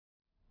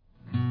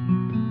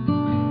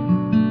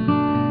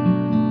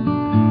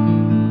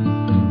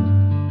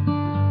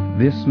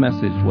This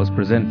message was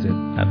presented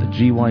at the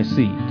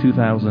GYC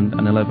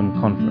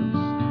 2011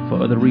 conference. For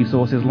other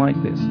resources like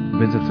this,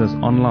 visit us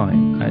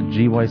online at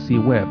gycweb.org.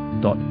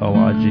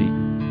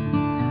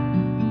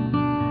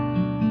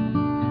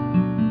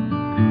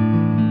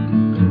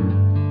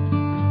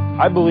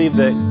 I believe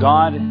that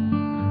God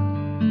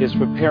is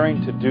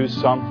preparing to do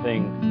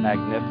something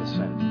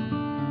magnificent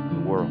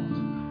in the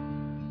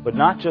world. But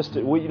not just,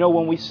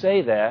 when we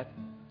say that,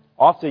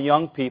 often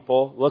young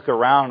people look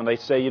around and they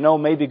say,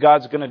 maybe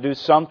God's going to do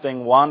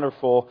something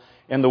wonderful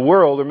in the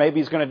world, or maybe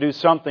He's going to do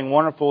something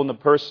wonderful in the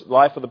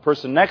life of the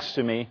person next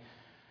to me,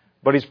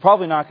 but He's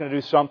probably not going to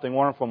do something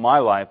wonderful in my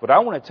life. But I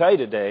want to tell you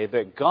today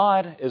that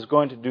God is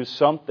going to do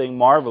something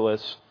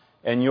marvelous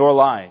in your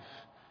life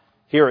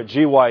here at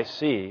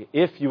GYC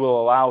if you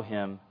will allow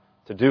Him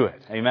to do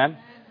it. Amen?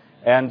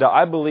 And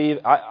I believe,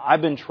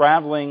 I've been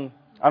traveling,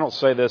 I don't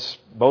say this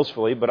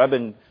boastfully, but I've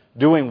been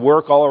doing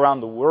work all around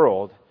the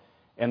world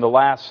in the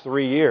last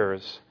 3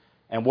 years.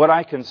 And what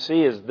I can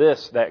see is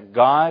this, that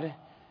God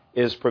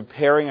is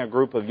preparing a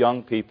group of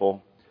young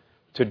people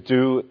to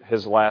do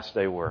His last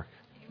day work.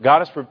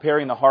 God is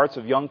preparing the hearts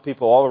of young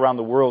people all around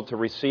the world to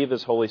receive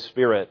His Holy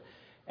Spirit.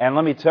 And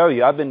let me tell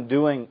you, I've been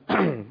doing,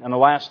 in the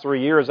last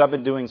 3 years, I've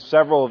been doing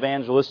several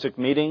evangelistic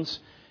meetings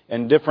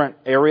in different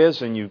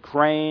areas in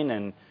Ukraine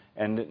and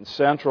in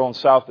Central and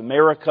South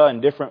America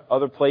and different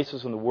other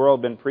places in the world.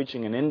 I've been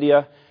preaching in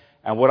India.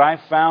 And what I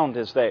found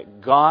is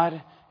that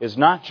God is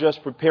not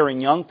just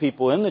preparing young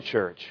people in the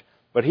church,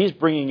 but He's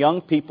bringing young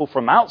people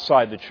from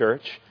outside the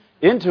church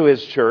into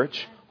His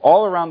church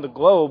all around the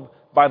globe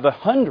by the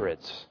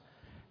hundreds.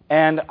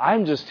 And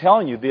I'm just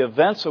telling you, the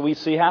events that we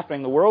see happening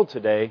in the world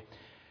today,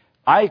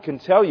 I can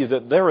tell you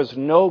that there is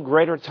no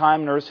greater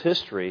time in Earth's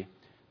history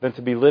than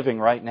to be living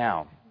right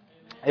now.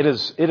 It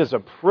is a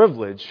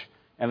privilege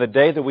in the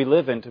day that we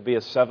live in to be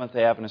a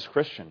Seventh-day Adventist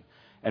Christian.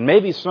 And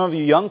maybe some of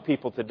you young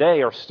people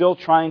today are still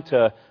trying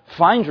to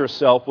find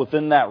yourself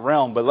within that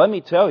realm. But let me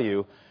tell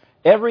you,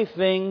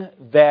 everything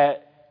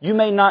that you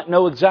may not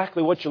know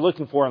exactly what you're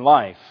looking for in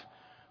life,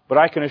 but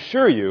I can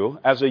assure you,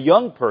 as a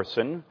young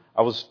person,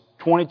 I was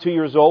 22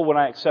 years old when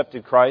I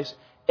accepted Christ,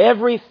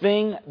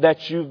 everything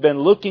that you've been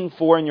looking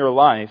for in your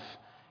life,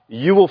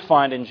 you will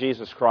find in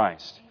Jesus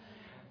Christ.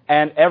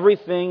 And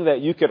everything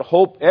that you could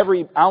hope,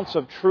 every ounce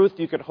of truth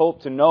you could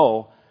hope to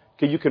know,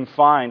 you can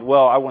find,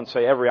 well, I wouldn't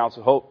say every ounce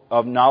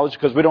of knowledge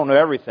because we don't know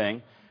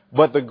everything,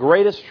 but the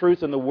greatest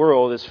truth in the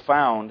world is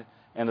found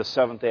in the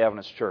Seventh-day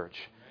Adventist Church.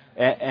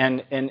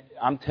 And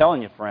I'm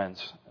telling you,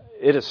 friends,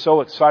 it is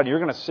so exciting. You're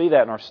going to see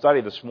that in our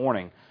study this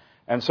morning.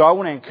 And so I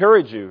want to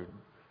encourage you.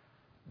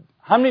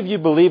 How many of you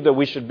believe that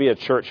we should be a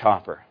church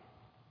hopper?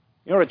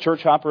 You know what a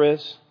church hopper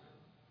is?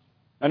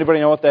 Anybody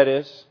know what that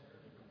is?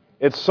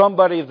 It's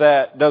somebody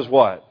that does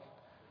what?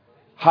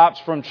 Hops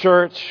from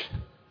church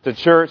to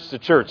church to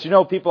church. You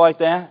know people like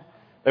that?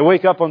 They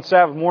wake up on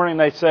Sabbath morning and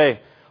they say,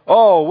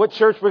 oh, what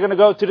church we're going to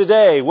go to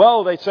today?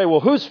 Well, they say, well,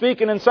 who's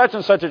speaking in such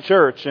and such a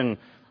church? And,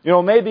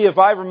 maybe if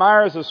Ivor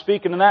Myers is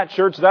speaking in that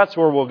church, that's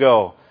where we'll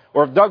go.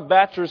 Or if Doug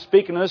Batcher is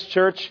speaking in this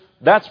church,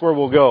 that's where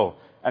we'll go.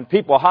 And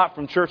people hop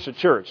from church to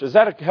church. Is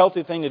that a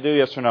healthy thing to do,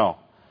 yes or no?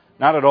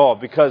 Not at all,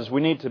 because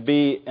we need to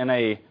be in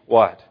a,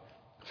 what?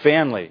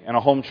 Family, in a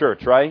home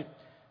church, right?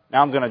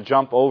 Now I'm going to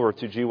jump over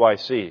to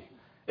GYC.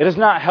 It is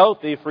not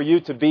healthy for you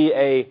to be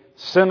a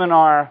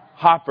seminar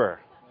hopper.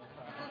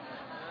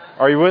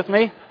 Are you with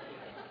me?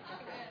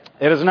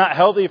 It is not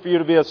healthy for you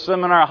to be a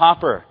seminar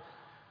hopper.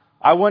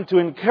 I want to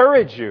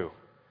encourage you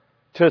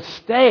to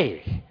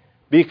stay,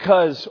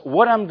 because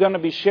what I'm going to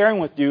be sharing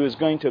with you is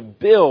going to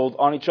build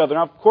on each other.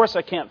 Now, of course,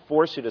 I can't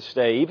force you to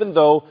stay, even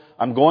though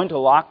I'm going to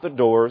lock the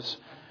doors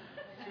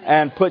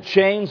and put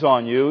chains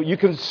on you.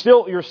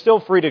 You're still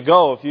free to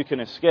go if you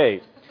can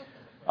escape.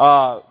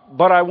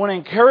 But I want to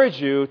encourage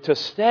you to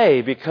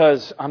stay,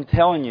 because I'm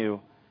telling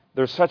you,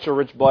 there's such a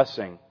rich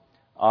blessing.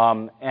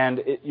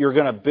 You're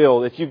going to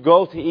build. If you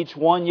go to each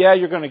one,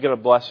 you're going to get a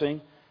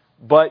blessing,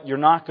 but you're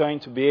not going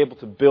to be able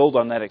to build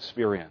on that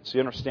experience.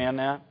 You understand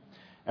that?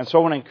 And so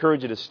I want to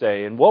encourage you to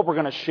stay. And what we're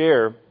going to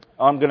share,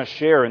 I'm going to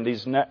share in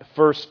these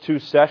first 2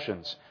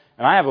 sessions.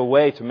 And I have a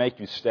way to make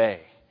you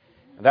stay.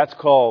 And that's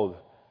called,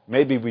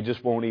 maybe we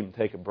just won't even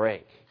take a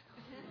break.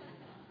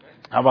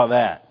 How about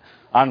that?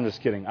 I'm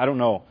just kidding. I don't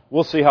know.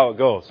 We'll see how it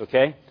goes,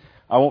 okay?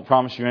 I won't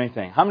promise you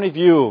anything. How many of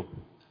you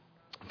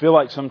feel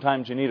like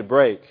sometimes you need a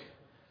break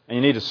and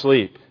you need to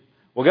sleep?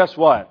 Well, guess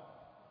what?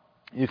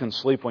 You can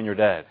sleep when you're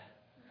dead.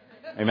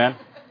 Amen?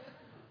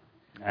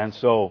 And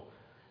so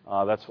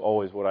that's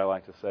always what I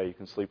like to say. You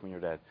can sleep when you're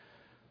dead.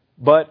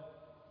 But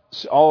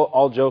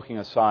all joking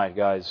aside,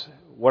 guys,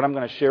 what I'm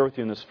going to share with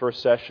you in this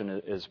first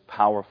session is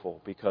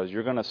powerful, because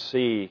you're going to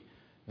see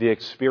the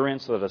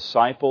experience of the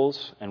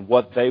disciples and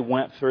what they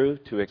went through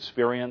to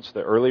experience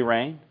the early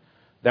rain.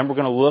 Then we're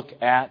going to look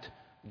at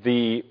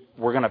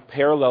we're going to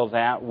parallel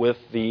that with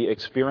the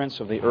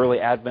experience of the early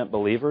Advent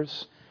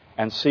believers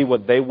and see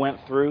what they went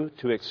through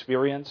to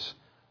experience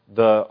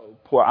the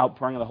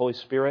outpouring of the Holy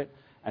Spirit.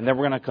 And then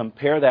we're going to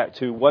compare that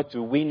to what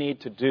do we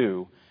need to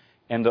do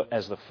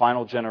as the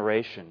final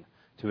generation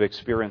to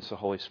experience the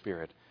Holy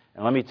Spirit.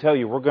 And let me tell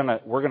you, we're going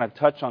to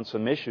touch on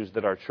some issues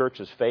that our church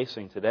is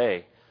facing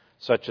today,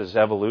 such as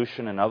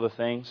evolution and other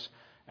things.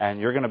 And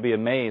you're going to be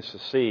amazed to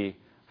see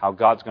how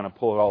God's going to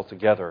pull it all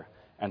together.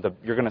 And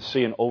you're going to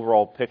see an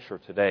overall picture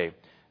today.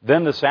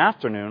 Then this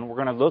afternoon, we're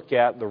going to look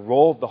at the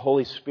role of the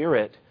Holy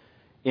Spirit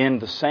in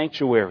the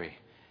sanctuary.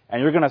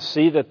 And you're going to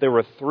see that there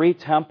were 3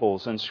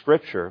 temples in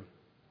Scripture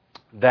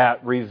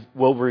that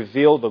will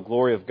reveal the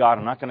glory of God.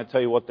 I'm not going to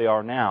tell you what they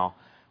are now,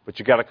 but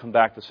you've got to come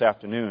back this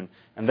afternoon.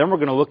 And then we're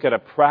going to look at a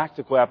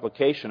practical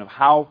application of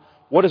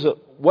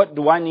what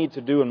do I need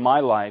to do in my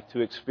life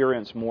to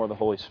experience more of the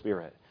Holy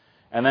Spirit.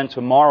 And then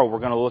tomorrow we're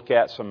going to look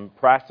at some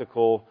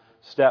practical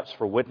steps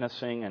for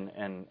witnessing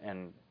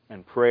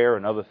and prayer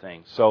and other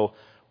things. So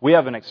we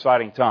have an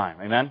exciting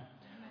time. Amen?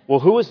 Well,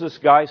 who is this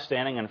guy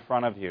standing in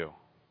front of you?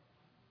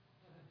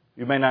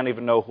 You may not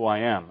even know who I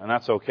am, and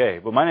that's okay.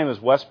 But my name is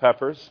Wes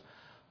Peppers.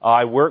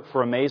 I work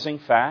for Amazing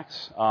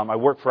Facts. I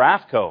work for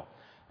AFCO.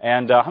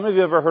 And how many of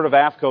you have ever heard of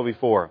AFCO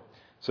before?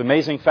 It's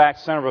Amazing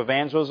Facts Center of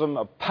Evangelism,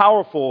 a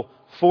powerful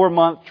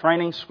 4-month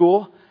training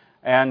school.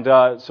 And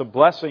it's a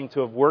blessing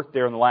to have worked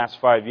there in the last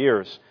 5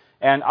 years.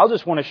 And I'll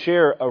just want to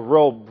share a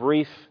real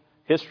brief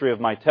history of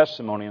my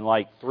testimony in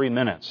like 3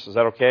 minutes. Is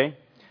that okay?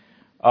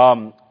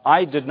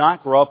 I did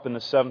not grow up in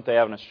the Seventh-day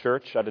Adventist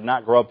Church. I did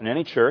not grow up in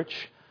any church.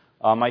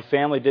 My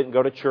family didn't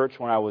go to church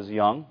when I was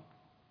young.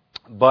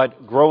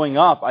 But growing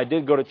up, I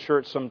did go to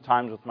church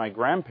sometimes with my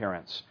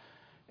grandparents.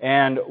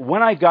 And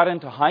when I got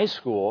into high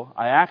school,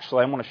 I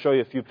want to show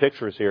you a few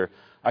pictures here.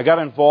 I got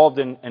involved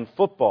in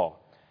football.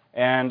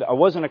 And I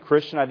wasn't a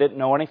Christian. I didn't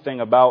know anything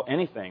about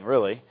anything,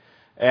 really.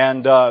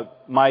 And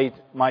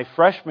my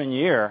freshman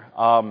year,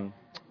 you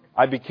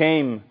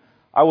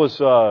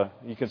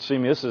can see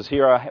me, this is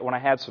here when I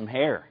had some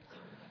hair.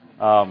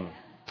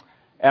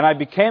 And I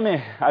became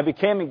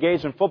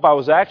engaged in football. I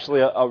was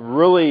actually a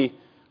really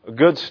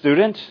good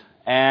student.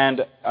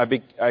 And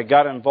I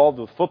got involved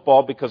with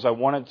football because I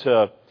wanted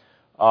to,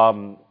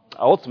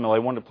 ultimately I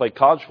wanted to play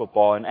college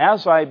football. And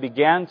as I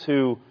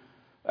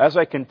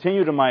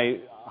continued in my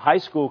high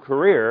school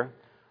career,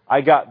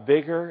 I got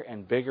bigger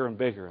and bigger and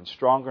bigger and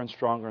stronger and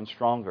stronger and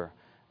stronger.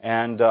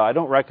 And I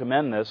don't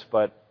recommend this,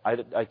 but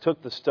I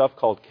took this stuff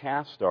called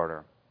calf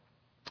starter.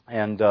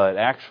 And it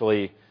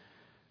actually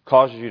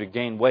causes you to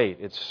gain weight.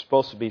 It's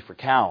supposed to be for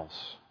cows,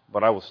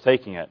 but I was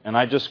taking it. And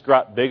I just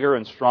got bigger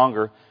and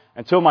stronger.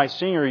 Until my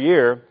senior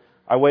year,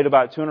 I weighed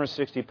about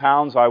 260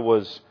 pounds. I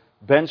was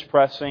bench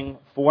pressing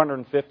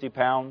 450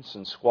 pounds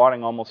and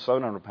squatting almost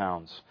 700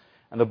 pounds.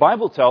 And the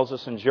Bible tells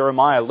us in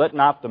Jeremiah, let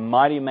not the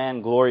mighty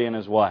man glory in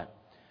his what?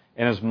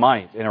 In his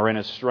might or in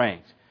his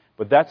strength.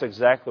 But that's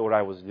exactly what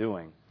I was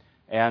doing.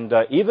 And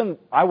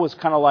I was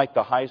kind of like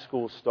the high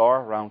school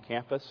star around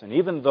campus. And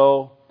even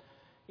though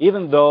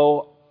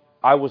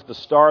I was the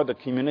star of the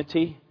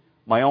community,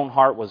 my own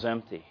heart was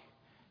empty.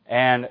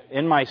 And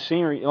in my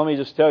let me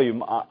just tell you,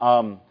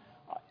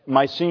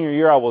 my senior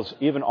year I was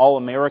even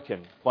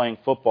All-American playing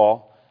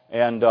football.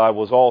 And I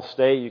was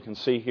All-State, you can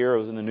see here, it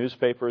was in the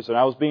newspapers. And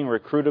I was being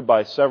recruited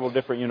by several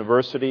different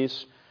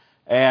universities.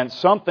 And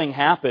something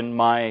happened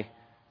my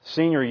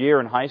senior year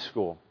in high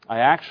school. I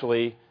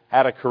actually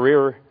had a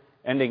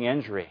career-ending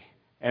injury.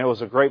 And it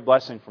was a great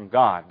blessing from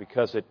God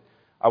because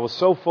I was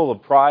so full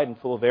of pride and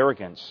full of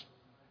arrogance.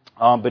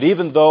 But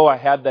even though I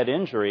had that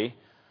injury,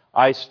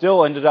 I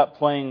still ended up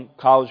playing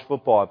college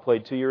football. I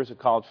played 2 years of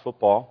college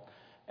football.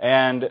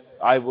 And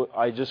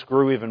I just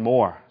grew even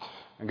more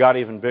and got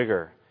even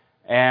bigger.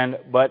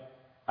 But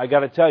I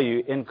got to tell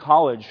you, in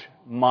college,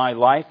 my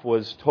life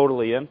was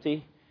totally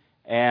empty,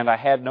 and I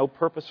had no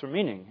purpose or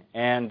meaning.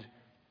 And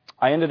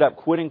I ended up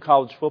quitting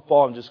college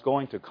football and just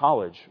going to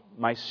college.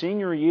 My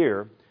senior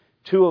year,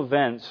 2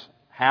 events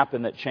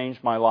happened that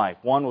changed my life.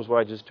 One was what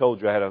I just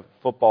told you. I had a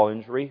football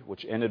injury,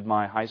 which ended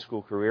my high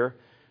school career.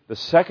 The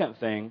second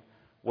thing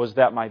was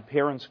that my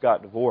parents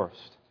got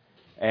divorced.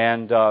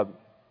 And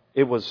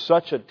it was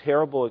such a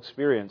terrible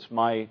experience.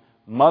 My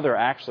mother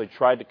actually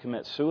tried to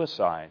commit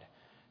suicide.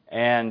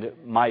 And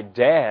my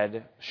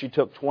dad, she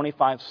took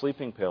 25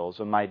 sleeping pills,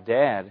 and my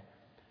dad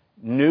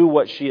knew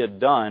what she had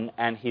done,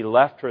 and he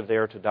left her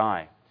there to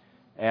die.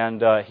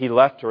 And he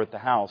left her at the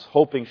house,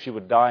 hoping she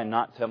would die and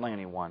not telling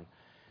anyone.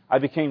 I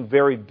became a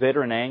very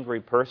bitter and angry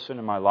person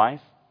in my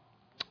life.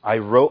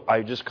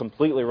 I just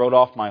completely wrote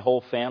off my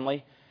whole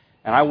family,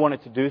 and I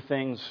wanted to do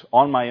things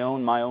on my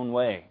own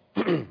way.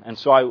 And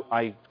so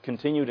I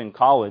continued in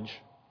college,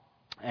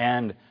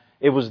 and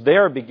it was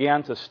there I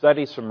began to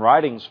study some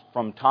writings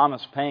from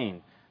Thomas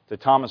Paine to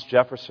Thomas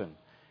Jefferson.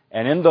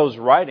 And in those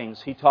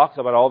writings, he talked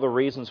about all the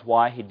reasons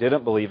why he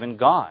didn't believe in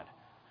God.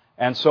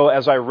 And so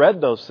as I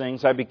read those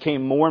things, I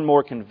became more and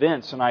more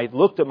convinced. And I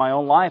looked at my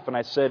own life and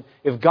I said,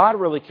 if God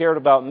really cared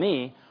about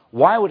me,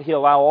 why would He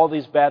allow all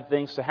these bad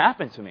things to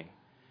happen to me?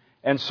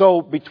 And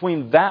so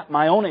between that,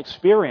 my own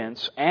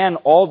experience, and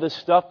all this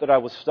stuff that I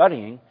was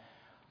studying,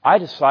 I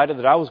decided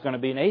that I was going to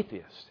be an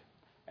atheist.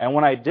 And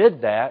when I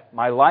did that,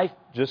 my life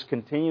just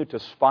continued to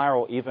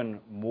spiral even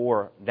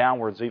more,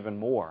 downwards even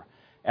more.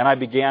 And I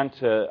began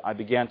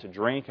to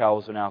drink. I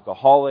was an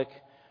alcoholic.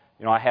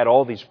 I had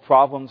all these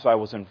problems. I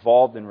was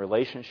involved in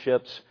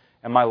relationships,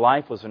 and my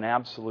life was an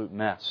absolute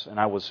mess. And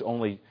I was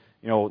only,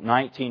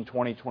 19,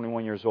 20,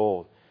 21 years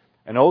old.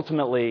 And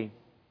ultimately,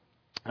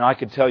 and I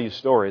could tell you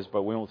stories,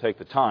 but we won't take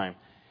the time.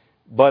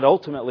 But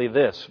ultimately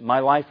my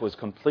life was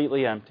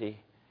completely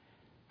empty.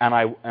 And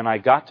I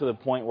got to the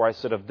point where I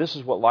said, if this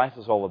is what life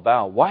is all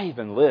about, why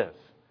even live?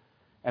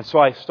 And so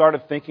I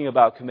started thinking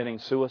about committing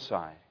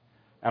suicide.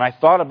 And I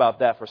thought about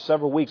that for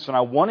several weeks. And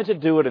I wanted to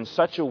do it in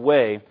such a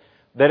way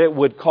that it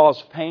would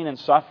cause pain and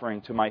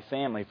suffering to my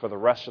family for the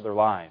rest of their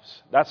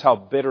lives. That's how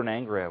bitter and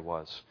angry I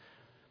was.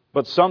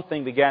 But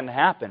something began to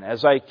happen.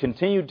 As I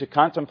continued to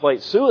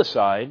contemplate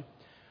suicide,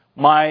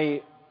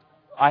 I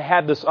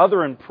had this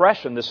other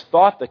impression, this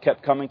thought that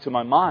kept coming to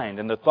my mind.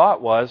 And the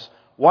thought was,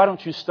 why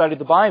don't you study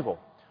the Bible?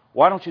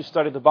 Why don't you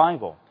study the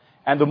Bible?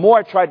 And the more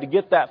I tried to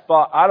get that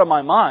thought out of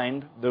my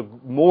mind, the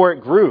more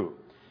it grew.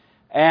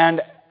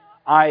 And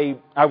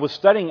I was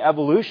studying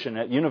evolution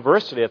at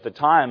university at the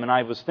time, and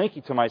I was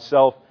thinking to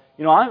myself,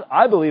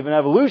 I believe in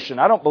evolution.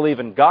 I don't believe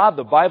in God.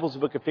 The Bible's a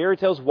book of fairy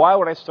tales. Why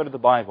would I study the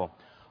Bible?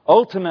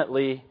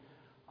 Ultimately,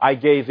 I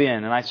gave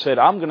in, and I said,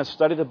 I'm going to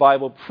study the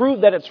Bible,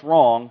 prove that it's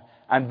wrong,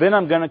 and then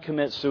I'm going to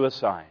commit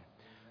suicide.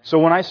 So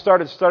when I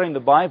started studying the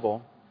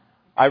Bible,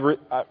 I,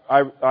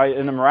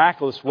 in a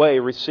miraculous way,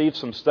 received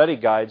some study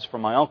guides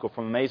from my uncle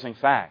from Amazing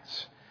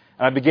Facts.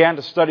 And I began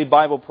to study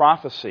Bible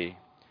prophecy.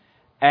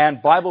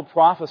 And Bible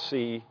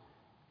prophecy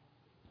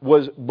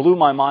blew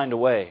my mind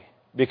away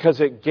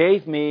because it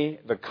gave me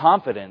the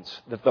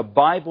confidence that the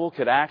Bible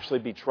could actually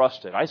be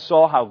trusted. I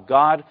saw how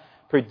God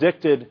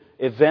predicted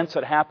events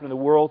that happened in the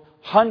world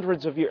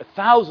hundreds of years,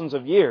 thousands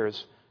of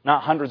years,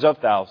 not hundreds of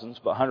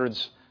thousands, but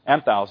hundreds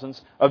and thousands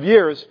of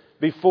years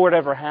before it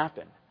ever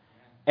happened.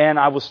 And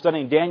I was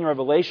studying Daniel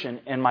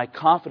Revelation, and my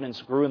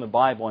confidence grew in the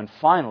Bible. And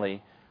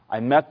finally, I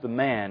met the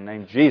man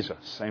named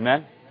Jesus.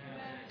 Amen?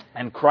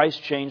 And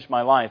Christ changed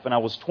my life. And I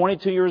was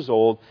 22 years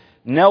old,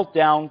 knelt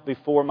down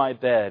before my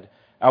bed.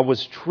 I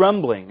was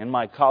trembling in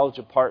my college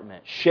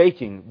apartment,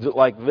 shaking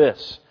like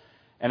this,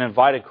 and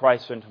invited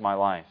Christ into my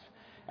life.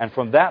 And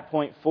from that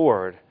point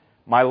forward,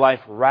 my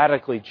life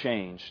radically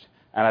changed,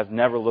 and I've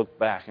never looked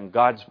back. And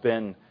God's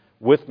been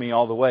with me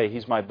all the way.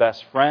 He's my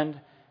best friend,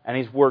 and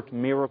He's worked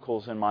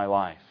miracles in my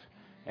life.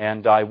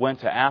 And I went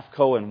to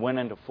AFCO and went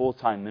into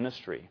full-time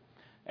ministry.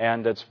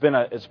 And it's been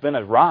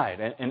a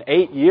ride. In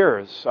 8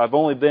 years, I've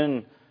only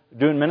been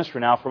doing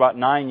ministry now for about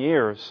 9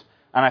 years,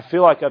 and I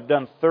feel like I've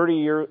done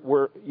 30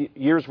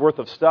 years worth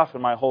of stuff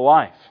in my whole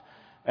life.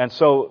 And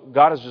so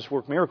God has just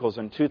worked miracles.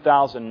 In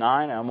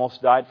 2009, I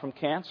almost died from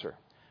cancer.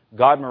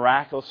 God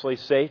miraculously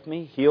saved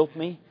me, healed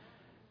me,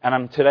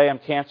 and today I'm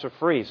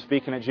cancer-free,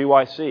 speaking at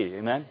GYC.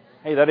 Amen?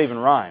 Hey, that even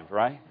rhymed,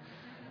 right?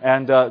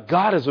 And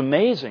God is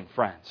amazing,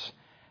 friends.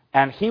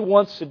 And He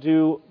wants to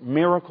do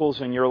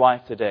miracles in your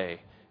life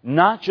today.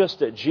 Not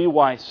just at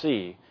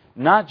GYC,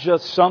 not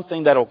just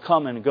something that'll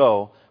come and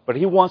go, but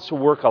He wants to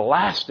work a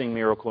lasting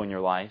miracle in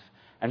your life.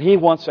 And He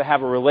wants to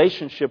have a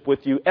relationship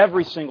with you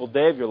every single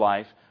day of your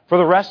life for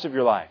the rest of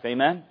your life.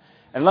 Amen?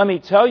 And let me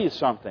tell you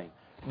something.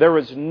 There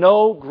is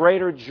no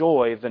greater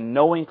joy than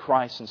knowing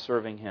Christ and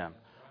serving Him.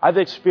 I've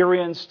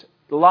experienced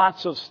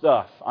lots of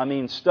stuff. I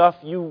mean, stuff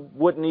you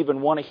wouldn't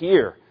even want to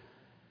hear.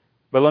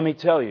 But let me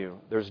tell you,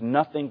 there's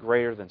nothing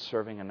greater than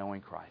serving and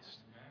knowing Christ.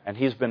 And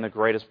He's been the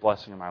greatest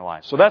blessing in my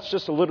life. So that's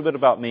just a little bit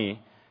about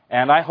me.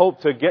 And I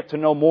hope to get to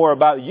know more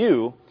about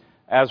you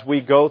as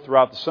we go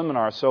throughout the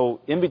seminar. So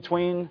in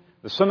between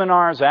the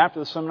seminars, after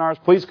the seminars,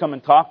 please come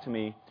and talk to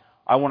me.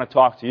 I want to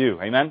talk to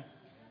you. Amen?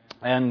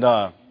 And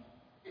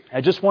I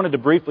just wanted to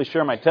briefly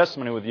share my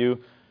testimony with you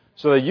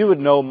so that you would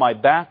know my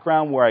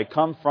background, where I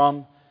come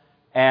from,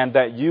 and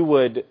that you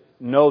would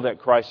know that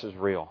Christ is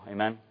real.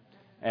 Amen?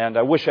 And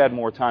I wish I had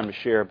more time to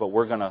share, but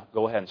we're going to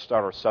go ahead and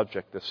start our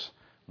subject this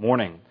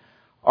morning.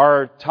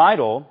 Our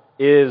title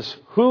is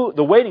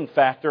The Waiting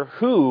Factor,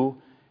 Who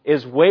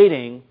is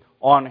Waiting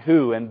on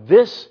Who? And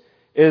this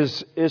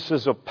is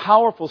a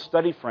powerful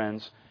study,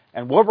 friends.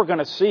 And what we're going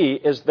to see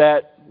is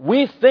that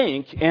we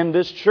think in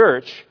this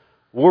church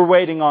we're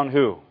waiting on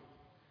who?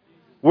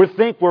 We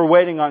think we're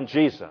waiting on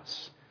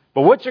Jesus.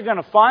 But what you're going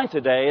to find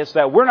today is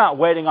that we're not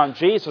waiting on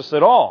Jesus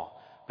at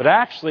all. But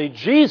actually,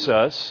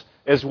 Jesus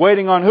is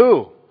waiting on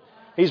who?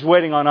 He's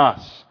waiting on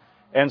us.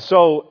 And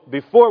so,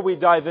 before we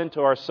dive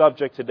into our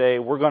subject today,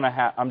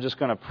 I'm just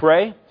going to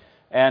pray,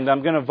 and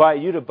I'm going to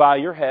invite you to bow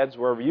your heads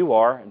wherever you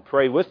are and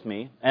pray with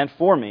me and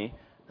for me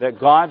that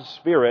God's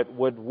Spirit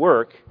would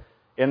work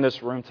in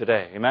this room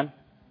today. Amen?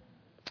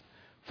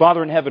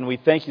 Father in heaven, we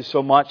thank you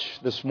so much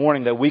this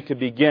morning that we could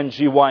begin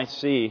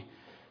GYC.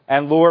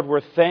 And Lord,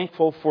 we're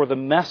thankful for the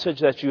message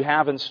that you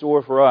have in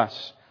store for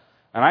us.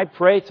 And I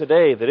pray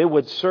today that it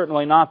would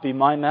certainly not be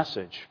my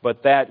message,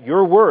 but that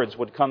your words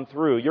would come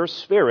through. Your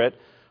Spirit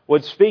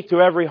would speak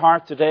to every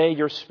heart today.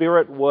 Your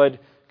Spirit would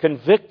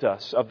convict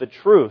us of the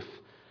truth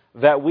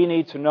that we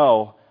need to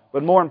know.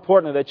 But more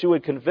importantly, that you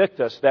would convict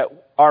us that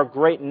our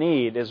great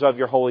need is of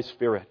your Holy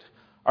Spirit.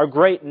 Our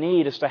great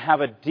need is to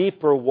have a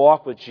deeper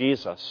walk with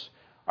Jesus.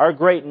 Our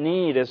great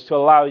need is to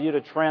allow You to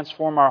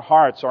transform our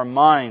hearts, our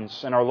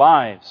minds, and our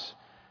lives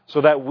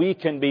so that we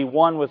can be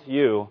one with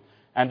You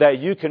and that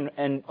You can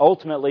and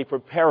ultimately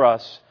prepare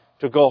us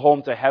to go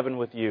home to heaven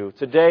with You.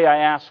 Today I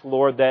ask,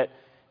 Lord, that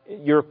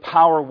Your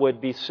power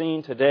would be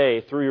seen today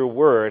through Your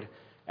Word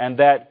and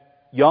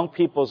that young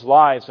people's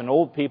lives and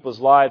old people's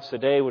lives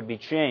today would be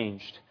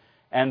changed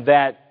and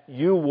that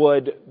You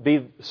would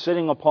be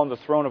sitting upon the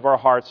throne of our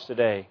hearts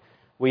today.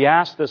 We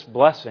ask this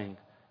blessing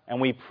and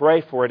we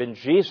pray for it in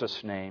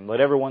Jesus' name. Let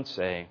everyone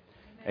say,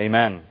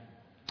 Amen.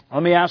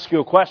 Let me ask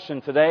you a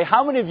question today.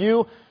 How many of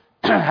you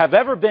have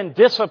ever been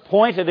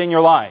disappointed in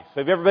your life?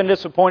 Have you ever been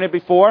disappointed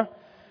before?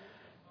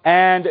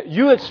 And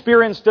you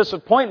experience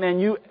disappointment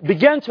and you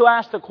begin to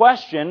ask the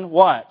question,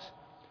 what?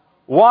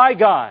 Why,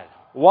 God?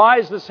 Why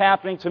is this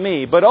happening to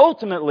me? But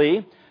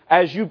ultimately,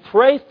 as you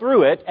pray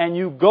through it and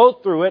you go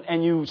through it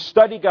and you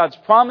study God's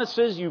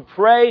promises, you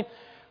pray,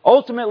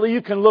 ultimately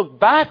you can look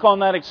back on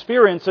that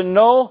experience and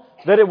know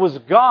that it was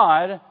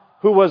God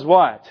who was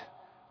what?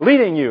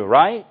 Leading you,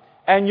 right?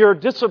 And your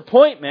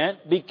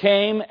disappointment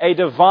became a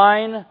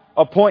divine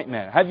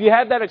appointment. Have you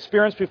had that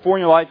experience before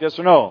in your life, yes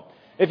or no?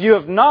 If you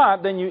have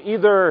not, then you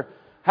either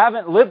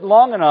haven't lived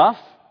long enough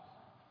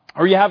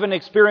or you haven't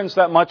experienced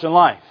that much in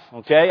life.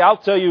 Okay? I'll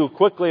tell you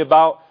quickly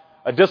about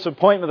a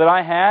disappointment that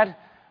I had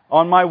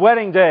on my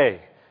wedding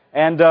day.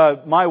 And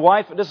my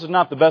wife, this is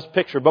not the best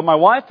picture, but my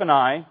wife and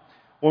I,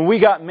 when we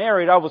got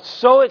married, I was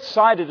so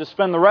excited to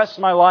spend the rest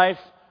of my life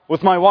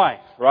with my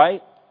wife,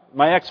 right?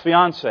 My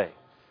ex-fiancée.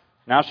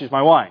 Now she's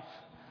my wife.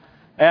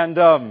 And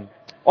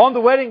on the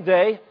wedding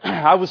day,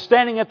 I was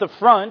standing at the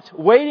front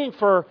waiting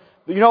for,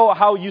 you know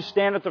how you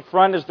stand at the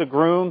front as the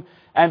groom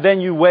and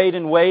then you wait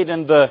and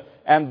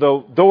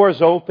the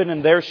doors open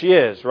and there she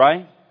is,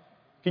 right?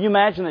 Can you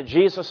imagine that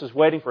Jesus is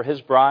waiting for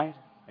His bride?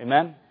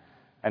 Amen?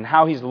 And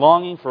how He's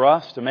longing for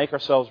us to make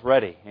ourselves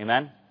ready.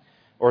 Amen?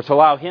 Or to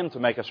allow Him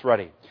to make us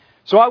ready.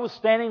 So I was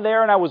standing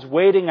there and I was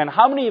waiting. And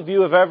how many of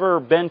you have ever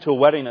been to a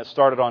wedding that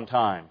started on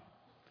time?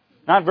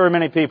 Not very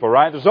many people,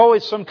 right? There's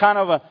always some kind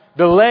of a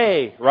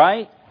delay,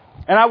 right?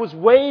 And I was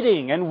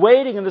waiting, and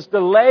this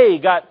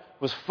delay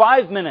was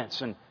 5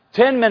 minutes and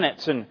 10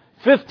 minutes and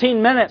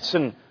 15 minutes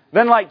and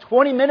then like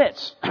 20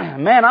 minutes.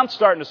 Man, I'm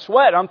starting to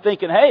sweat. I'm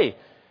thinking, hey,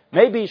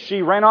 maybe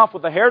she ran off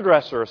with a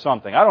hairdresser or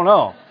something. I don't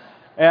know.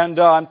 And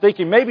I'm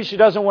thinking, maybe she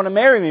doesn't want to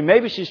marry me.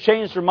 Maybe she's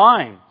changed her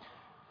mind.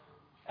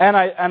 And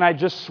I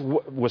just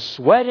was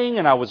sweating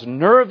and I was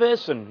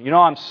nervous. And,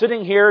 I'm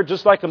sitting here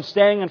just like I'm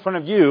standing in front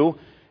of you.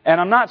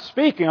 And I'm not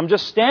speaking. I'm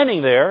just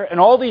standing there. And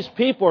all these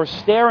people are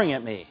staring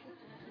at me.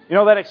 You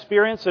know that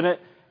experience? And it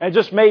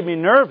just made me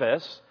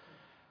nervous.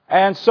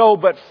 And so,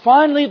 but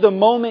finally the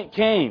moment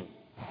came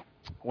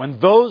when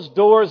those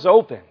doors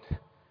opened.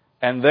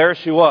 And there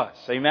she was.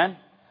 Amen?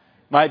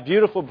 My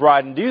beautiful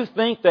bride. And do you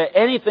think that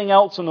anything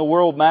else in the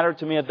world mattered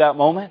to me at that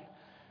moment?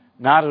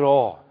 Not at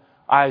all.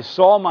 I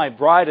saw my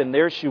bride and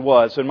there she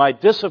was. And my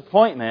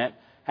disappointment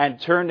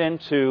had turned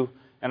into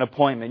an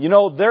appointment.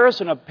 There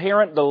is an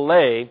apparent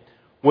delay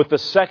with the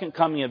second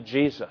coming of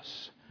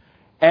Jesus.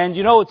 And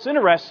it's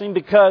interesting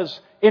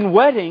because in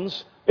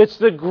weddings, it's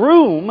the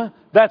groom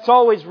that's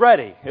always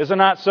ready. Is it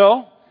not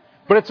so?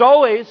 But it's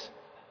always,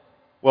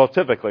 well,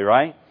 typically,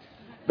 right?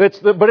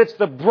 But it's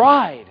the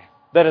bride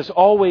that is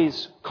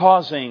always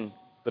causing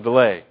the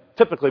delay.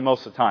 Typically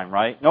most of the time,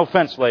 right? No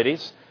offense,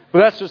 ladies. But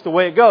that's just the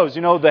way it goes.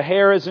 The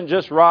hair isn't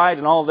just right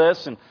and all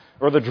this,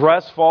 or the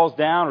dress falls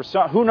down,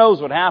 or who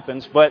knows what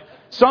happens, but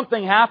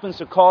something happens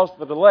to cause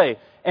the delay.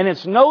 And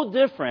it's no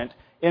different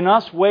in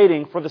us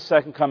waiting for the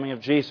second coming of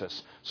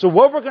Jesus. So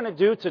what we're going to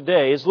do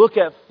today is look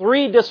at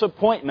 3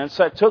 disappointments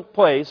that took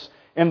place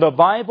in the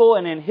Bible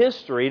and in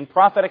history, in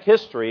prophetic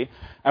history,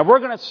 and we're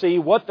going to see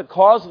what the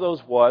cause of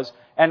those was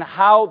and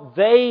how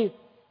they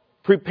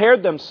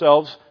prepared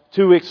themselves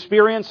to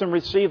experience and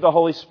receive the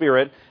Holy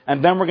Spirit,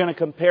 and then we're going to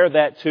compare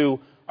that to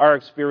our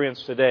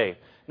experience today.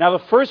 Now,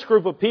 the first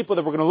group of people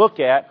that we're going to look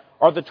at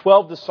are the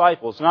 12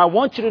 disciples. And I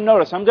want you to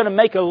notice, I'm going to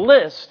make a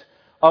list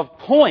of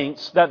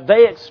points that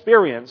they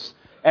experienced.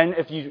 And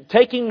if you're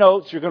taking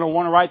notes, you're going to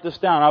want to write this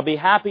down. I'll be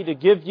happy to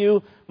give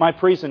you my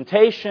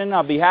presentation.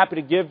 I'll be happy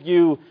to give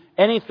you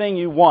anything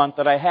you want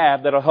that I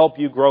have that will help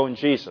you grow in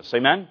Jesus.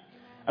 Amen?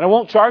 And I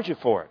won't charge you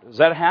for it. Is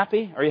that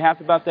happy? Are you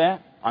happy about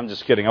that? I'm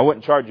just kidding. I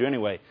wouldn't charge you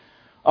anyway.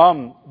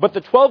 But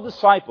the 12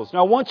 disciples.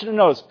 Now I want you to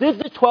notice, did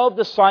the 12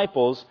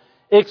 disciples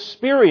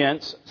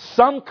experience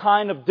some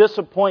kind of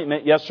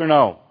disappointment, yes or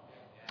no?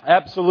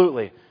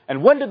 Absolutely.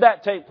 And when did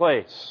that take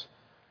place?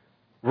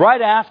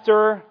 Right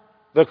after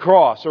the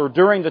cross, or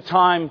during the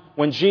time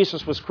when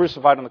Jesus was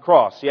crucified on the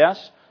cross,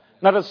 yes?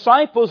 Now the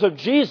disciples of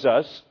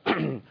Jesus,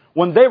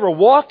 when they were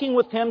walking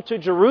with Him to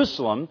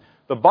Jerusalem,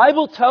 the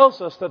Bible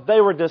tells us that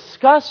they were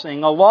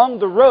discussing along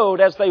the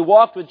road as they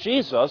walked with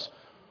Jesus,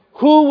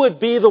 who would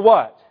be the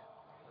what?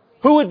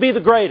 Who would be the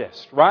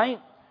greatest, right?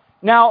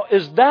 Now,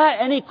 is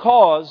that any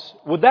cause,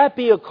 would that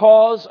be a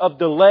cause of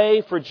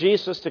delay for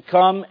Jesus to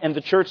come in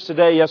the church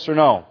today, yes or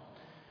no?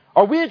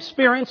 Are we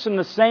experiencing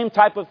the same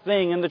type of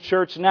thing in the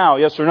church now,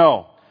 yes or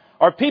no?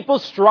 Are people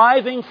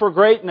striving for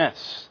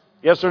greatness?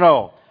 Yes or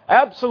no?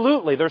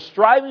 Absolutely. They're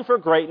striving for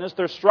greatness.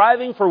 They're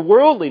striving for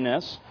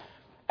worldliness.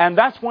 And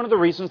that's one of the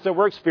reasons that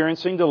we're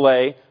experiencing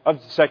delay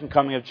of the second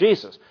coming of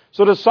Jesus.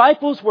 So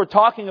disciples were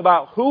talking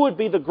about who would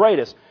be the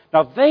greatest.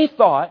 Now they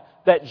thought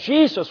that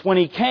Jesus, when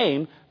He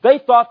came, they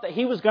thought that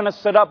He was going to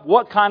set up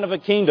what kind of a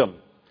kingdom?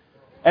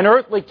 An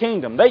earthly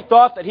kingdom. They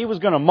thought that He was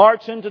going to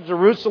march into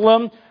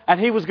Jerusalem and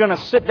He was going to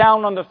sit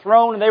down on the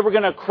throne and they were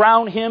going to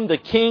crown Him the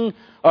King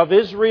of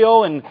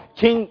Israel and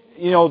King,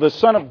 the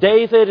Son of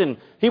David, and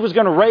He was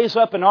going to raise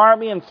up an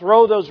army and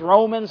throw those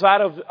Romans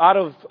out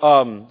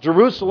of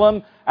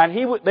Jerusalem, and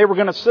they were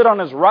going to sit on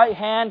His right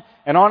hand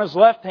and on His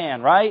left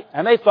hand, right?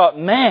 And they thought,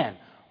 man,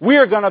 we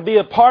are going to be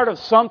a part of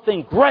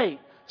something great,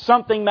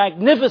 something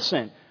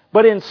magnificent.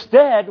 But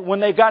instead, when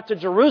they got to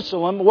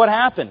Jerusalem, what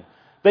happened?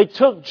 They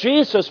took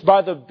Jesus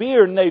by the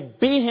beard and they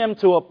beat Him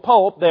to a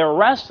pulp. They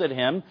arrested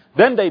Him.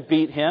 Then they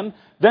beat Him.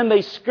 Then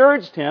they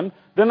scourged Him.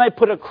 Then they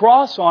put a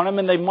cross on Him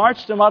and they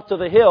marched Him up to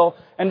the hill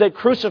and they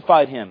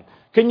crucified Him.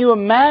 Can you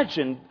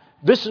imagine?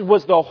 This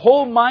was the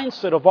whole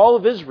mindset of all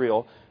of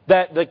Israel,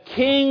 that the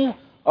King,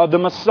 the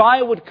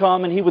Messiah would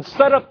come and He would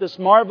set up this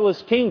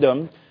marvelous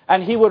kingdom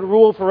and He would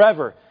rule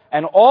forever.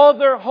 And all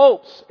their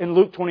hopes, in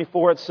Luke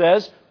 24 it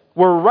says,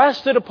 were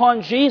rested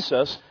upon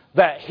Jesus,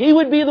 that He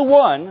would be the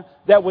one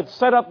that would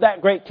set up that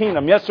great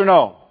kingdom. Yes or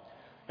no?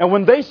 And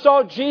when they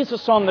saw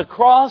Jesus on the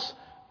cross,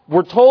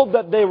 we're told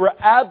that they were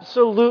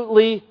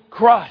absolutely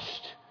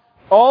crushed.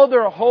 All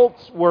their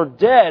hopes were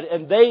dead,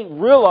 and they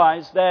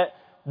realized that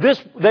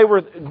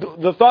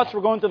the thoughts were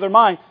going through their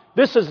mind,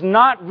 this is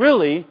not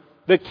really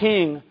the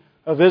King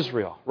of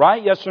Israel.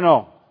 Right? Yes or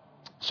no?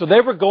 So they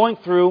were going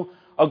through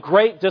a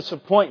great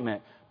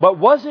disappointment. But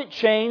was it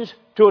changed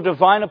to a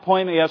divine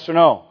appointment? Yes or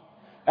no?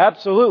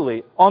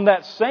 Absolutely. On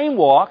that same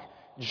walk,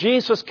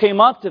 Jesus came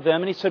up to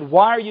them and He said,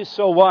 why are you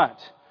so what?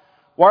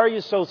 Why are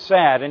you so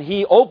sad? And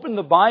He opened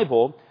the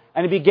Bible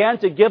and He began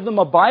to give them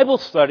a Bible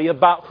study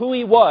about who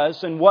He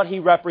was and what He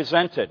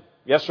represented.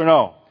 Yes or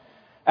no?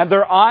 And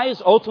their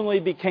eyes ultimately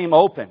became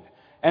opened.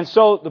 And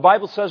so the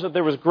Bible says that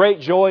there was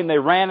great joy and they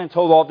ran and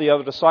told all the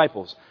other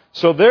disciples.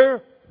 So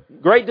their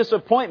great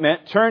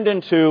disappointment turned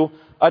into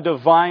a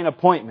divine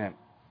appointment.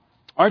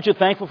 Aren't you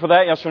thankful for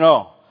that? Yes or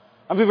no?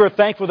 How many people are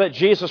thankful that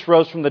Jesus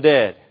rose from the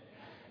dead?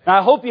 Now,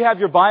 I hope you have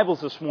your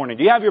Bibles this morning.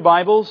 Do you have your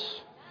Bibles?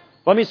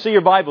 Let me see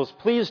your Bibles.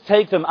 Please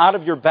take them out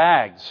of your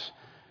bags.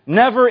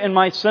 Never in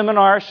my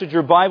seminar should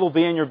your Bible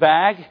be in your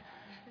bag.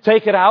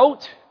 Take it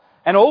out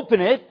and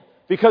open it,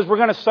 because we're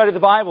going to study the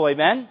Bible.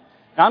 Amen?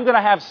 Now, I'm going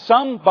to have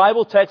some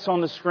Bible text on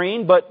the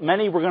screen, but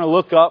many we're going to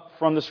look up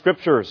from the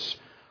Scriptures.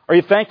 Are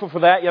you thankful for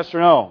that? Yes or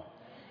no?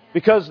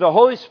 Because the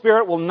Holy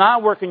Spirit will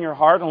not work in your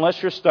heart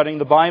unless you're studying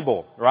the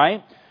Bible,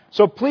 right?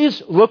 So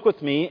please look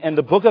with me in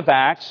the book of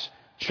Acts,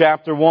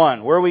 chapter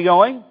 1. Where are we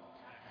going?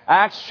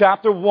 Acts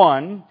chapter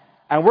 1.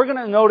 And we're going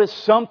to notice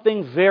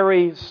something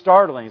very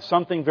startling,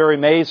 something very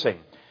amazing.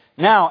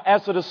 Now,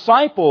 as the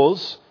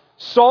disciples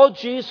saw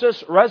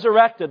Jesus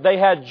resurrected, they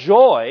had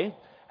joy,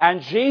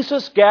 and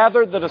Jesus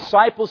gathered the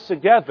disciples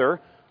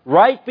together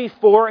right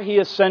before He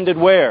ascended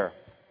where?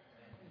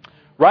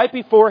 Right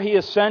before He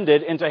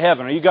ascended into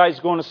heaven. Are you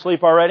guys going to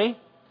sleep already?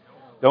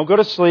 Don't go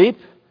to sleep,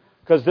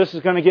 because this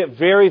is going to get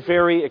very,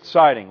 very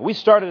exciting. We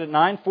started at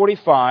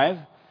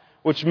 9:45,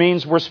 which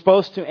means we're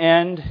supposed to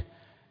end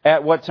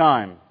at what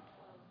time?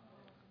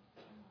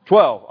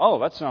 12. Oh,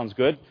 that sounds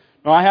good.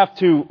 No,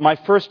 my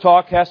first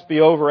talk has to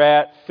be over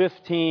at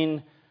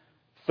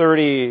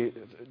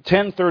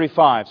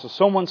 10:35. So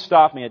someone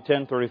stop me at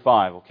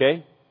 10:35,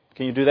 okay?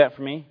 Can you do that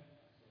for me?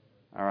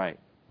 All right.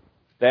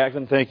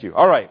 Thank you.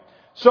 All right.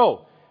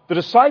 So, the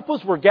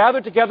disciples were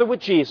gathered together with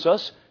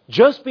Jesus.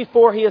 Just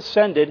before He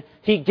ascended,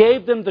 He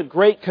gave them the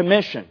Great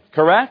Commission.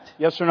 Correct?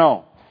 Yes or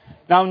no?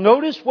 Now,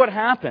 notice what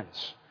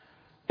happens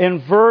in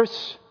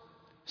verse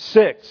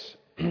 6.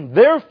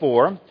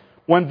 Therefore,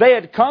 when they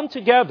had come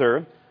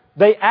together,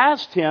 they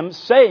asked Him,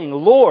 saying,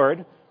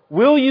 Lord,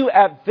 will You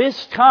at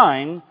this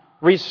time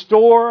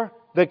restore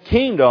the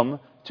kingdom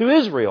to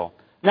Israel?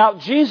 Now,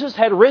 Jesus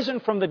had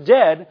risen from the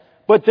dead,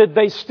 but did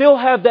they still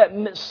have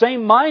that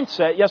same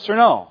mindset, yes or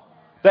no?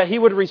 That He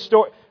would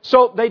restore.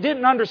 So they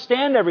didn't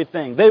understand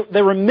everything.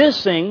 They were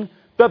missing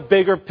the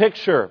bigger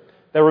picture.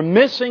 They were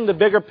missing the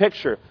bigger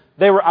picture.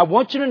 I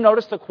want you to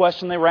notice the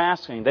question they were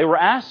asking. They were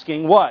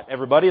asking what?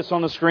 Everybody, it's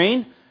on the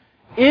screen.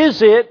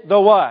 Is it the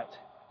what?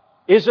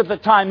 Is it the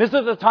time? Is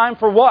it the time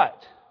for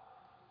what?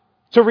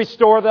 To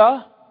restore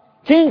the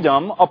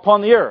kingdom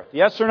upon the earth.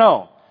 Yes or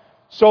no?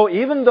 So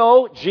even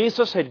though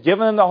Jesus had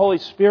given them the Holy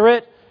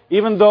Spirit,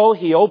 even though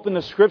He opened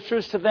the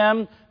Scriptures to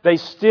them, they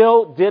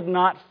still did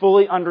not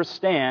fully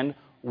understand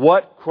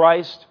what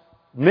Christ's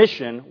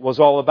mission was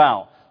all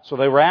about. So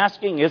they were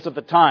asking, is it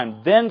the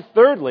time? Then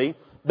thirdly,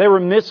 they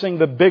were missing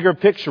the bigger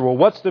picture. Well,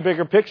 what's the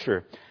bigger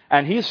picture?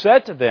 And He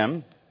said to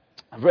them,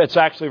 it's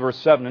actually verse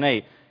 7 and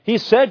 8. He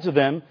said to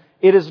them,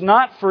 it is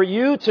not for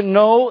you to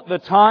know the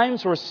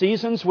times or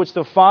seasons which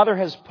the Father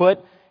has put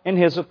in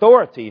His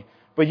authority,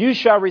 but you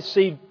shall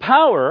receive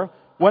power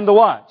when the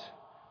what?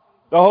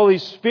 the Holy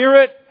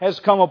Spirit has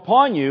come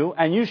upon you,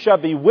 and you shall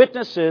be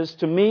witnesses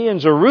to me in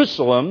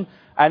Jerusalem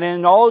and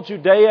in all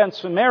Judea and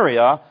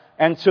Samaria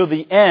and to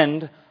the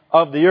end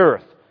of the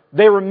earth.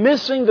 They were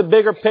missing the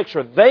bigger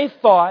picture. They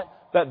thought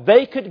that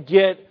they could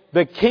get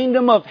the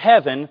kingdom of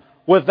heaven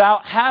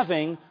without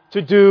having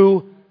to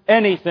do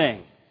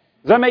anything.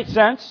 Does that make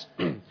sense?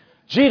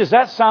 Gee, does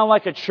that sound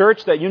like a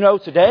church that you know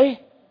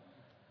today?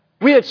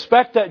 We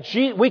expect that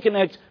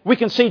we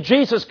can see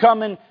Jesus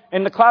coming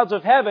in the clouds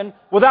of heaven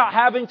without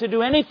having to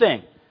do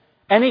anything.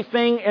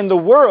 Anything in the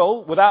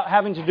world without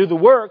having to do the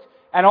work,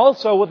 and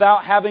also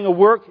without having a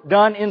work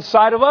done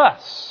inside of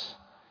us.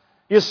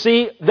 You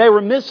see, they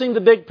were missing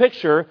the big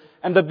picture,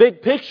 and the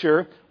big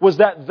picture was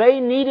that they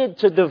needed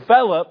to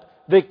develop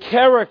the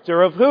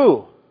character of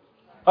who?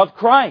 Of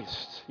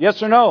Christ.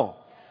 Yes or no?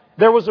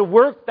 There was a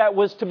work that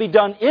was to be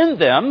done in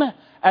them,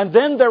 and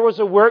then there was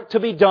a work to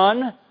be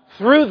done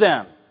through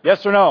them.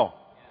 Yes or no?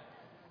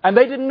 And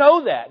they didn't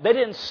know that. They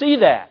didn't see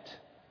that.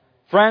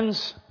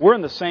 Friends, we're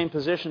in the same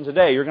position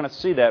today. You're going to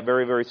see that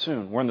very, very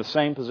soon. We're in the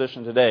same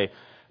position today.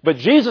 But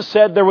Jesus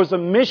said there was a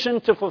mission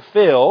to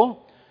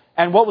fulfill.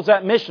 And what was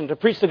that mission? To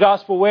preach the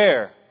gospel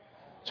where?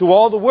 To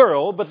all the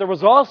world. But there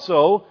was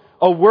also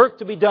a work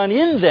to be done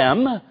in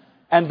them.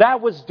 And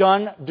that was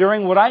done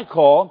during what I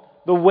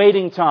call the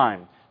waiting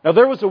time. Now,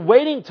 there was a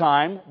waiting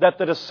time that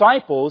the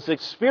disciples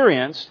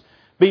experienced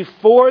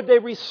before they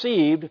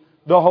received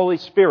the Holy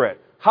Spirit.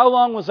 How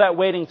long was that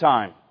waiting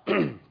time?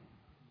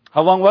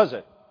 How long was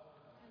it?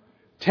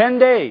 10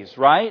 days,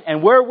 right?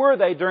 And where were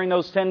they during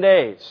those 10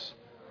 days?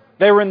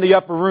 They were in the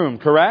upper room,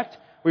 correct?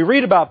 We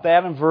read about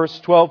that in verse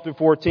 12 through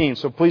 14.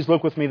 So please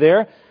look with me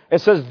there.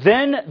 It says,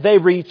 Then they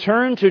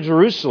returned to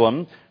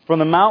Jerusalem from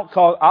the mount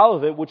called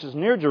Olivet, which is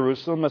near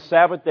Jerusalem, a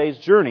Sabbath day's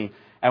journey.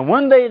 And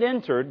when they had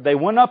entered, they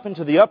went up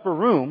into the upper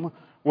room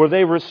where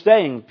they were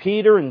staying,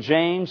 Peter and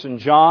James and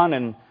John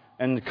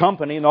and the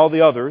company and all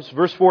the others.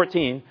 Verse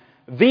 14,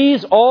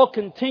 These all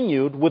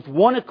continued with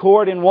one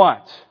accord in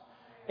what?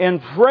 In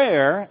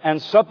prayer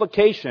and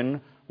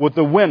supplication with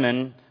the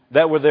women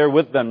that were there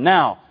with them.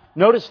 Now,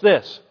 notice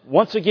this.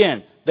 Once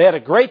again, they had a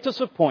great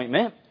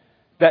disappointment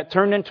that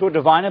turned into a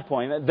divine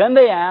appointment. Then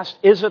they asked,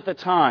 is it the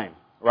time?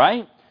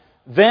 Right?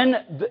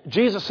 Then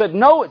Jesus said,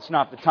 no, it's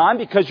not the time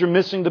because you're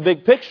missing the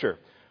big picture.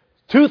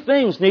 Two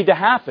things need to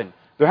happen.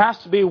 There has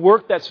to be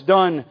work that's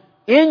done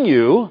in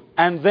you,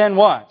 and then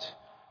what?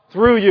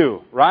 Through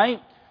you,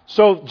 right?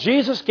 So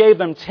Jesus gave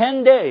them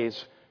 10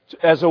 days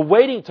as a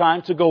waiting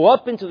time to go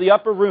up into the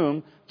upper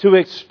room to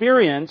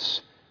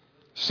experience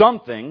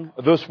something,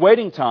 this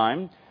waiting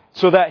time,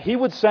 so that He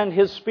would send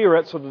His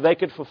Spirit so that they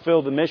could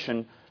fulfill the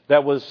mission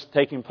that was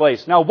taking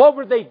place. Now, what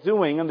were they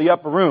doing in the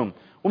upper room?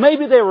 Well,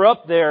 maybe they were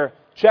up there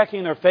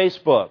checking their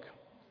Facebook.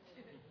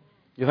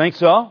 You think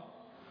so?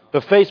 The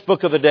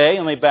Facebook of the day.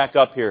 Let me back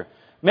up here.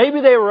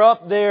 Maybe they were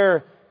up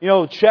there,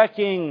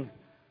 checking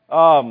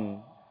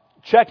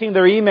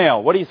their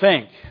email. What do you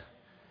think?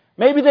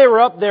 Maybe they were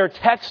up there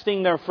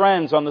texting their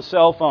friends on the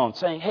cell phone,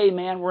 saying, hey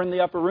man, we're in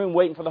the upper room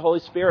waiting for the Holy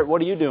Spirit.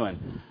 What are you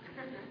doing?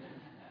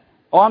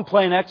 Oh, I'm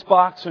playing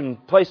Xbox and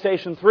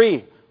PlayStation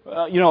 3.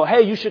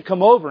 Hey, you should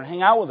come over and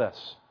hang out with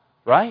us.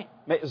 Right?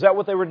 Is that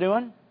what they were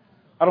doing?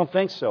 I don't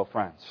think so,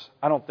 friends.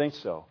 I don't think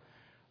so.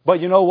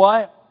 But you know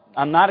what?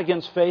 I'm not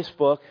against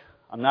Facebook.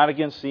 I'm not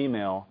against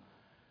email.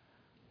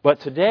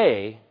 But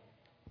today,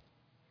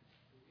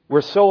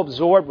 we're so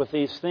absorbed with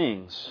these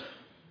things,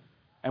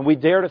 and we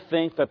dare to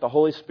think that the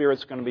Holy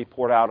Spirit's going to be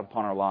poured out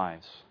upon our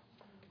lives.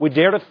 We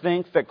dare to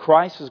think that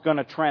Christ is going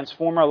to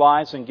transform our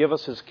lives and give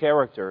us His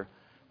character.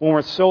 When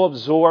we're so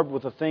absorbed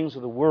with the things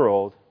of the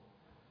world,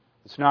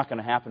 it's not going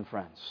to happen,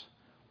 friends.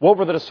 What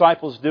were the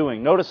disciples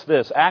doing? Notice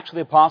this, Acts of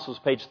the Apostles,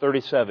 page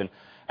 37.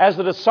 As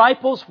the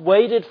disciples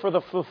waited for the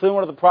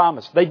fulfillment of the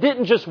promise, they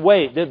didn't just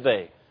wait, did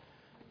they?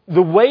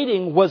 The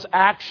waiting was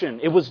action.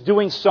 It was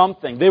doing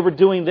something. They were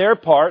doing their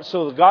part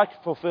so that God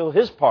could fulfill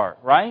His part,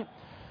 right?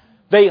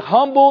 They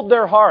humbled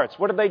their hearts.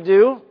 What did they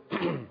do?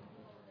 It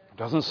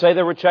doesn't say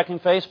they were checking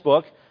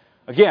Facebook.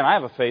 Again, I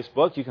have a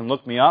Facebook. You can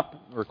look me up,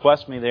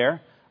 request me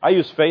there. I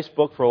use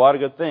Facebook for a lot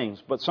of good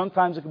things, but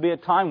sometimes it can be a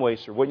time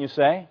waster, wouldn't you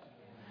say?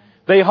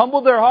 They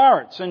humbled their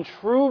hearts in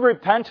true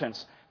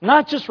repentance.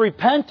 Not just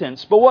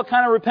repentance, but what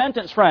kind of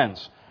repentance,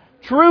 friends?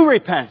 True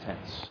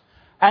repentance.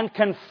 And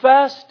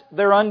confessed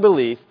their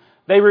unbelief.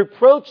 They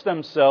reproached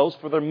themselves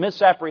for their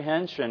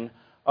misapprehension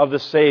of the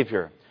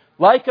Savior.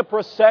 Like a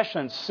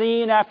procession,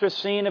 scene after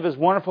scene of His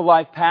wonderful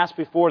life passed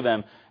before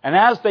them. And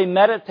as they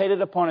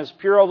meditated upon His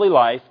pure holy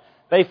life,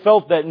 they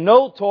felt that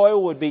no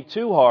toil would be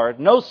too hard,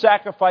 no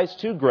sacrifice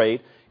too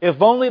great,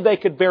 if only they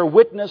could bear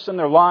witness in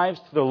their lives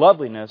to the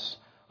loveliness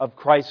of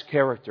Christ's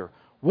character.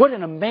 What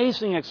an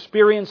amazing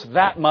experience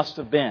that must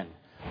have been.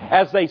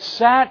 As they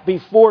sat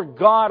before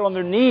God on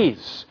their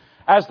knees,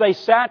 as they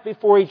sat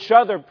before each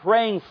other,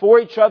 praying for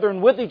each other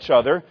and with each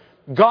other,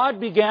 God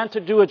began to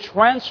do a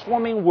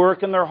transforming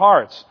work in their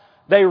hearts.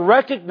 They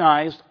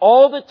recognized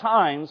all the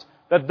times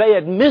that they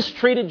had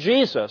mistreated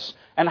Jesus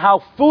and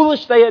how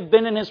foolish they had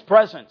been in His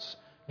presence.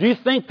 Do you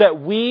think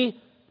that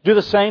we do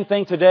the same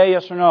thing today,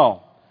 yes or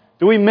no?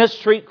 Do we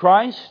mistreat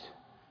Christ?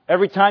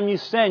 Every time you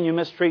sin, you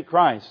mistreat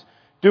Christ.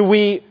 Do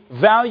we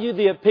value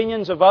the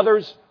opinions of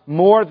others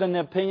more than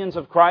the opinions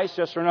of Christ?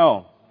 Yes or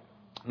no?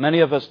 Many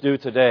of us do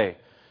today.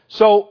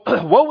 So,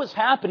 what was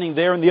happening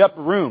there in the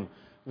upper room?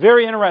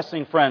 Very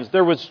interesting, friends.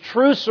 There was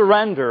true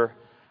surrender,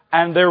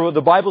 and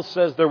the Bible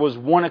says there was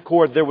one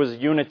accord, there was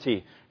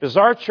unity. Does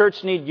our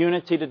church need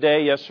unity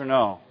today, yes or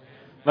no?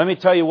 Let me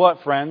tell you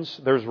what, friends.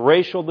 There's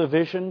racial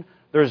division,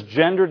 there's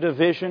gender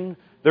division,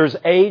 there's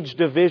age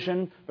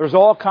division, there's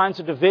all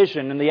kinds of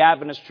division in the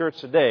Adventist church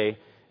today.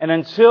 And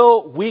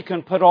until we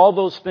can put all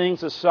those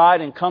things aside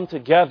and come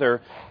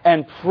together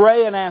and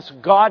pray and ask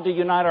God to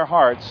unite our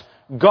hearts,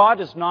 God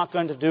is not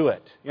going to do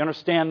it. You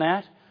understand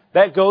that?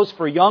 That goes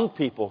for young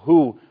people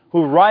who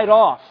write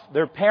off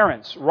their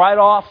parents, write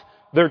off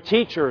their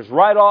teachers,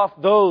 write off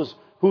those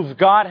who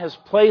God has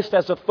placed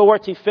as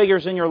authority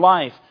figures in your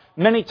life.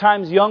 Many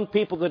times young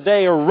people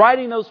today are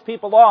writing those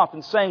people off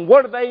and saying,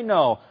 what do they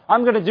know?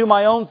 I'm going to do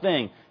my own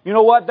thing. You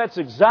know what? That's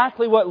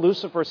exactly what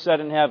Lucifer said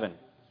in heaven.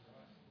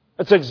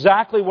 That's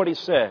exactly what he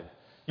said.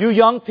 You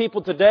young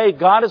people today,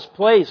 God has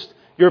placed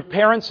your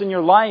parents in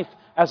your life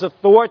as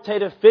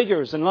authoritative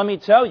figures. And let me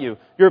tell you,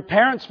 your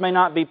parents may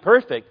not be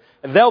perfect.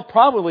 They'll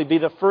probably be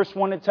the first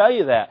one to tell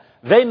you that.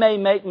 They may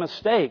make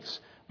mistakes.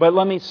 But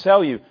let me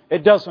tell you,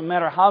 it doesn't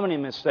matter how many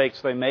mistakes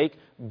they make.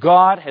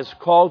 God has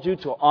called you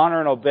to honor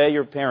and obey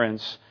your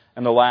parents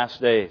in the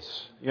last days.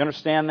 You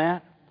understand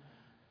that?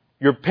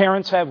 Your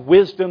parents have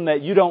wisdom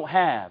that you don't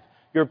have.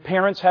 Your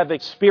parents have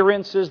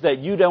experiences that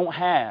you don't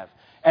have.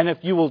 And if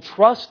you will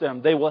trust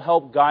them, they will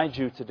help guide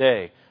you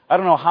today. I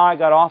don't know how I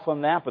got off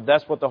on that, but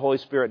that's what the Holy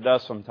Spirit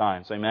does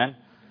sometimes. Amen?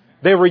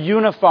 They were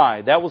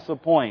unified. That was the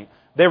point.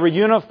 They were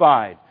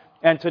unified.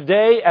 And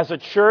today, as a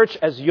church,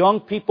 as young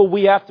people,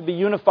 we have to be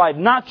unified.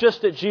 Not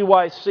just at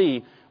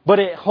GYC, but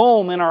at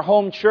home, in our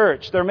home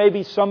church. There may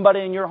be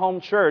somebody in your home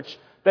church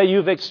that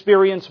you've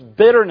experienced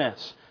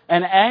bitterness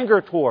and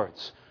anger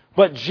towards.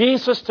 But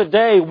Jesus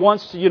today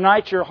wants to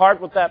unite your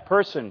heart with that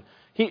person.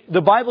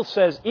 The Bible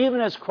says,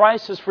 even as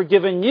Christ has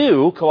forgiven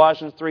you,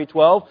 Colossians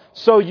 3:12,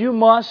 so you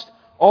must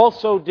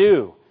also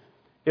do.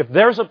 If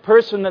there's a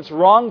person that's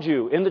wronged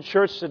you in the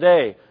church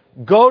today,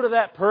 go to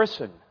that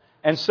person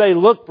and say,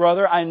 look,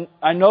 brother,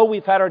 I know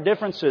we've had our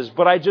differences,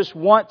 but I just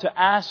want to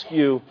ask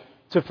you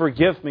to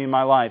forgive me in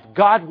my life.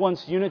 God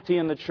wants unity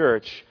in the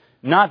church,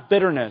 not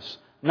bitterness,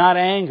 not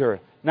anger,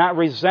 not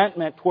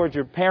resentment towards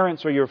your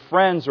parents or your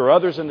friends or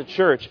others in the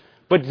church.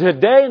 But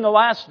today, in the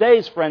last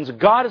days, friends,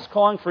 God is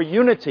calling for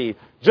unity,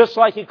 just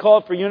like He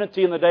called for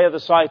unity in the day of the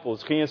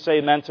disciples. Can you say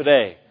amen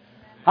today?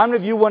 How many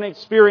of you want to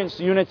experience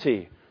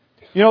unity?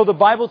 You know, the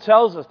Bible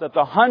tells us that the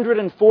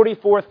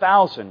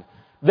 144,000,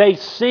 they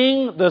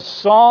sing the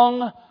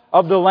song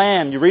of the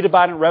Lamb. You read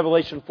about it in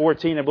Revelation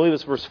 14, I believe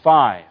it's verse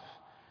 5.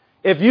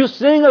 If you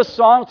sing a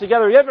song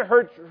together, you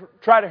ever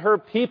try to hear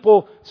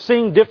people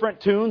sing different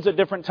tunes at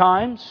different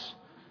times?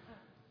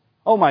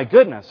 Oh my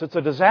goodness, it's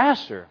a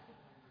disaster.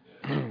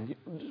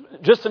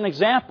 Just an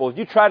example. If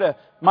you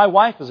my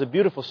wife is a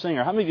beautiful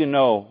singer. How many of you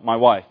know my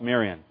wife,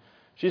 Marion?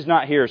 She's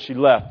not here, she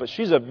left, but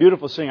she's a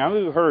beautiful singer. How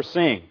many of you heard her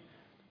sing?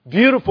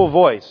 Beautiful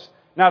voice.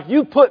 Now if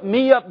you put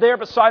me up there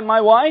beside my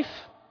wife,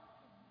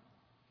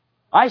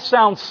 I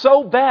sound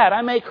so bad,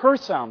 I make her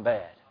sound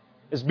bad.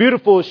 As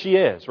beautiful as she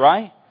is,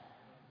 right?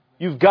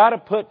 You've got to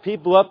put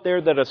people up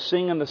there that are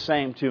singing the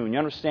same tune. You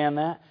understand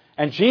that?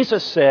 And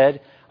Jesus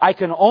said, I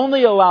can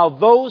only allow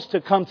those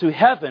to come to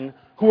heaven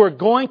who are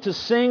going to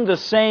sing the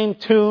same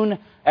tune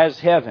as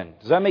heaven.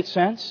 Does that make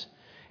sense?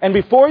 And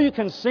before you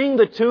can sing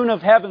the tune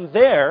of heaven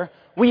there,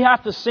 we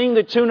have to sing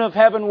the tune of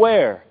heaven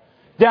where?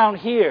 Down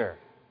here.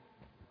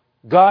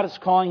 God is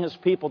calling His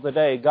people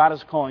today. God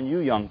is calling you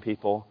young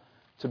people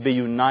to be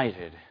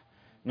united.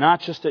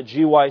 Not just at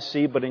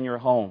GYC, but in your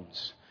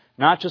homes.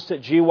 Not just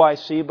at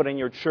GYC, but in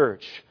your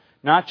church.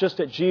 Not just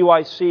at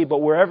GYC, but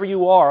wherever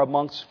you are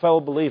amongst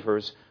fellow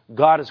believers,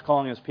 God is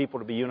calling His people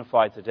to be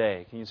unified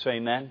today. Can you say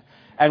amen?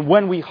 And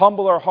when we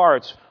humble our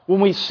hearts,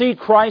 when we see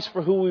Christ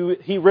for who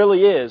He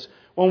really is,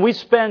 when we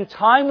spend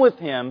time with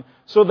Him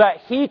so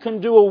that He can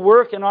do a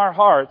work in our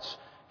hearts,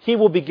 He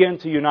will begin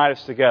to unite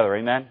us together.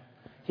 Amen?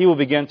 He will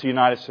begin to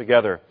unite us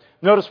together.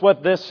 Notice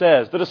what this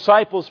says. The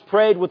disciples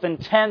prayed with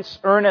intense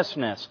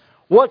earnestness.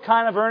 What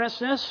kind of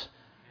earnestness?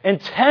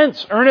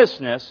 Intense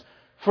earnestness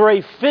for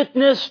a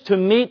fitness to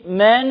meet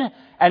men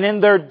and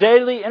in their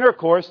daily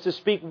intercourse to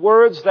speak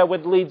words that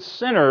would lead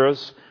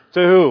sinners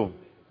to who?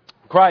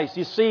 Christ.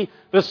 You see,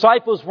 the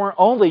disciples weren't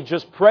only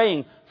just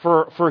praying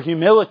for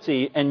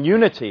humility and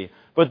unity,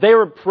 but they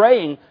were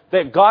praying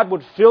that God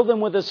would fill them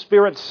with His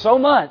Spirit so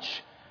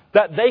much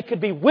that they could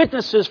be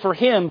witnesses for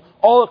Him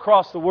all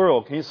across the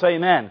world. Can you say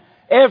amen?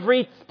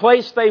 Every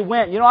place they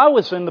went. You know, I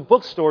was in the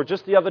bookstore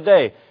just the other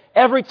day.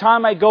 Every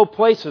time I go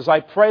places, I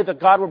pray that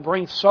God would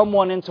bring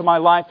someone into my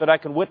life that I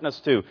can witness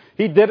to.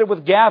 He did it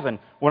with Gavin.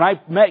 When I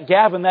met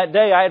Gavin that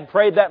day, I had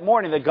prayed that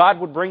morning that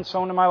God would bring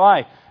someone to my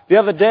life. The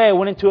other day, I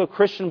went into a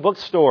Christian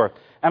bookstore,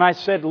 and I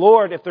said,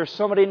 Lord, if there's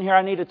somebody in here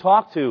I need to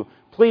talk to,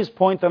 please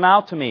point them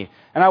out to me.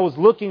 And I was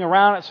looking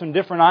around at some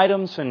different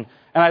items, and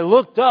And I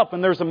looked up,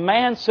 and there's a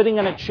man sitting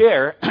in a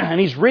chair, and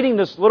he's reading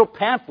this little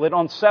pamphlet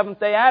on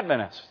Seventh-day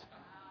Adventists.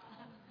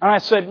 And I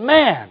said,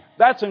 man,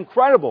 that's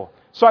incredible.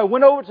 So I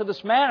went over to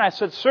this man, and I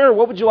said, sir,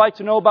 what would you like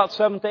to know about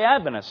Seventh-day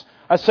Adventists?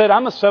 I said,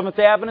 I'm a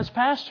Seventh-day Adventist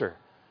pastor.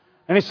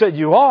 And he said,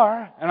 you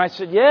are? And I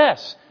said,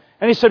 yes.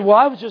 And he said, well,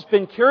 I was just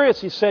been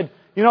curious. He said,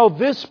 you know,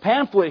 this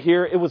pamphlet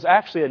here, it was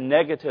actually a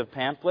negative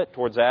pamphlet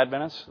towards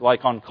Adventists,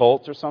 like on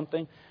cults or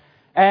something.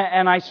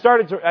 And I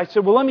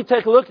said, well, let me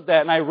take a look at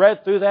that. And I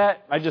read through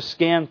that. I just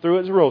scanned through it.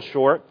 It was real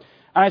short.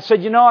 And I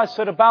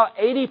said, about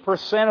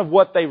 80% of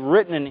what they've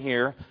written in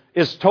here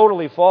is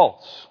totally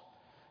false.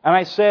 And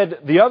I said,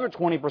 the other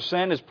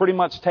 20% is pretty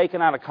much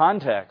taken out of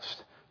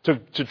context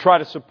to try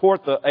to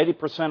support the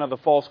 80% of the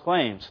false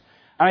claims.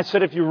 And I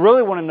said, if you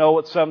really want to know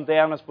what Seventh-day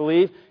Adventists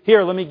believe,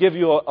 here, let me give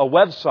you a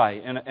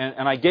website.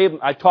 And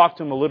I talked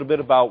to him a little bit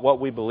about what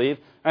we believe.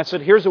 And I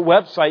said, here's a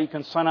website. You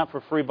can sign up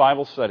for free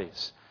Bible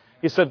studies.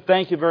 He said,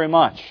 thank you very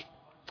much.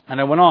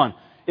 And I went on.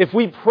 If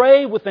we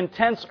pray with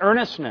intense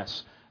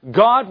earnestness,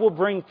 God will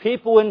bring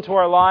people into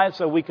our lives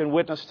that we can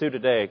witness to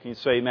today. Can you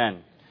say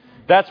amen?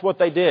 That's what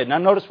they did. Now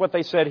notice what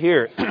they said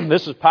here.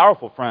 This is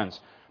powerful, friends.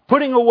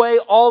 Putting away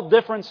all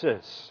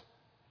differences.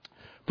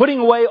 Putting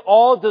away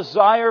all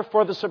desire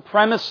for the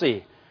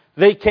supremacy.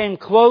 They came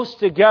close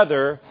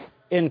together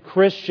in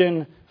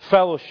Christian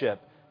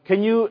fellowship.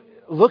 Can you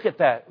look at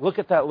that? Look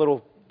at that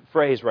little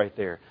phrase right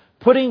there.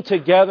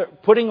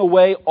 Putting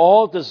away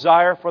all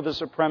desire for the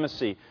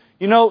supremacy.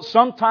 You know,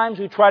 sometimes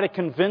we try to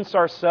convince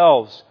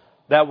ourselves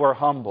that we're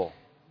humble,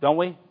 don't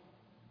we? Have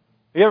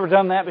you ever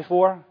done that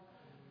before?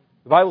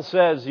 The Bible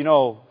says,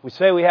 we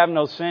say we have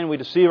no sin, we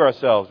deceive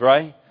ourselves,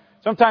 right?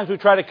 Sometimes we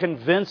try to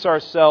convince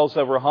ourselves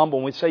that we're humble,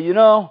 and we say,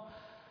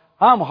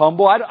 I'm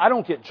humble. I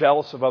don't get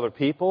jealous of other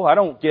people. I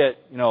don't get,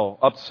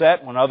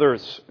 upset when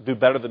others do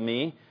better than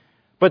me.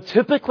 But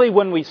typically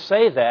when we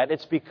say that,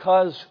 it's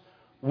because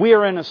we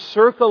are in a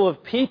circle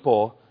of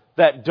people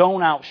that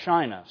don't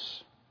outshine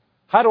us.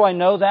 How do I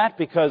know that?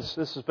 Because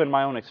this has been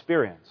my own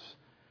experience.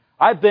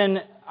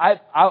 Can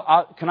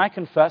I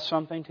confess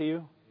something to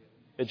you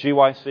at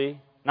GYC?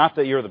 Not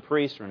that you're the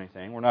priest or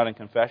anything. We're not in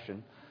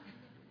confession.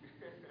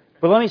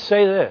 But let me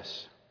say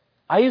this.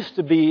 I used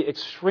to be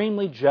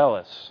extremely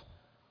jealous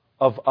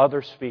of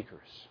other speakers.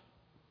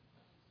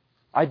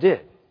 I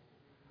did.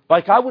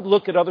 Like I would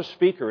look at other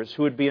speakers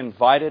who would be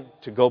invited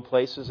to go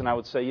places and I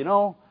would say,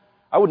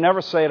 I would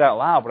never say it out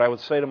loud, but I would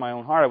say to my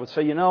own heart, I would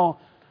say,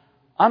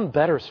 I'm a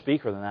better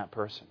speaker than that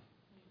person.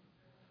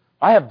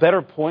 I have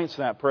better points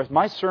than that person.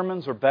 My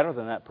sermons are better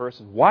than that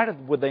person. Why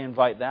would they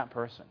invite that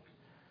person?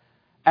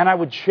 And I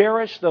would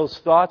cherish those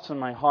thoughts in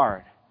my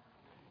heart.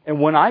 And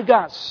when I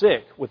got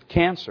sick with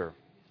cancer,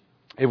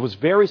 it was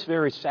very,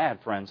 very sad,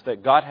 friends,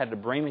 that God had to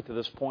bring me to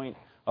this point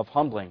of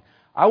humbling.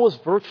 I was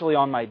virtually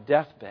on my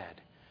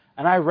deathbed.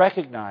 And I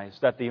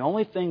recognized that the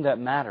only thing that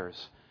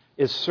matters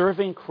is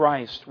serving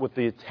Christ with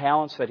the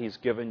talents that He's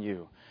given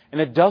you. And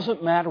it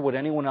doesn't matter what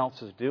anyone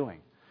else is doing.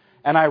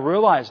 And I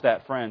realized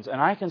that, friends. And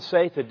I can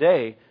say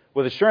today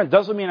with assurance,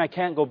 doesn't mean I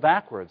can't go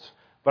backwards.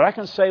 But I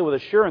can say with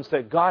assurance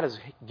that God has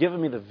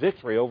given me the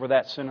victory over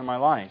that sin in my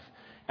life.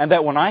 And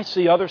that when I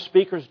see other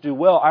speakers do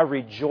well, I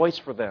rejoice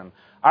for them.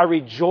 I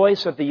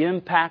rejoice at the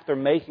impact they're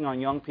making on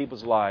young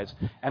people's lives.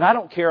 And I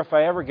don't care if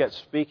I ever get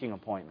speaking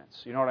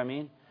appointments. You know what I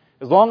mean?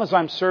 As long as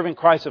I'm serving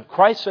Christ. If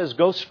Christ says,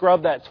 go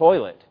scrub that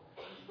toilet,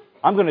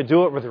 I'm going to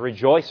do it with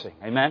rejoicing.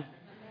 Amen?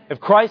 If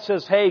Christ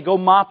says, hey, go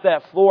mop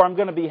that floor, I'm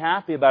going to be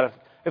happy about it.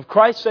 If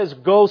Christ says,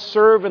 go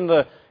serve in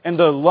the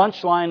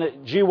lunch line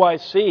at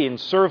GYC and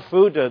serve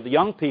food to the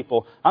young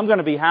people, I'm going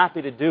to be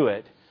happy to do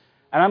it.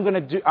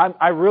 And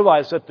I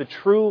realize that the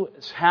true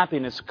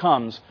happiness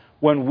comes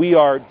when we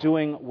are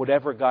doing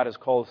whatever God has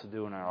called us to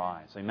do in our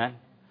lives. Amen?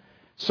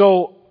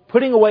 So,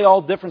 putting away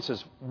all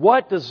differences,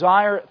 what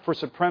desire for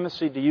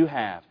supremacy do you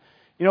have?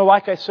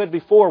 Like I said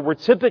before, we're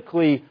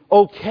typically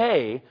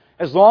okay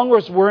as long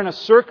as we're in a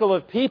circle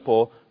of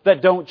people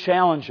that don't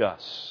challenge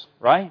us,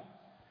 right?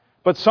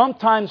 But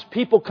sometimes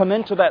people come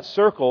into that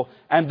circle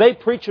and they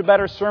preach a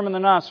better sermon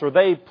than us, or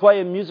they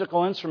play a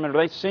musical instrument,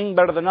 or they sing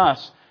better than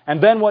us. And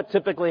then what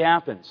typically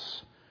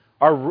happens?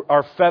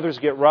 Our feathers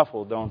get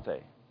ruffled, don't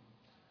they?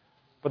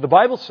 But the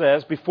Bible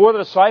says, before the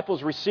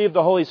disciples received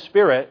the Holy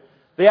Spirit,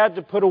 they had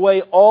to put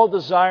away all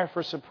desire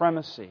for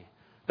supremacy.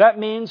 That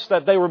means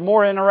that they were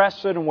more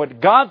interested in what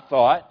God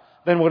thought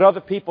than what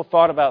other people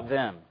thought about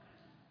them.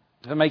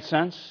 Does that make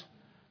sense?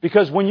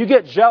 Because when you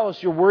get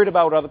jealous, you're worried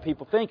about what other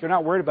people think. You're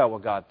not worried about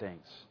what God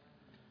thinks.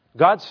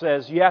 God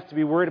says you have to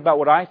be worried about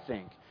what I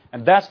think.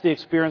 And that's the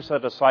experience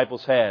that the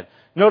disciples had.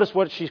 Notice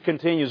what she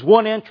continues.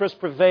 One interest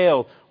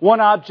prevailed. One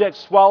object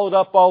swallowed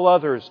up all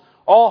others.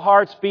 All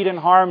hearts beat in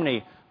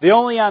harmony. The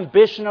only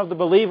ambition of the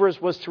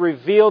believers was to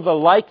reveal the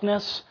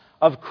likeness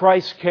of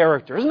Christ's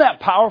character. Isn't that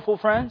powerful,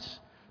 friends?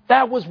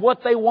 That was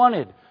what they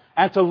wanted.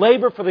 And to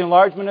labor for the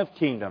enlargement of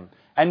kingdom.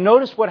 And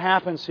notice what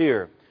happens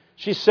here.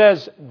 She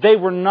says they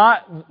were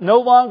no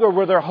longer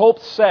were their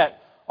hopes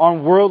set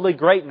on worldly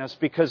greatness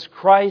because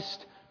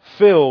Christ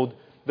filled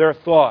their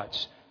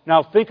thoughts.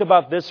 Now think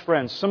about this,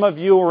 friends. Some of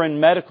you are in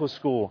medical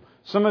school.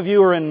 Some of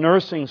you are in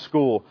nursing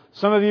school.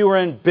 Some of you are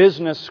in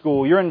business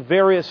school. You're in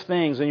various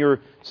things, and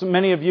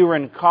many of you are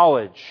in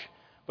college.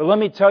 But let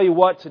me tell you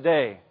what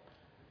today.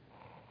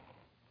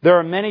 There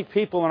are many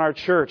people in our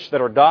church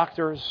that are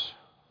doctors,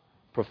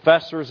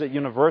 professors at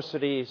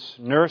universities,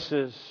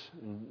 nurses,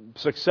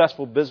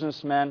 successful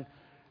businessmen,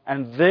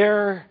 and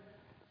their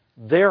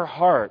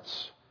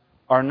hearts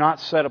are not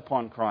set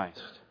upon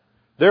Christ.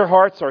 Their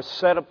hearts are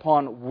set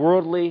upon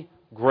worldly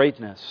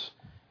greatness.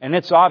 And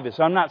it's obvious.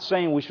 I'm not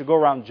saying we should go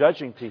around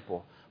judging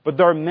people, but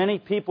there are many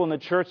people in the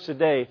church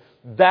today,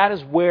 that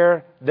is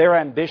where their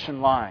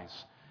ambition lies.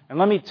 And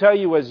let me tell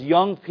you, as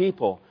young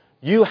people,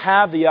 you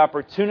have the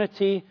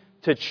opportunity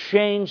to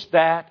change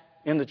that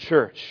in the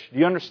church. Do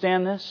you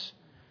understand this?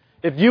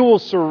 If you will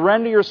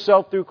surrender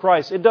yourself through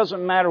Christ, it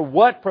doesn't matter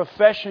what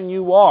profession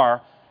you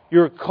are,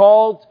 you're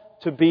called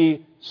to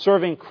be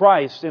serving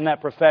Christ in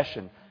that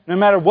profession. No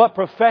matter what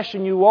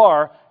profession you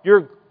are,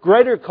 your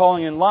greater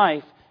calling in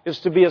life is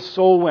to be a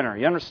soul winner.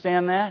 You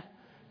understand that?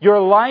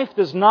 Your life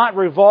does not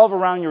revolve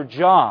around your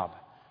job.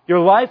 Your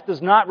life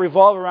does not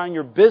revolve around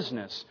your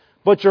business.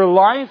 But your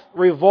life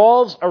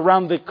revolves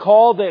around the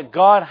call that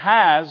God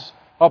has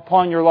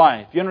upon your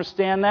life. You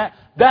understand that?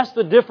 That's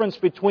the difference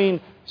between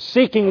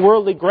seeking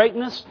worldly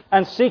greatness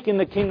and seeking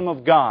the kingdom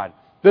of God.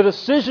 The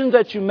decisions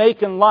that you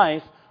make in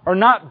life are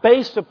not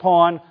based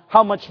upon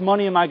how much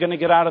money am I going to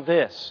get out of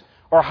this,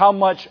 or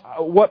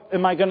what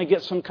am I going to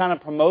get some kind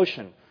of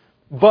promotion.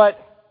 But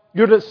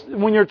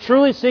when you're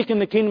truly seeking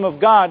the kingdom of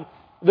God,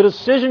 the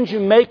decisions you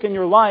make in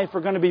your life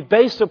are going to be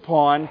based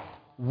upon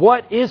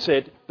what is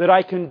it that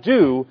I can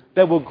do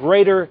that will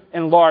greater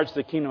enlarge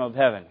the kingdom of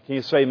heaven. Can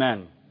you say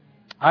amen?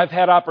 I've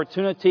had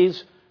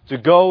opportunities to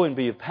go and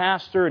be a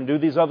pastor and do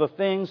these other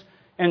things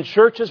in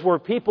churches where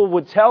people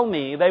would tell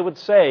me, they would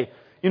say,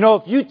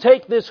 if you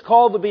take this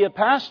call to be a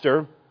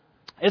pastor,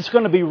 it's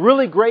going to be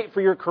really great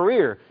for your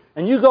career.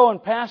 And you go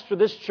and pastor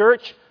this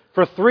church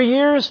for 3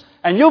 years,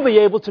 and you'll be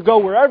able to go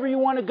wherever you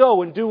want to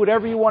go and do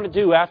whatever you want to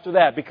do after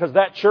that, because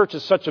that church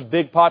is such a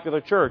big, popular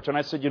church. And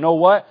I said, you know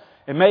what?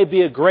 It may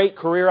be a great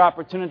career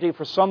opportunity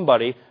for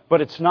somebody,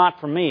 but it's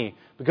not for me,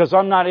 because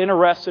I'm not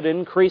interested in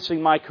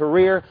increasing my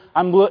career.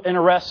 I'm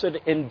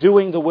interested in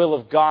doing the will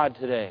of God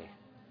today.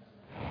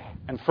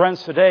 And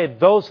friends, today,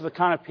 those are the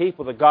kind of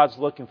people that God's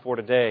looking for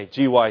today,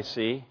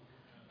 GYC.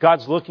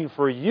 God's looking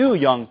for you,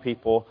 young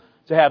people,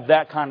 to have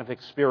that kind of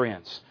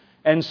experience.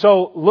 And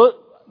so, look,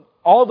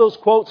 all those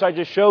quotes I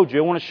just showed you,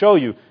 I want to show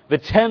you the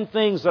 10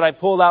 things that I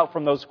pulled out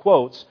from those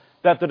quotes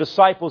that the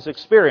disciples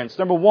experienced.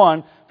 Number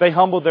one, they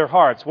humbled their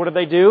hearts. What did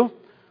they do?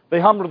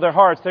 They humbled their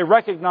hearts. They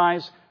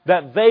recognized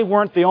that they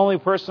weren't the only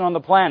person on the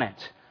planet.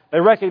 They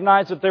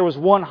recognized that there was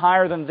one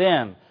higher than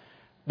them.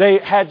 They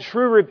had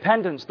true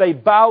repentance. They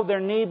bowed their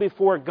knee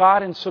before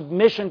God in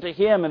submission to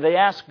Him, and they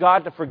asked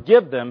God to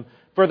forgive them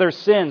for their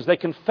sins. They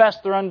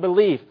confessed their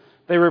unbelief.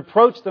 They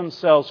reproached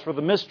themselves for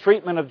the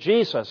mistreatment of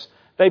Jesus.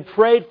 They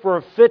prayed for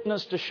a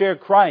fitness to share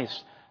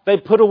Christ. They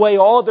put away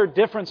all their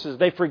differences.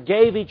 They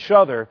forgave each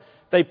other.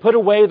 They put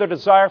away their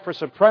desire for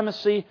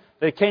supremacy.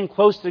 They came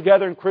close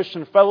together in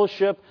Christian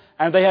fellowship,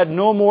 and they had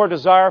no more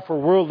desire for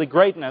worldly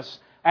greatness.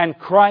 And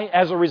Christ,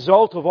 as a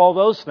result of all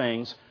those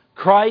things,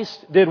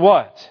 Christ did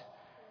what?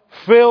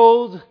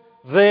 Filled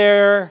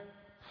their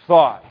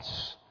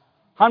thoughts.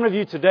 How many of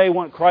you today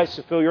want Christ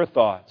to fill your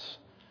thoughts?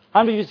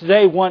 How many of you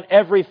today want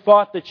every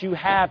thought that you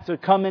have to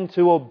come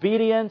into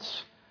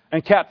obedience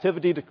and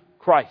captivity to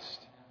Christ?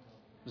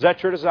 Is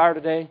that your desire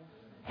today?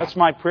 That's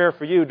my prayer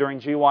for you during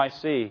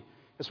GYC.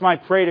 It's my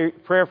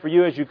prayer for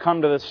you as you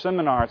come to the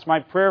seminar. It's my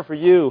prayer for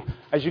you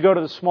as you go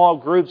to the small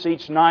groups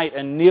each night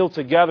and kneel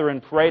together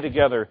and pray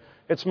together.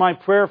 It's my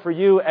prayer for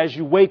you as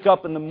you wake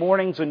up in the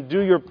mornings and do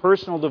your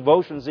personal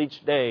devotions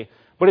each day.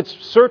 But it's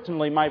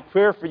certainly my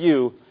prayer for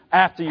you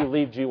after you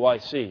leave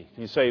GYC.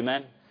 Can you say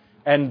amen?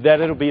 And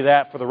that it'll be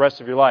that for the rest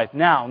of your life.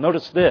 Now,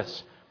 notice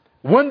this.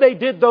 When they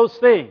did those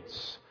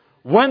things,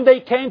 when they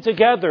came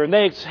together and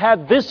they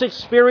had this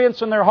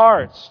experience in their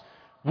hearts,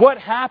 what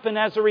happened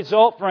as a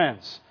result,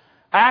 friends?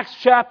 Acts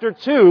chapter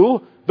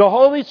 2, the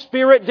Holy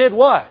Spirit did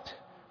what?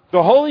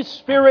 The Holy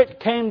Spirit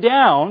came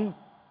down,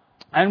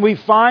 and we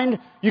find,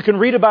 you can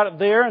read about it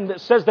there, and it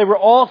says they were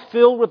all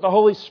filled with the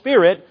Holy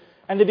Spirit,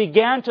 and they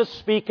began to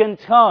speak in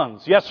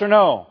tongues. Yes or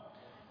no?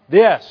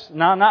 Yes.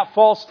 Now, not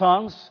false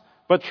tongues,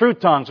 but true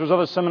tongues. There's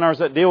other seminars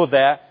that deal with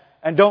that.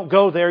 And don't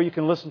go there. You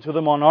can listen to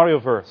them on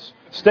Audioverse.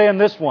 Stay in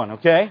this one,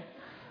 okay?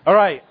 All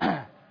right.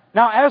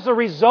 Now, as a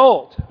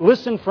result,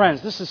 listen,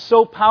 friends, this is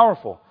so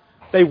powerful.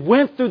 They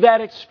went through that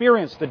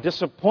experience, the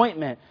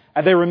disappointment,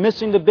 and they were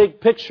missing the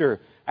big picture.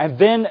 And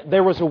then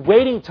there was a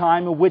waiting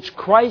time in which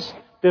Christ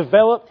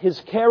developed His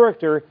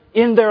character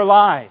in their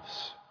lives.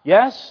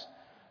 Yes?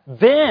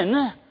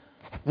 Then,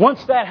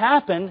 once that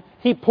happened,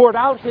 He poured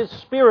out His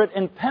Spirit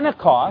in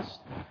Pentecost,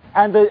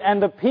 and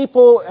the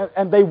people,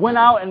 and they went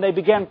out and they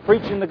began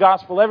preaching the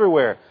gospel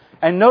everywhere.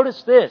 And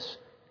notice this,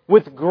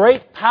 with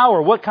great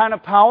power. What kind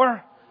of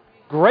power?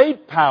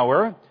 Great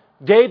power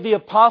gave the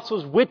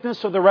apostles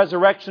witness of the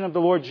resurrection of the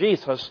Lord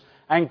Jesus,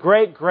 and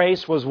great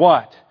grace was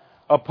what?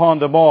 Upon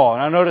them all.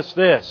 Now notice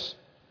this.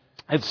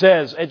 It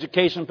says,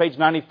 education, page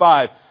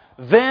 95,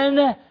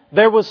 then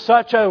there was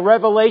such a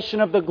revelation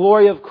of the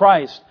glory of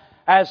Christ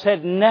as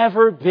had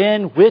never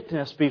been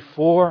witnessed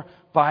before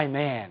by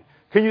man.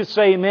 Can you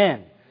say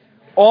amen?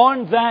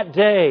 On that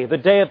day, the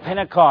day of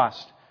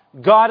Pentecost,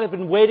 God had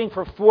been waiting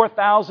for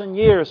 4,000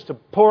 years to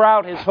pour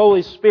out His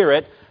Holy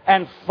Spirit,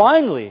 and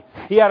finally,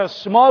 He had a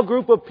small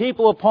group of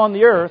people upon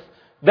the earth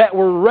that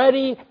were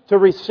ready to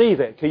receive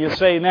it. Can you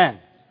say amen?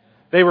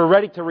 They were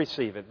ready to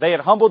receive it. They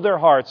had humbled their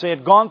hearts. They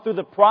had gone through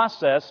the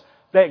process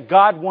that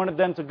God wanted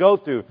them to go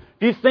through.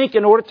 Do you think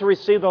in order to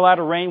receive the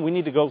latter rain, we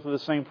need to go through the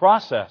same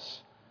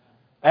process?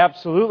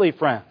 Absolutely,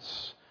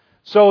 friends.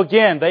 So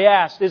again, they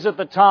asked, is it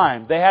the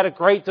time? They had a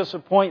great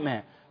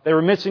disappointment. They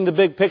were missing the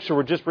big picture.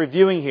 We're just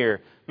reviewing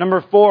here.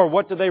 Number 4,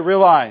 what did they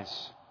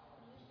realize?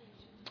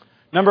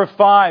 Number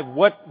 5,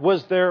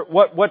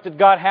 what did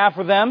God have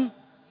for them?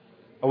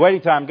 A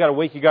waiting time. I've got to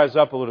wake you guys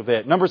up a little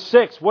bit. Number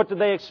 6, what did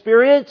they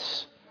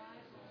experience?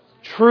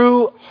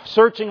 True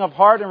searching of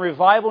heart and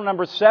revival.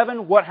 Number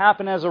 7, what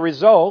happened as a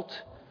result?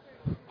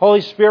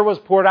 Holy Spirit was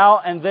poured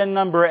out. And then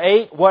number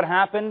 8, what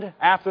happened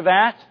after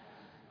that?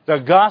 The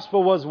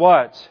gospel was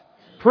what?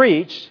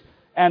 Preached,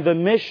 and the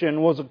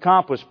mission was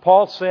accomplished.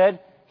 Paul said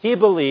he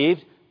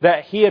believed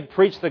that he had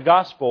preached the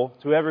gospel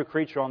to every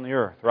creature on the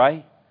earth,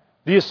 right?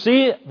 Do you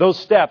see those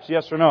steps,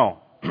 yes or no?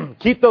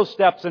 Keep those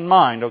steps in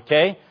mind,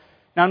 okay?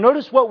 Now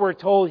notice what we're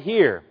told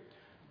here.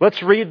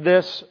 Let's read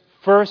this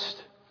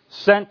first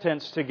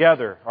sentence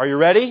together. Are you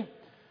ready?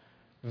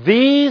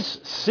 These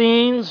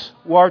scenes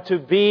were to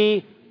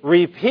be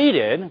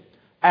repeated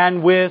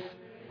and with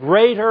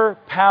greater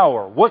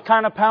power. What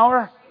kind of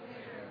power?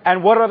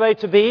 And what are they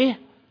to be?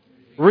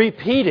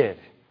 Repeated.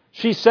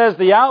 She says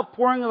the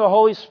outpouring of the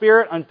Holy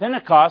Spirit on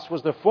Pentecost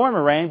was the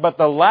former rain, but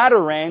the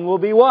latter rain will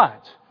be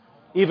what?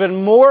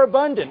 Even more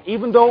abundant.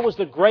 Even though it was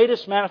the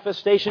greatest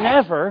manifestation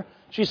ever,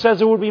 she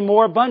says it would be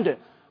more abundant.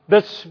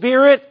 The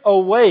Spirit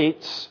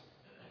awaits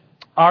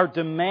our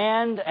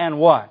demand and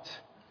what?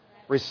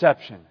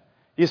 Reception.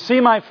 You see,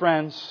 my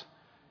friends,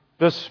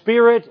 the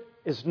Spirit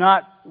is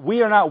not,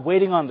 we are not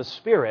waiting on the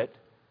Spirit.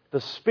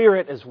 The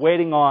Spirit is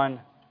waiting on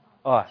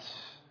us.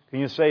 Can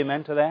you say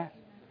amen to that?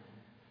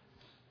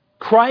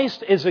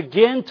 Christ is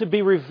again to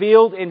be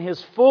revealed in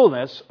His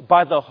fullness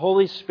by the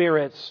Holy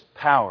Spirit's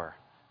power.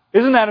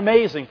 Isn't that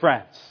amazing,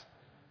 friends?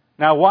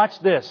 Now watch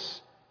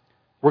this.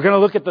 We're going to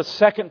look at the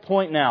second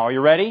point now. Are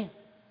you ready?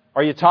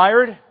 Are you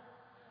tired?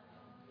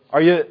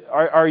 Are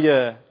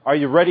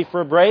you ready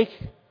for a break?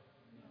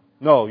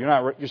 No, you're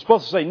not. You're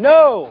supposed to say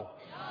no.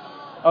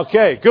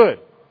 Okay, good.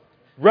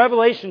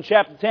 Revelation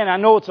chapter 10. I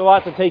know it's a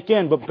lot to take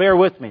in, but bear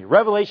with me.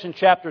 Revelation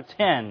chapter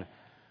 10.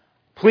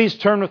 Please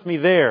turn with me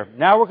there.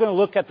 Now we're going to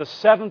look at the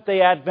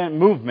Seventh-day Advent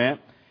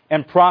movement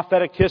and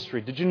prophetic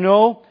history. Did you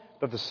know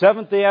that the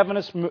Seventh-day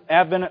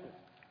Advent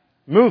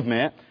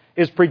movement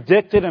is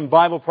predicted in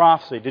Bible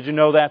prophecy? Did you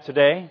know that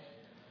today?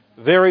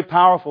 Very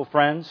powerful,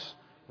 friends.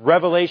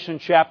 Revelation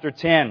chapter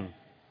 10,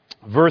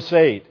 verse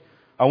 8.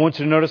 I want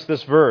you to notice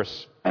this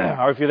verse.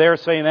 Or if you're there,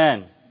 say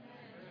amen.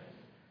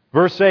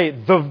 Verse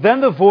 8.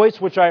 Then the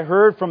voice which I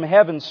heard from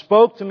heaven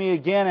spoke to me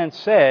again and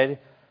said,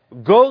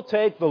 go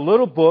take the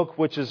little book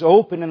which is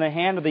open in the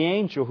hand of the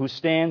angel who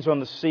stands on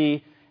the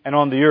sea and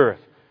on the earth.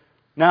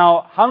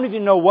 Now, how many of you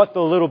know what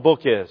the little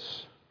book is?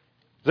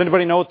 Does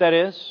anybody know what that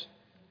is?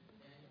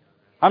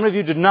 How many of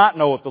you do not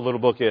know what the little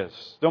book is?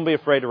 Don't be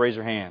afraid to raise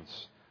your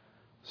hands.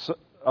 So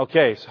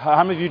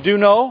how many of you do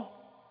know?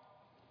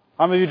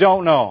 How many of you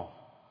don't know?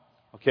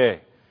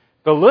 Okay.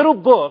 The little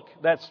book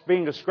that's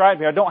being described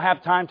here, I don't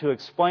have time to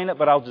explain it,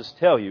 but I'll just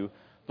tell you.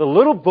 The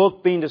little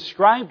book being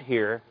described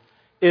here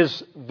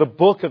is the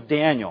book of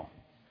Daniel.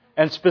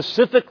 And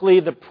specifically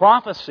the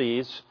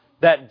prophecies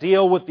that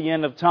deal with the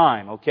end of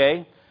time,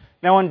 okay?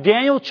 Now in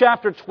Daniel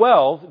chapter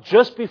 12,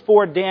 just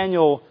before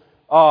Daniel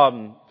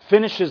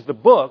finishes the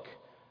book,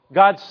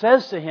 God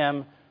says to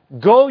him,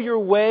 go your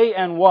way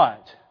and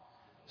what?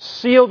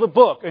 Seal the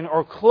book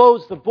or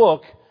close the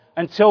book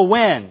until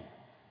when?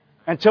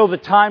 Until the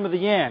time of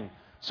the end.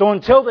 So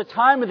until the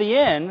time of the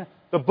end,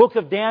 the book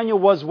of Daniel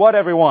was what,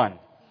 everyone?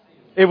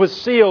 It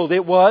was sealed.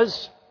 It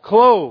was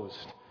closed.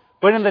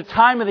 But in the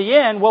time of the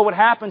end, what would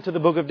happen to the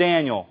book of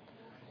Daniel?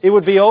 It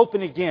would be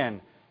open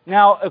again.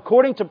 Now,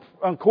 according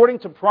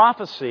to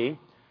prophecy,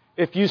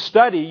 if you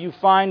study, you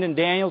find in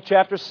Daniel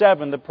chapter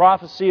 7 the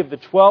prophecy of the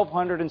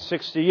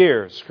 1260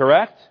 years,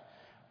 correct?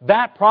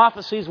 That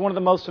prophecy is one of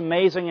the most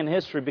amazing in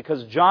history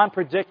because John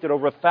predicted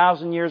over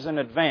 1,000 years in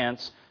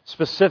advance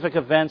specific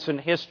events in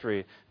history.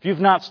 If you've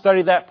not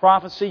studied that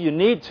prophecy, you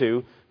need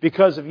to,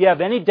 because if you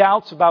have any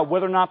doubts about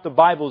whether or not the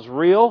Bible is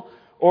real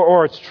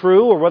or it's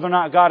true or whether or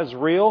not God is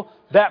real,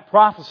 that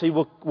prophecy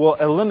will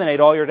eliminate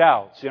all your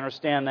doubts. You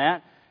understand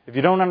that? If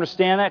you don't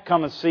understand that,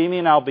 come and see me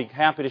and I'll be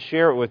happy to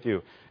share it with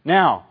you.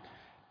 Now,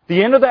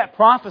 the end of that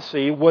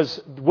prophecy was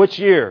which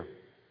year?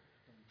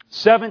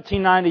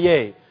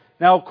 1798.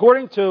 Now,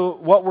 according to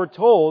what we're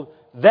told,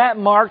 that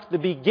marked the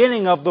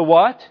beginning of the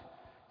what?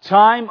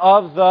 Time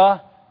of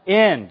the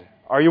end.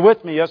 Are you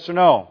with me? Yes or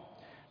no?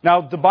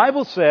 Now, the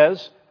Bible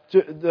says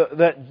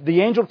that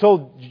the angel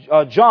told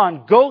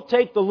John, go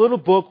take the little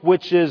book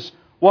which is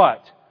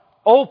what?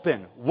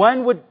 Open.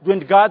 When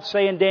did God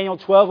say in Daniel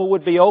 12 it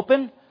would be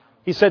open?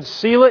 He said,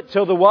 seal it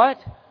till the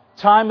what?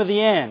 Time of the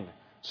end.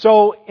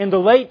 So in the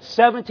late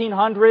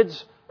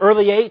 1700s,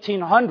 early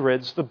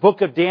 1800s, the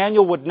book of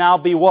Daniel would now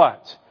be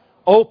what?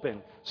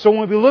 Open. So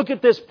when we look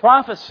at this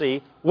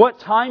prophecy, what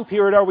time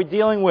period are we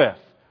dealing with?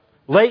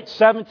 Late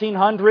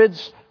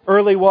 1700s,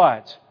 early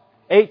what?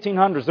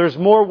 1800s. There's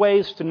more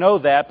ways to know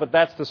that, but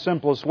that's the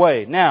simplest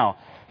way. Now,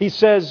 he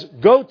says,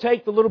 go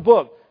take the little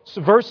book.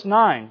 So verse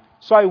 9.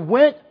 So I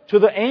went to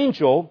the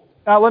angel.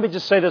 Now, let me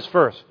just say this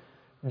first.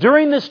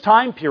 During this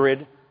time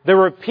period, there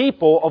were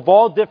people of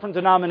all different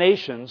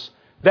denominations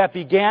that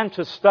began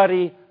to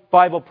study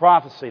Bible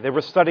prophecy. They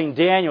were studying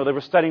Daniel. They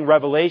were studying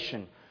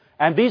Revelation.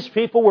 And these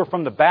people were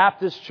from the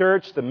Baptist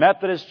church, the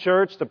Methodist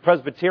church, the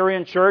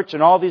Presbyterian church,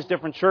 and all these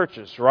different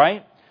churches,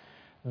 right?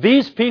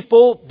 These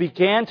people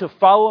began to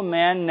follow a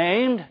man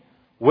named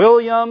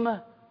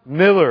William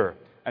Miller.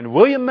 And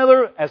William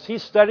Miller, as he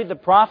studied the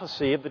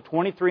prophecy of the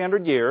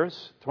 2300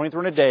 years,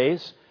 2300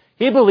 days,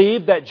 he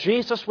believed that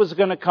Jesus was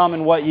going to come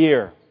in what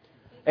year?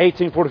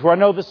 1844. I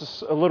know this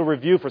is a little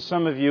review for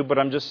some of you, but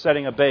I'm just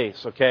setting a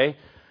base, okay?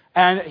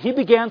 And he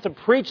began to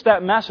preach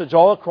that message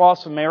all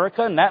across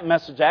America, and that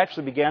message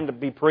actually began to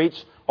be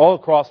preached all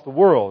across the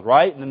world,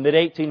 right? In the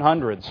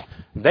mid-1800s.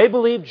 They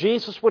believed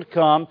Jesus would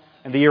come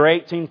in the year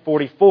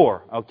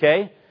 1844,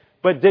 okay?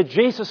 But did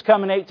Jesus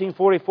come in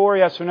 1844,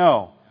 yes or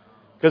no?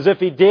 Because if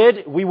He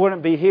did, we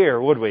wouldn't be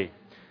here, would we?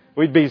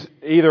 We'd be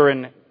either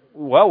in,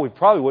 well, we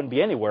probably wouldn't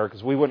be anywhere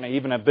because we wouldn't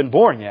even have been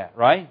born yet,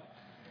 right?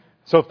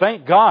 So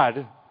thank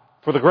God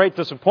for the great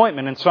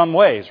disappointment in some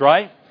ways,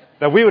 right?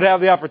 That we would have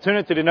the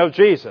opportunity to know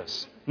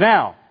Jesus.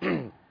 Now,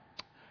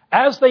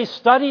 as they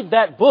studied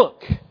that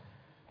book,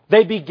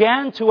 they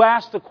began to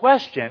ask the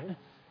question,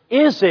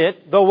 is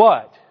it the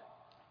what?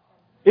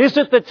 Is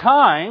it the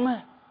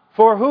time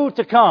for who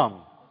to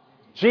come?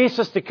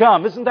 Jesus to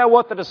come. Isn't that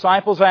what the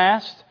disciples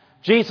asked?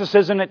 Jesus,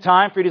 isn't it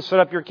time for you to set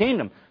up your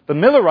kingdom? The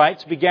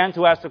Millerites began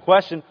to ask the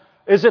question,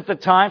 is it the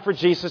time for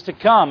Jesus to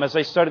come? As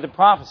they studied the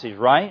prophecies,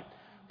 right?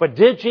 But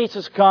did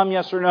Jesus come,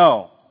 yes or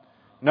no?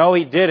 No,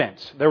 He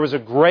didn't. There was a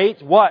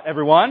great, what,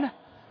 everyone?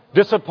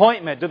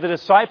 Disappointment. Did the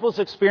disciples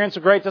experience a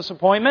great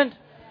disappointment?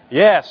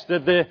 Yes.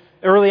 Did the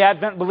early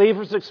Advent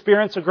believers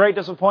experience a great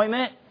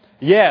disappointment?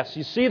 Yes.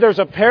 You see, there's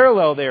a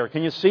parallel there.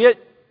 Can you see it?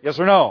 Yes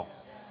or no?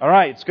 All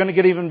right. It's going to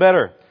get even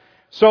better.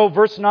 So,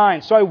 verse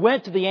 9. So I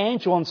went to the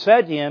angel and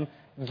said to him,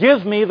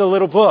 give me the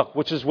little book.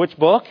 Which is which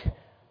book?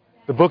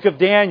 The book of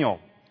Daniel.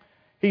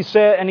 He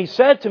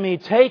said to me,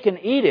 take and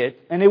eat it,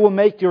 and it will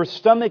make your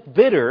stomach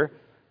bitter,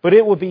 but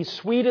it will be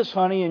sweet as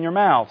honey in your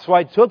mouth. So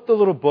I took the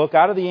little book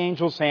out of the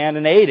angel's hand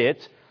and ate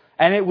it,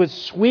 and it was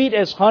sweet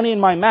as honey in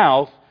my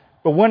mouth,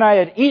 but when I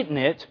had eaten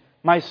it,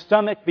 my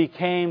stomach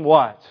became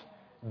what?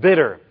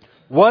 Bitter.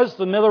 Was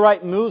the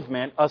Millerite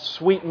movement a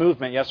sweet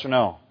movement, yes or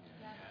no?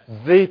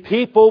 The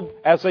people,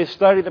 as they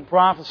studied the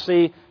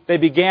prophecy, they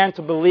began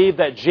to believe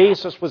that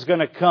Jesus was going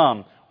to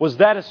come. Was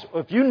that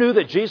if you knew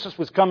that Jesus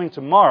was coming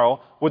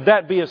tomorrow, would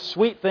that be a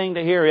sweet thing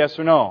to hear, yes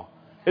or no?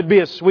 It'd be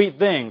a sweet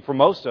thing for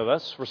most of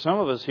us. For some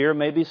of us here, it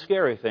may be a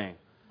scary thing.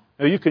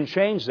 Now, you can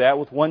change that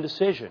with one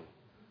decision,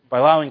 by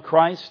allowing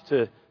Christ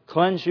to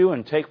cleanse you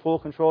and take full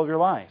control of your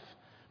life.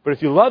 But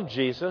if you love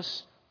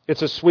Jesus,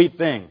 it's a sweet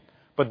thing.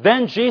 But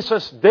then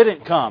Jesus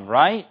didn't come,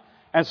 right?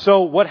 And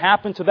so what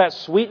happened to that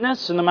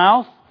sweetness in the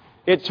mouth?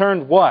 It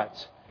turned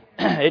what?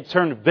 It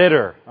turned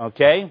bitter,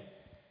 okay?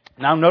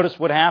 Now notice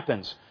what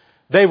happens.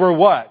 They were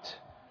what?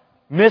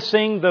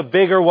 Missing the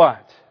bigger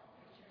what?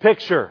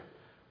 Picture.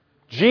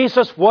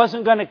 Jesus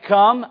wasn't going to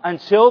come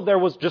until there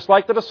was, just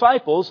like the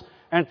disciples,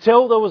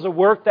 until there was a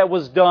work that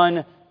was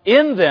done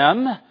in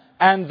them,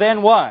 and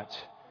then what?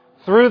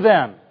 Through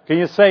them. Can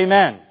you say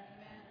amen?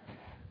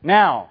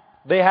 Now,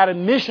 they had a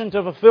mission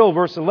to fulfill,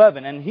 verse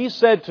 11. And He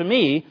said to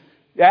me,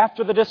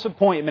 after the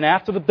disappointment,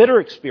 after the bitter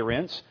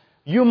experience,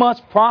 you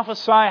must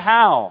prophesy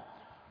how?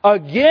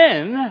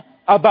 Again,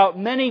 about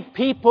many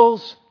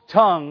peoples,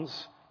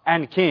 tongues,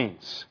 and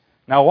kings.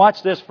 Now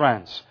watch this,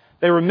 friends.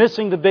 They were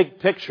missing the big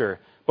picture.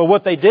 But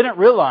what they didn't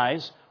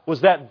realize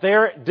was that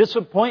their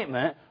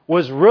disappointment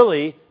was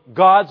really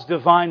God's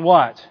divine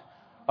what?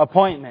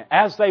 Appointment.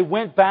 As they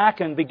went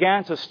back and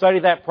began to study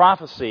that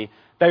prophecy,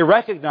 they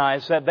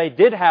recognized that they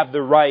did have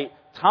the right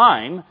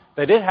time.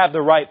 They did have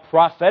the right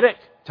prophetic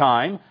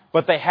time,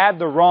 but they had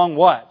the wrong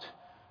what?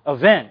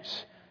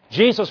 Event.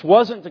 Jesus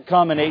wasn't to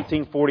come in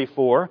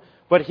 1844,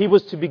 but He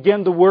was to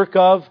begin the work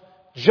of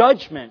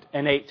judgment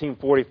in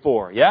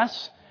 1844.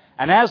 Yes?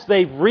 And as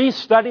they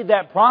restudied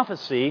that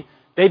prophecy,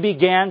 they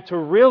began to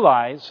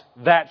realize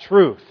that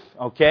truth.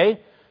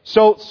 Okay?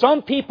 So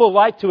some people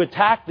like to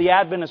attack the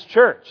Adventist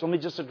church. Let me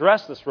just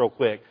address this real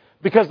quick.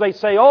 Because they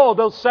say, oh,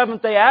 those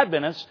Seventh-day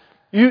Adventists,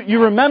 you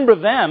remember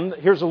them.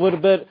 Here's a little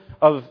bit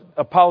of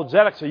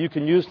apologetics that you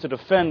can use to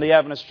defend the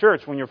Adventist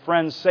church when your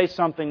friends say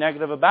something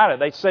negative about it.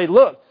 They say,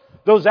 look,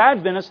 those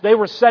Adventists, they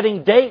were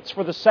setting dates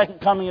for the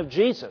second coming of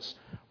Jesus.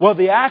 Well,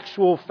 the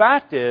actual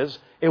fact is,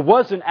 it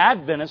wasn't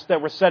Adventists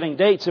that were setting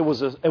dates. It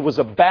was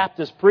a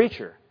Baptist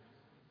preacher.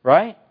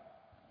 Right?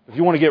 If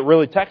you want to get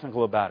really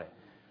technical about it.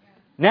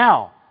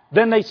 Now,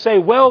 then they say,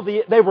 well,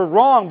 they were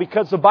wrong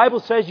because the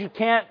Bible says you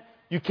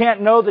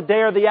can't know the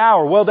day or the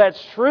hour. Well,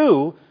 that's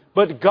true,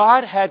 but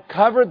God had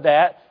covered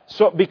that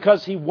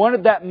because He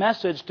wanted that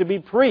message to be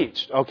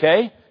preached.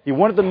 Okay? He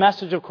wanted the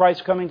message of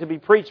Christ coming to be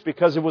preached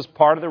because it was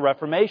part of the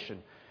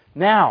Reformation.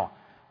 Now,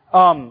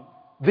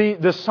 the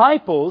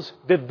disciples,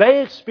 did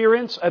they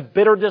experience a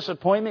bitter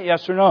disappointment?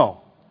 Yes or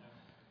no?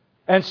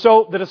 And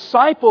so the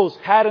disciples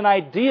had an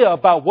idea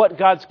about what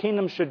God's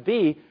kingdom should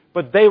be,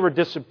 but they were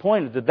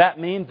disappointed. Did that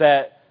mean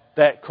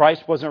that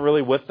Christ wasn't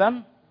really with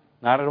them?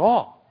 Not at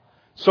all.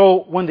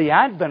 So when the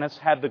Adventists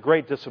had the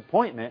great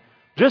disappointment,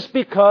 just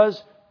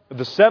because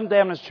the Seventh-day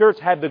Adventist Church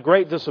had the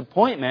great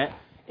disappointment,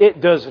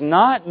 it does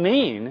not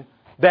mean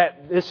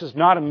that this is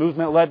not a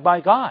movement led by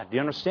God. Do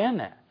you understand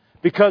that?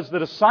 Because the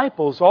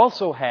disciples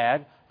also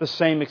had the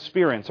same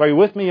experience. Are you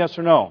with me, yes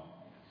or no?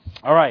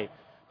 All right.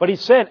 But He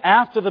said,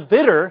 after the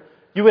bitter,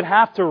 you would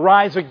have to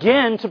rise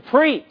again to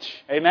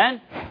preach. Amen?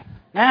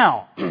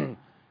 Now,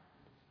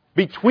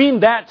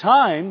 between that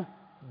time,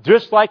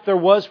 just like there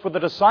was for the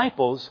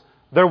disciples,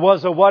 there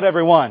was a what,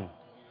 everyone?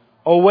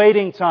 A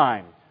waiting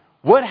time.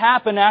 What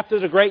happened after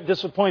the great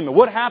disappointment?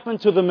 What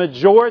happened to the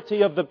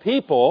majority of the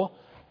people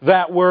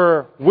that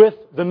were with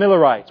the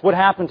Millerites? What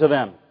happened to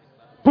them?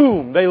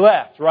 Boom, they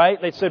left,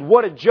 right? They said,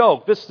 what a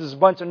joke. This is a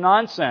bunch of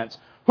nonsense.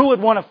 Who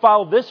would want to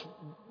follow this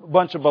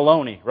bunch of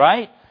baloney,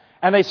 right?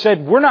 And they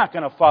said, we're not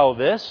going to follow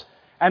this.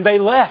 And they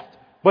left.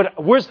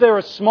 But was there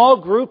a small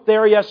group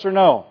there, yes or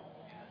no?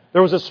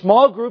 There was a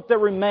small group that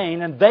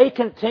remained, and they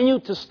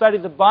continued to study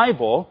the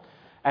Bible.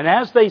 And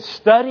as they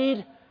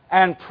studied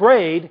and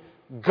prayed,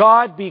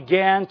 God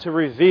began to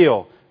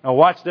reveal. Now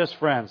watch this,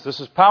 friends. This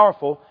is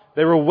powerful.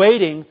 They were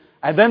waiting,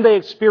 and then they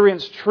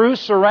experienced true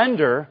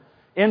surrender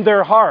in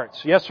their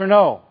hearts. Yes or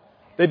no?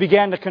 They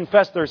began to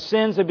confess their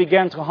sins. They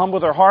began to humble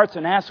their hearts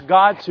and ask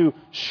God to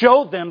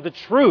show them the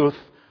truth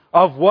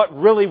of what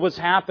really was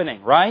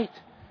happening, right?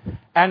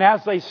 And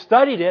as they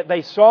studied it,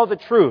 they saw the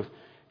truth.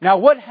 Now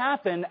what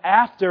happened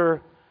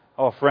after,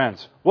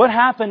 what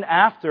happened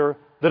after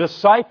the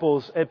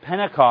disciples at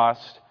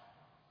Pentecost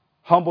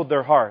humbled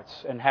their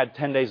hearts and had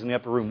 10 days in the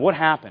upper room? What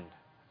happened?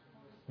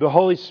 The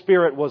Holy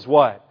Spirit was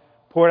what?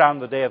 Poured out on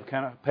the day of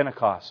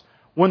Pentecost.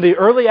 When the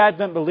early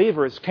Advent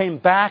believers came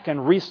back and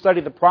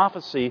restudied the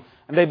prophecy,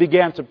 and they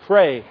began to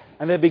pray,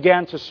 and they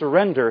began to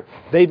surrender,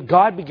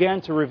 God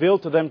began to reveal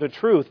to them the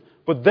truth.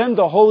 But then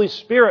the Holy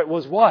Spirit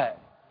was what?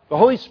 The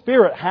Holy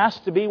Spirit has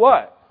to be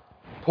what?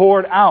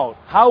 Poured out.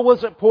 How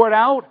was it poured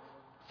out?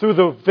 Through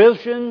the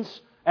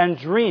visions and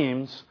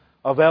dreams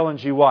of Ellen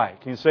G.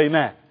 White. Can you say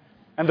amen?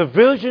 And the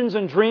visions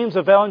and dreams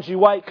of Ellen G.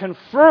 White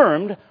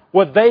confirmed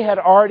what they had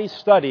already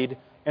studied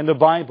in the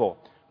Bible.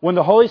 When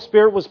the Holy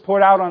Spirit was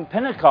poured out on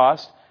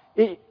Pentecost,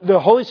 the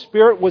Holy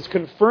Spirit was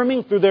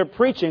confirming through their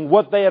preaching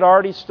what they had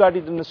already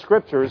studied in the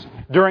Scriptures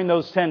during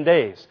those 10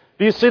 days.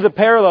 Do you see the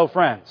parallel,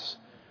 friends?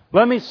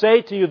 Let me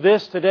say to you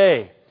this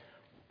today.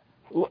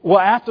 Well,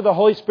 after the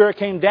Holy Spirit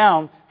came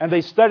down and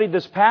they studied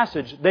this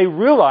passage, they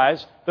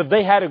realized that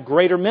they had a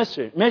greater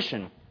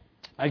mission.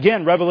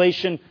 Again,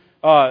 Revelation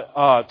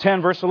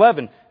 10 verse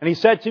 11. And He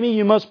said to me,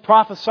 you must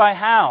prophesy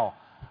how?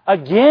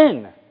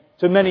 Again,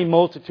 to many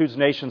multitudes,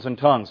 nations, and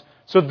tongues.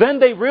 So then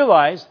they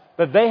realized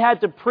that they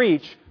had to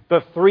preach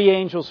the three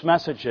angels'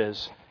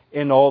 messages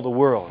in all the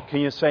world.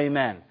 Can you say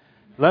amen?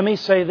 Let me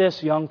say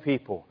this, young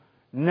people.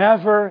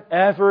 Never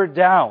ever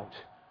doubt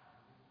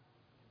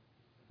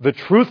the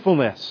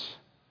truthfulness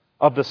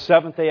of the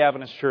Seventh-day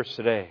Adventist Church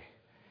today.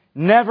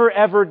 Never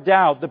ever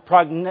doubt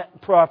the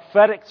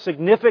prophetic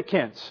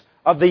significance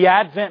of the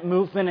Advent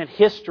movement in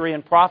history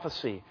and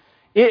prophecy.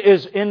 It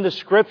is in the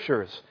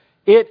Scriptures.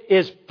 It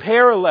is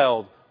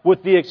paralleled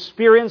with the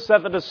experience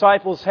that the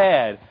disciples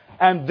had.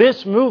 And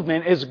this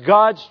movement is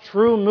God's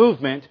true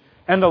movement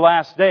in the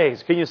last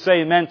days. Can you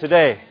say amen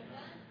today?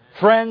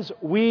 Friends,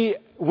 we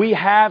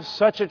have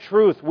such a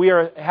truth. We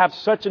have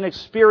such an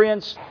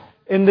experience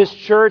in this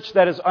church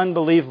that is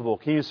unbelievable.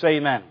 Can you say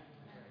amen?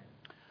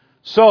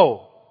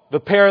 So, the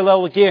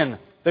parallel again.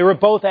 They were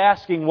both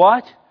asking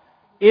what?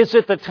 Is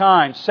it the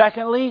time?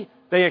 Secondly,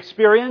 they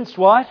experienced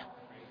what?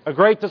 A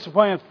great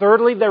disappointment.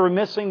 Thirdly, they were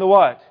missing the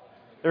what?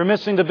 They were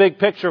missing the big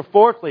picture.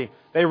 Fourthly,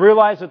 they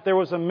realized that there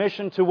was a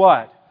mission to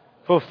what?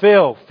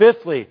 Fulfill.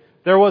 Fifthly,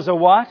 there was a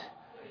what?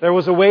 There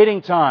was a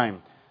waiting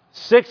time.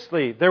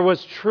 Sixthly, there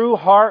was true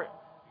heart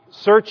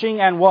searching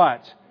and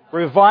what?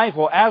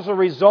 Revival. As a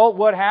result,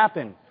 what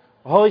happened?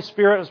 The Holy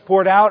Spirit was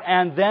poured out,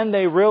 and then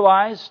they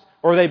realized,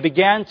 or they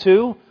began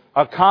to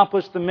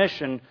accomplish the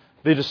mission.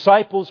 The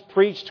disciples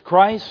preached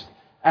Christ,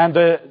 and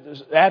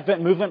the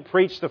Advent movement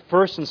preached the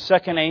first and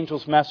second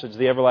angel's message,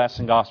 the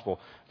everlasting gospel.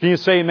 Can you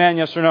say amen,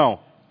 yes or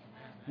no?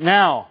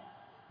 Now,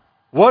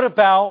 what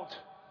about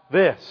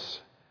this?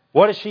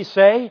 What does she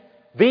say?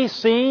 These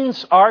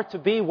scenes are to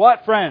be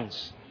what,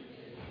 friends?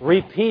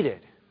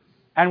 Repeated.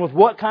 And with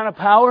what kind of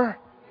power?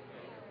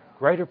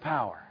 Greater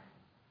power.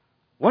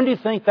 When do you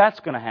think that's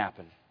going to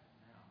happen?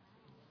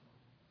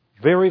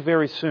 Very,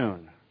 very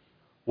soon.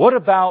 What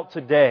about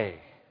today?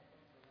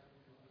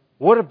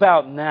 What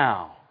about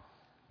now?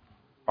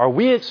 Are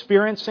we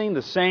experiencing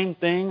the same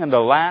thing in the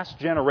last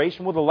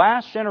generation? Will the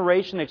last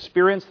generation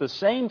experience the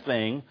same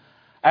thing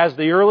as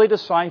the early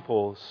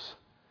disciples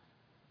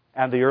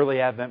and the early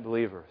Advent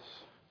believers?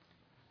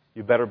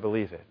 You better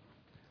believe it.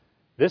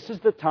 This is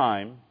the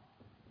time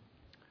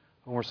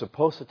when we're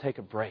supposed to take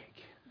a break.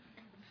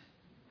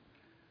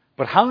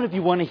 But how many of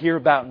you want to hear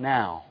about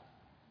now?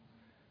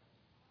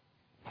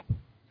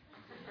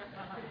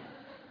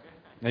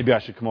 Maybe I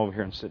should come over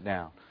here and sit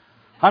down.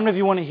 How many of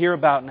you want to hear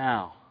about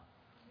now?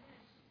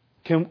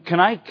 Can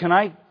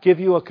I give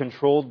you a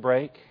controlled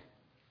break?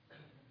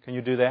 Can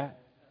you do that?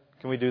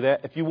 Can we do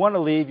that? If you want to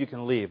leave, you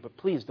can leave. But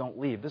please don't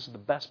leave. This is the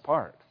best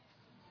part.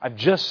 I've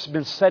just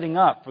been setting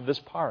up for this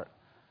part.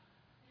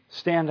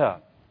 Stand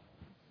up.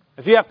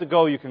 If you have to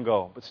go, you can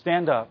go. But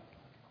stand up.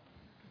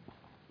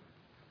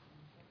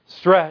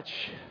 Stretch.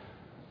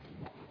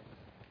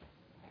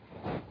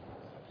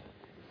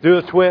 Do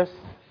the twist.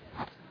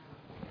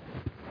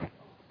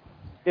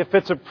 If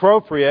it's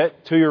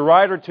appropriate, to your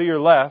right or to your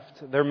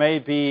left,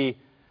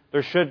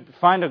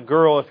 find a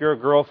girl if you're a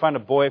girl, find a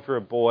boy if you're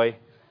a boy,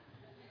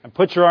 and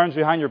put your arms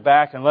behind your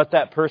back and let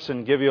that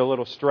person give you a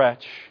little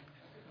stretch.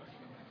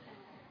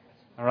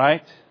 All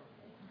right?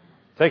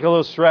 Take a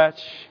little stretch.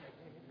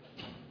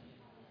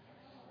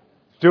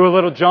 Do a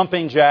little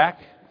jumping jack.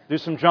 Do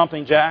some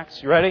jumping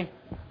jacks. You ready?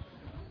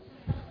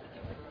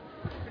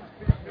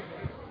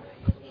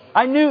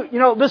 I knew,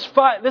 this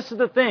is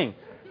the thing.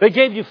 They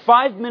gave you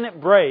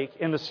 5-minute break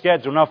in the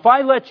schedule. Now, if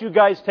I let you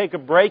guys take a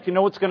break, you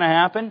know what's going to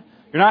happen?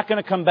 You're not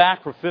going to come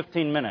back for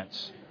 15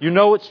 minutes. You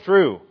know it's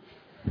true.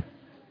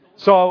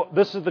 So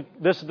this is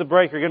the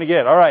break you're going to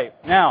get. All right,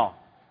 now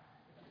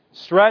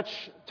stretch,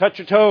 touch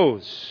your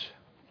toes.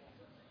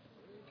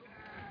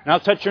 Now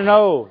touch your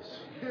nose.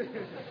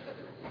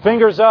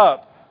 Fingers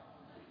up.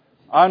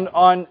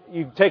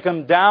 You take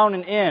them down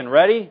and in.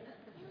 Ready?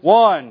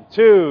 1,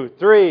 2,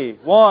 3.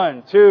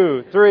 1,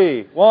 2,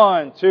 3.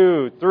 1,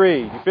 2,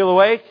 3. You feel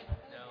awake?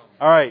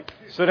 No. All right,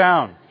 sit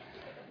down.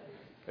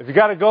 If you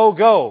got to go,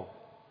 go.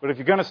 But if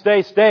you're going to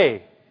stay,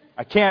 stay.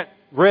 I can't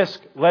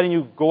risk letting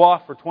you go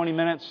off for 20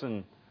 minutes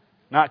and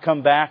not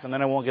come back, and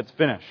then I won't get to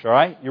finish. All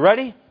right? You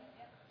ready?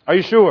 Are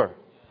you sure?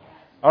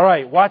 All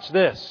right, watch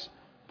this.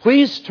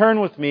 Please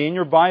turn with me in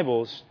your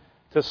Bibles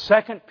to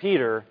 2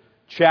 Peter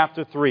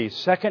chapter 3.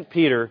 2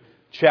 Peter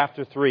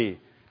chapter 3.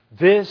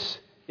 This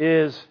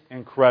is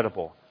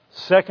incredible.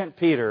 2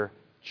 Peter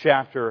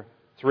chapter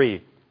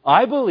 3.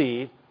 I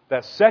believe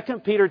that 2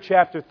 Peter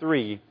chapter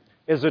 3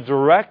 is a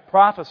direct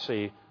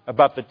prophecy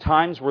about the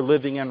times we're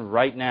living in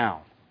right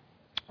now.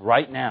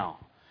 Right now.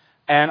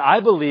 And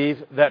I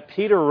believe that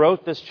Peter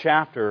wrote this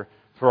chapter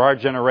for our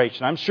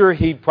generation. I'm sure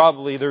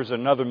there's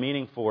another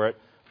meaning for it,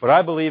 but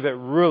I believe it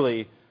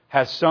really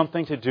has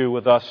something to do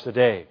with us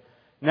today.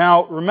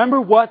 Now,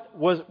 remember what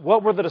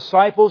were the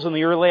disciples and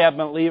the early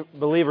Advent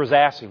believers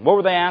asking? What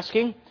were they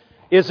asking?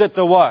 Is it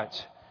the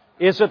what?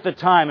 Is it the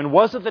time? And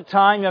was it the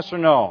time, yes or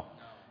no?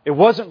 It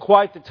wasn't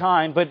quite the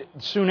time, but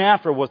soon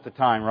after was the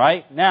time,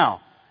 right?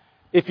 Now,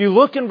 if you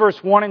look in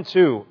verse 1 and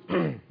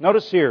 2,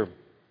 notice here,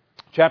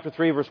 chapter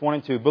 3, verse 1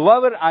 and 2.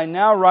 Beloved, I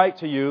now write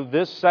to you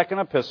this second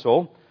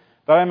epistle,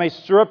 that I may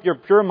stir up your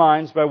pure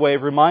minds by way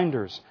of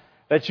reminders,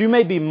 that you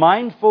may be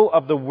mindful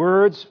of the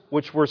words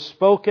which were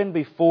spoken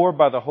before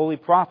by the holy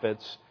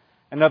prophets,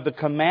 and of the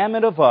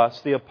commandment of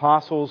us, the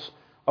apostles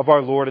of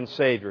our Lord and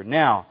Savior.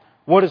 Now,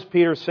 what is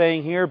Peter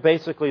saying here?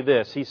 Basically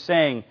this. He's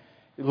saying,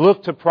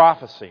 look to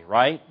prophecy,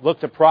 right? Look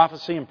to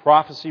prophecy, and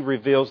prophecy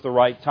reveals the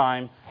right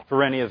time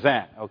for any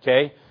event,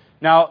 okay?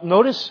 Now,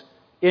 notice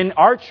in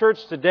our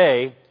church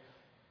today,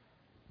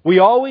 we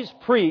always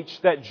preach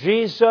that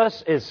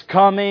Jesus is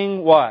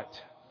coming, what?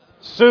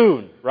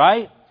 Soon,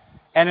 right?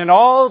 And in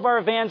all of our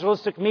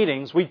evangelistic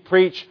meetings, we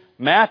preach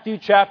Matthew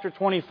chapter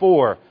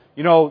 24.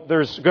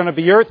 There's going to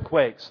be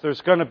earthquakes. There's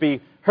going to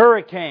be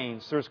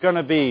hurricanes. There's going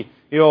to be,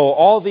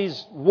 all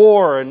these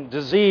war and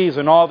disease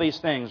and all these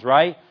things,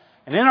 right?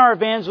 And in our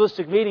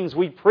evangelistic meetings,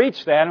 we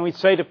preach that and we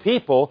say to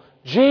people,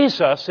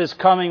 Jesus is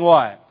coming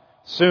what?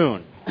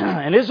 Soon.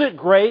 And is it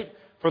great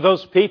for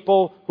those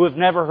people who have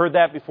never heard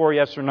that before,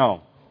 yes or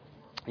no?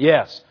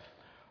 Yes.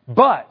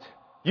 But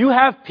you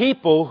have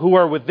people who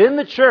are within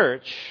the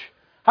church.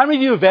 How many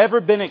of you have ever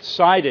been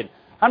excited?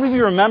 How many of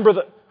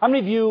you how many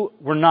of you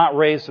were not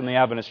raised in the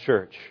Adventist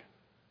church?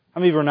 How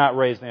many of you were not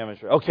raised in the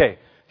Adventist church? Okay.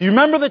 Do you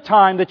remember the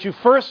time that you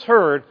first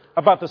heard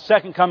about the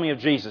second coming of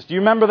Jesus? Do you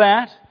remember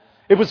that?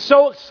 It was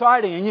so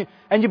exciting,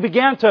 and you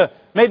began to,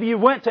 maybe you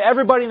went to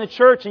everybody in the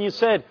church and you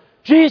said,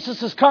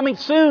 Jesus is coming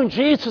soon,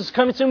 Jesus is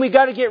coming soon, we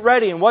got to get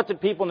ready. And what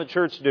did people in the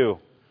church do?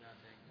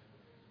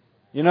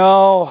 You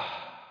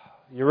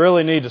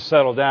really need to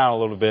settle down a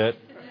little bit.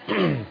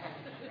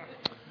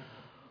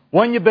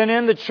 When you've been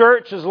in the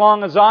church as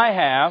long as I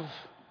have,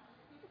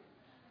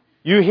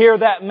 you hear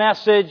that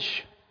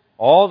message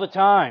all the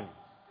time.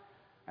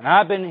 And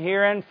I've been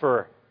hearing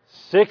for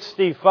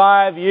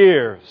 65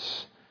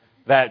 years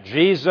that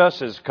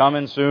Jesus is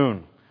coming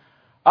soon.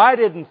 I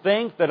didn't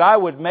think that I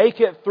would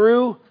make it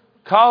through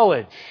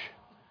college.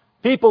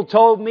 People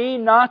told me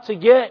not to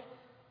get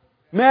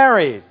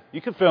married.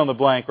 You can fill in the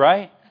blank,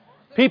 right?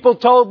 People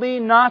told me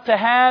not to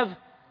have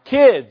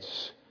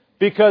kids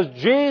because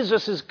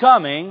Jesus is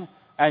coming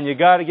and you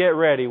got to get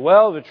ready.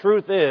 Well, the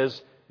truth is,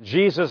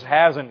 Jesus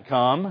hasn't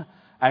come,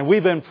 and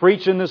we've been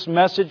preaching this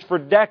message for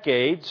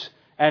decades,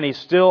 and He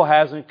still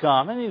hasn't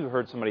come. How many of you have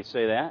heard somebody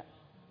say that?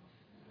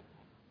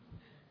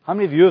 How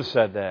many of you have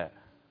said that?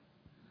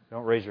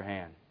 Don't raise your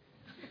hand.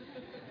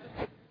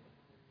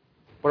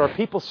 But are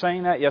people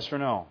saying that, yes or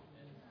no?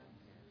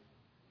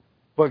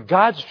 But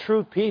God's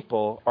true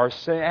people are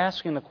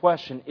asking the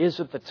question, is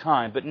it the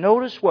time? But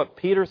notice what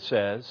Peter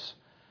says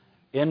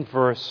in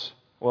verse...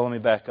 Well, let me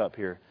back up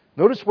here.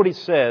 Notice what he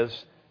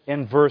says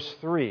in verse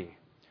 3.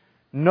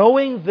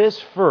 Knowing this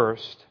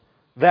first,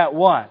 that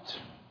what?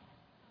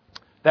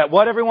 That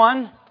what,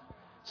 everyone?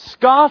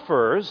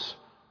 Scoffers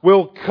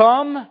will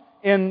come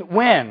in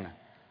when?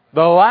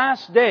 The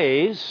last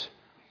days,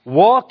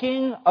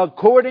 walking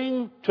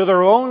according to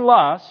their own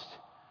lust,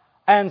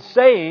 and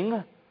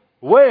saying,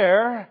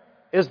 where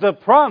is the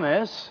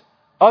promise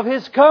of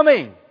His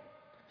coming?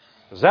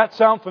 Does that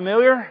sound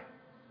familiar?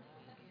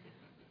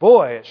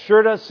 Boy, it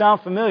sure does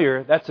sound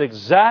familiar. That's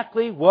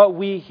exactly what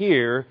we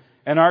hear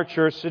in our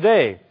church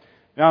today.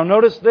 Now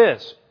notice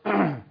this.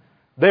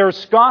 They're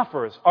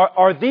scoffers.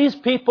 Are these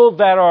people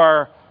that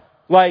are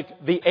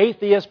like the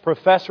atheist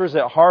professors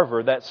at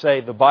Harvard that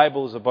say the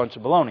Bible is a bunch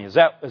of baloney? Is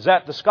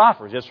that the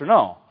scoffers, yes or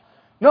no?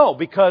 No,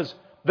 because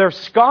their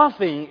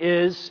scoffing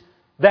is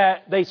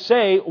that they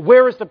say,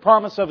 where is the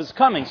promise of His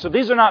coming? So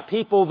these are not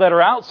people that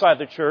are outside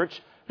the church.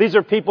 These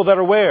are people that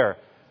are where?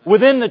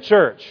 Within the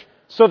church.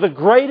 So the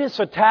greatest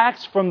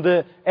attacks from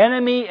the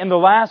enemy in the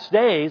last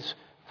days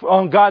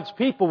on God's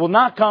people will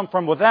not come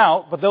from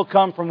without, but they'll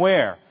come from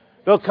where?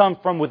 They'll come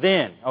from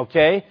within,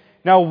 okay?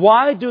 Now,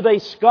 why do they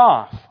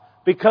scoff?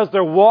 Because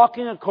they're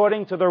walking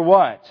according to their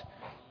what?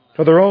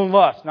 To their own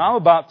lust. Now, I'm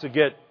about to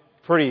get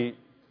pretty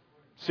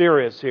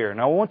serious here.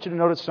 Now, I want you to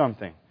notice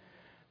something.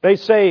 They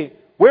say,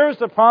 where is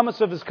the promise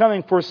of His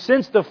coming? For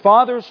since the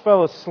fathers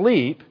fell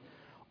asleep,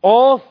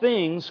 all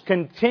things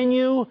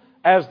continue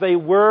as they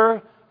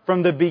were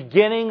from the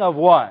beginning of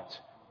what?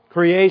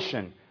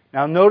 Creation.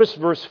 Now notice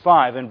verse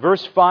 5. And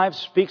verse 5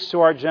 speaks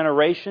to our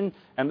generation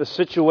and the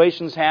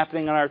situations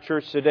happening in our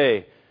church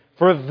today.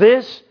 For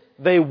this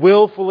they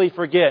willfully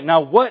forget.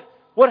 Now what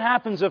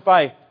happens if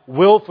I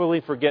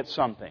willfully forget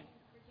something?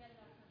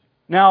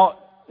 Now,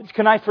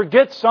 can I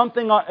forget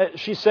something?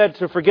 She said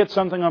to forget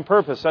something on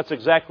purpose. That's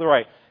exactly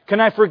right. Can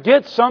I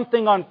forget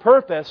something on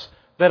purpose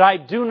that I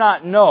do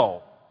not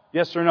know?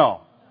 Yes or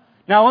no?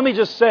 Now let me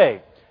just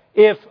say,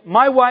 if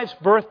my wife's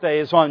birthday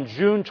is on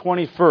June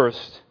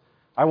 21st,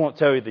 I won't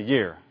tell you the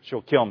year.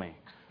 She'll kill me.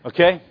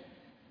 Okay?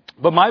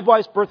 But my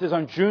wife's birthday is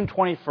on June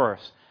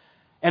 21st.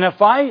 And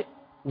if I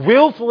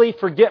willfully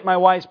forget my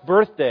wife's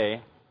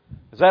birthday,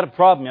 is that a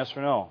problem, yes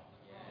or no?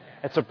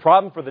 It's a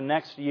problem for the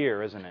next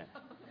year, isn't it?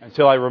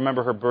 Until I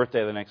remember her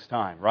birthday the next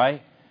time,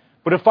 right?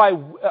 But if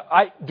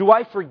do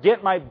I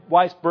forget my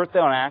wife's birthday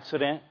on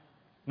accident?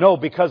 No,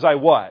 because I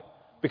what?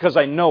 Because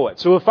I know it.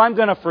 So if I'm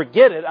going to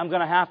forget it, I'm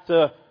going to have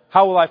to...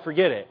 How will I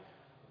forget it?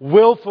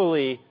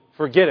 Willfully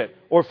forget it.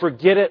 Or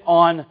forget it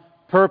on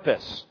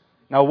purpose.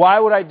 Now, why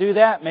would I do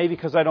that? Maybe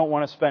because I don't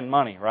want to spend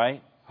money,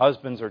 right?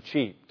 Husbands are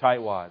cheap,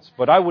 tightwads.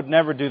 But I would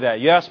never do that.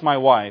 You ask my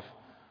wife.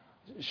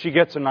 She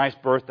gets a nice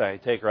birthday. I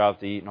take her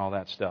out to eat and all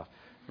that stuff.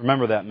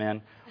 Remember that,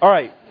 man. All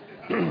right.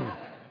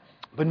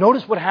 But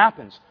notice what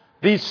happens.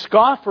 These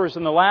scoffers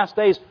in the last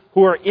days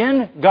who are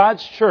in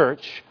God's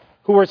church,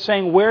 who are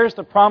saying, where's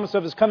the promise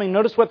of His coming?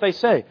 Notice what they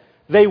say.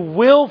 They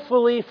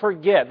willfully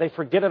forget. They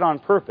forget it on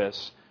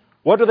purpose.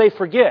 What do they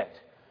forget?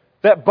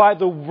 That by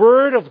the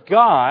Word of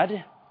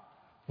God,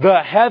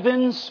 the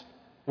heavens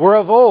were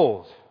of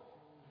old,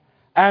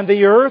 and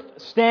the earth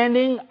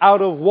standing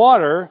out of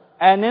water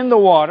and in the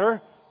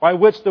water, by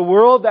which the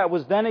world that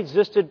was then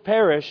existed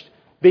perished,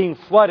 being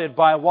flooded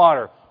by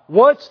water.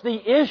 What's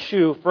the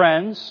issue,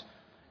 friends,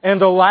 in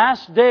the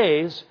last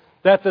days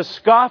that the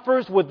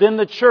scoffers within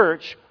the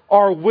church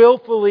are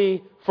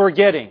willfully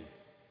forgetting?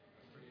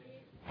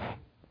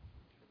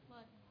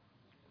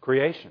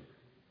 Creation.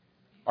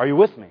 Are you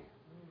with me?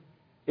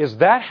 Is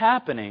that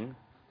happening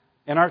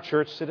in our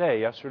church today,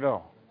 yes or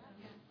no?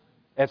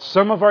 At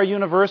some of our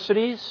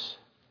universities,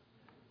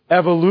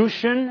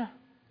 evolution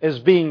is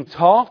being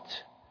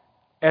taught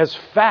as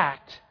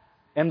fact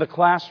in the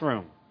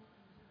classroom.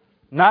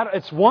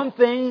 It's one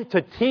thing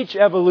to teach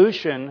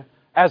evolution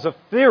as a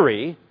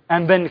theory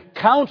and then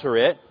counter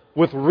it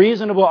with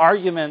reasonable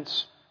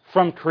arguments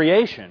from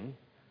creation.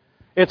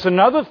 It's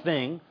another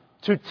thing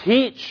to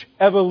teach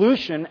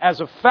evolution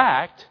as a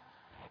fact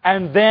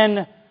and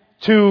then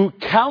to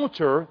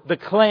counter the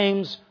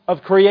claims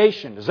of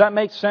creation. Does that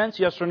make sense?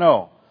 Yes or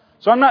no?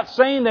 So I'm not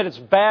saying that it's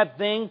a bad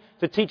thing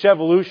to teach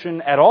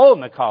evolution at all in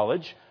the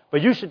college,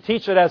 but you should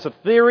teach it as a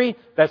theory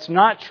that's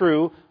not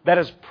true that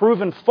is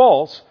proven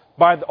false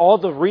by all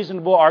the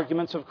reasonable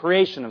arguments of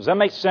creation. Does that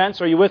make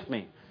sense? Are you with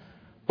me?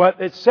 But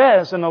it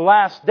says in the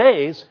last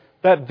days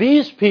that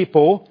these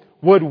people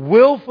would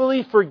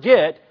willfully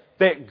forget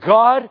that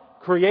God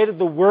created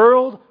the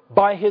world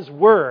by His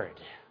Word.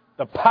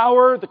 The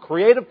power, the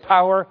creative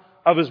power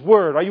of His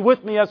Word. Are you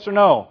with me, yes or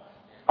no?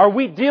 Are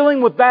we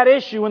dealing with that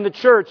issue in the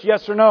church,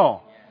 yes or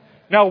no?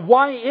 Now,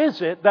 why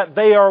is it that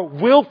they are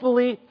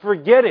willfully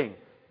forgetting?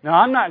 Now,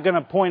 I'm not going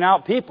to point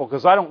out people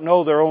because I don't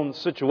know their own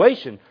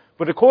situation.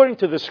 But according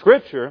to the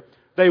Scripture,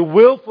 they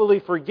willfully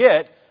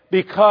forget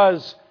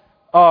because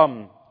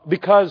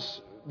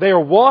they are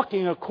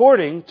walking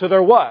according to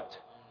their what?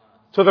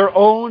 To their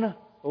own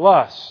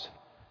lust.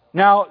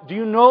 Now, do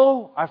you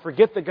know, I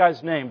forget the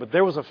guy's name, but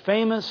there was a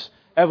famous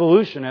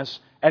evolutionist,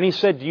 and he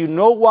said, do you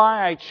know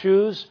why I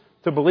choose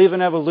to believe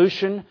in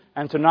evolution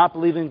and to not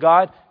believe in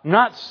God?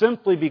 Not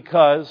simply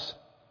because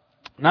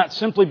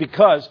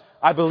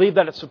I believe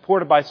that it's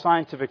supported by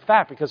scientific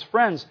fact. Because,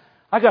 friends,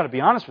 I got to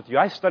be honest with you,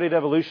 I studied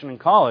evolution in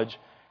college,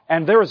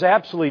 and there is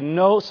absolutely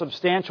no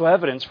substantial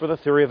evidence for the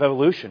theory of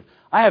evolution.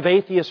 I have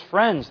atheist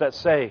friends that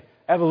say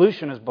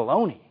evolution is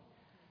baloney.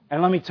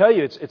 And let me tell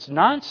you, it's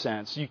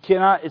nonsense.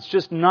 It's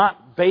just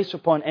not based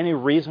upon any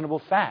reasonable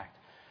fact.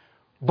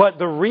 But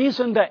the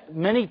reason that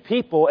many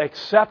people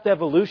accept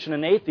evolution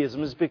and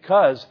atheism is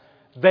because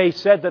they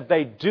said that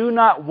they do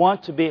not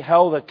want to be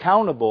held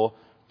accountable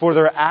for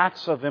their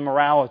acts of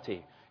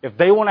immorality. If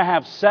they want to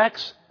have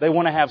sex, they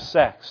want to have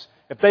sex.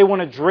 If they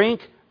want to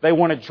drink, they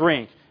want to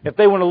drink. If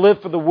they want to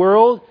live for the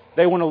world,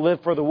 they want to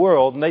live for the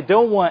world. And they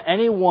don't want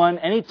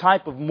any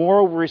type of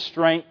moral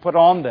restraint put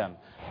on them.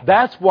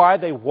 That's why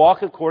they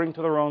walk according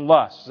to their own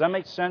lusts. Does that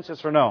make sense,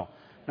 yes or no?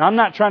 Now, I'm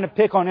not trying to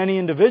pick on any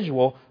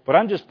individual, but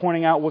I'm just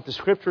pointing out what the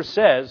Scripture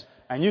says,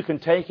 and you can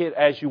take it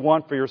as you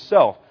want for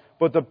yourself.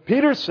 But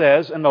Peter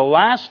says in the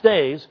last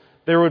days,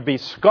 there would be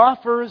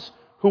scoffers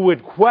who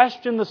would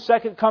question the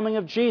second coming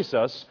of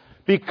Jesus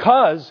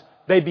because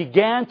they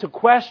began to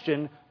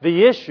question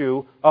the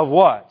issue of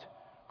what?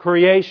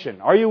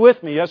 Creation. Are you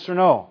with me, yes or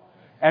no?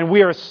 And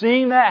we are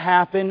seeing that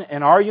happen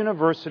in our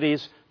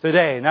universities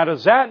today. Now,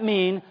 does that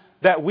mean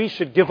that we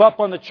should give up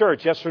on the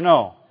church, yes or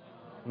no?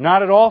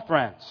 Not at all,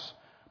 friends.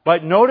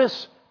 But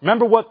notice,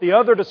 remember what the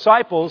other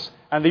disciples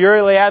and the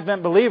early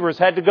Advent believers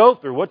had to go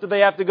through. What did they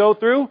have to go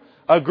through?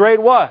 A great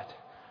what?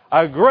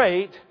 A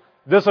great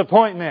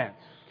disappointment.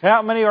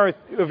 How many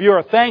of you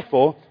are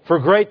thankful for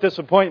great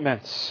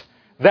disappointments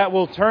that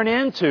will turn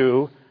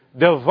into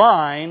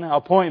divine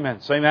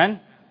appointments? Amen?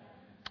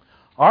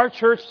 Our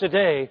church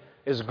today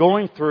is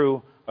going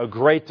through a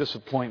great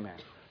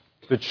disappointment.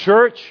 The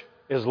church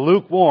is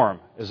lukewarm.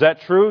 Is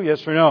that true?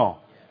 Yes or no?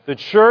 The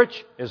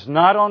church is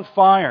not on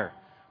fire.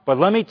 But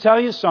let me tell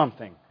you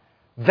something.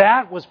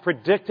 That was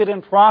predicted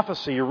in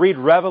prophecy. You read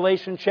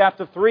Revelation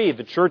chapter 3,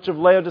 the church of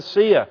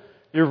Laodicea.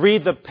 You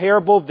read the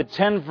parable of the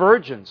 10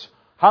 virgins.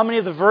 How many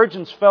of the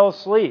virgins fell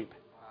asleep?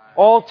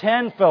 All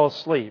 10 fell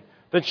asleep.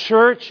 The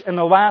church in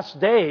the last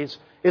days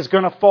is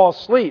going to fall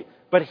asleep.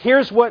 But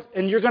here's what,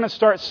 and you're going to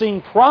start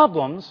seeing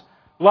problems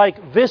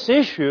like this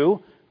issue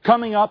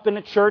coming up in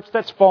a church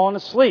that's fallen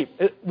asleep.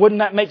 Wouldn't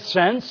that make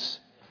sense?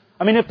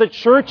 I mean, if the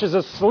church is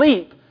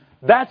asleep,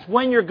 that's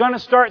when you're going to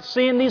start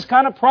seeing these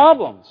kind of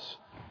problems.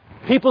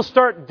 People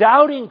start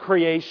doubting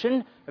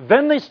creation,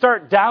 then they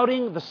start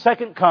doubting the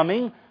second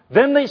coming,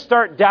 then they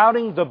start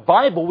doubting the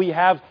Bible. We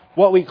have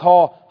what we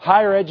call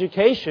higher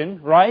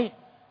education, right?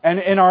 And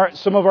in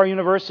some of our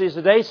universities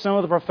today, some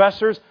of the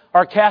professors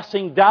are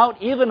casting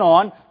doubt even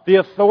on the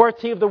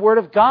authority of the Word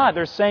of God.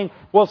 They're saying,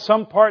 well,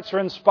 some parts are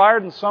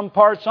inspired and some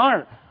parts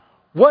aren't.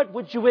 What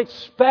would you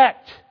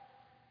expect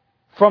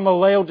from a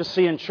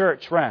Laodicean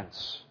church,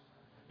 friends?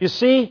 You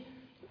see,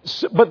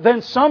 but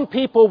then some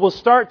people will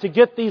start to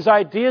get these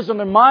ideas in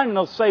their mind and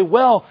they'll say,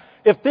 well,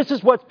 if this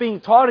is what's being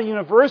taught in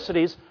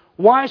universities,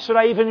 why should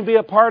I even be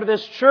a part of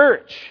this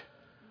church?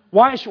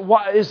 Why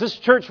is this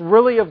church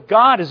really of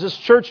God? Is this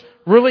church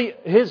really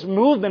His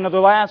movement of the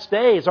last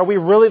days? Are we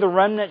really the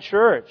remnant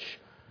church?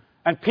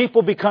 And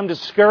people become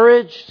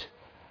discouraged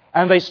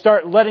and they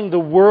start letting the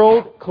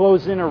world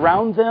close in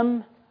around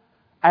them.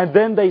 And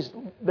then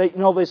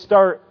they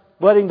start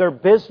letting their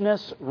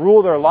business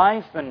rule their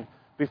life, and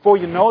before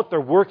you know it, they're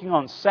working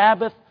on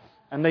Sabbath,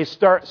 and they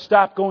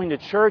stop going to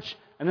church,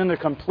 and then they're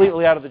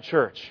completely out of the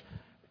church.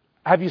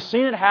 Have you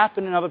seen it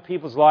happen in other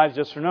people's lives,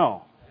 yes or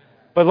no?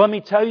 But let me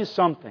tell you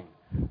something.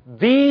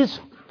 These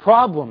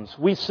problems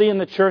we see in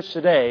the church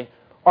today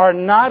are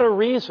not a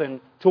reason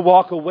to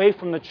walk away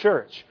from the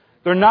church.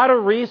 They're not a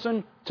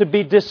reason to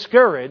be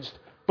discouraged,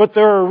 but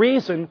they're a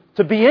reason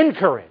to be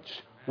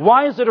encouraged.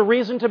 Why is it a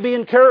reason to be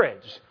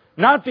encouraged?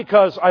 Not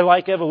because I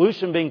like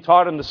evolution being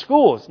taught in the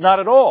schools, not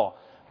at all.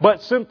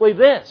 But simply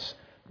this,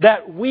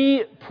 that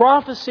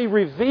prophecy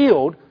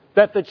revealed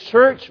that the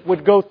church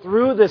would go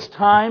through this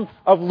time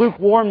of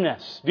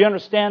lukewarmness. Do you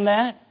understand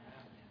that?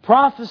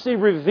 Prophecy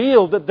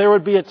revealed that there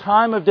would be a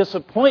time of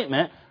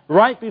disappointment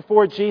right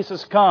before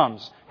Jesus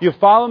comes. You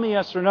follow me,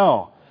 yes or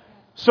no?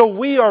 So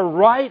we are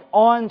right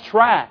on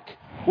track.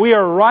 We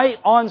are right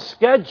on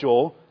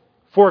schedule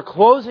for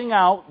closing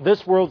out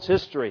this world's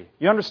history.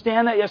 You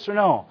understand that, yes or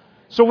no?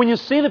 So when you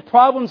see the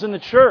problems in the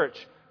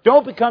church,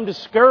 don't become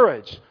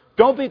discouraged.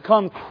 Don't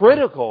become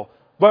critical,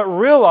 but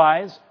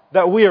realize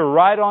that we are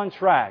right on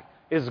track.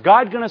 Is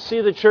God going to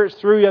see the church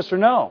through, yes or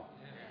no?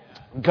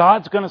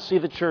 God's going to see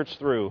the church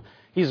through.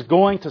 He's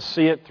going to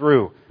see it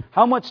through.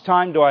 How much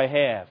time do I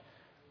have?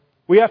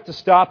 We have to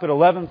stop at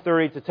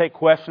 11:30 to take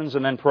questions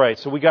and then pray.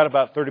 So we got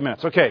about 30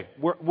 minutes. Okay,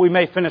 we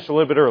may finish a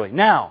little bit early.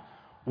 Now,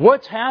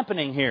 what's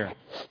happening here?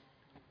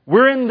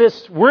 We're in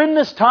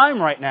this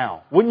time right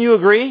now. Wouldn't you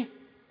agree?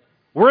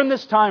 We're in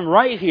this time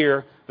right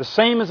here, the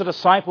same as the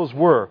disciples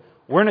were.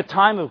 We're in a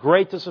time of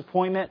great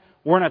disappointment.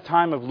 We're in a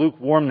time of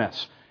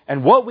lukewarmness.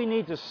 And what we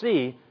need to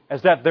see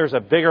is that there's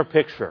a bigger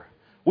picture.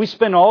 We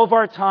spend all of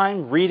our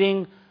time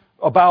reading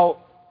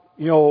about,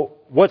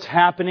 what's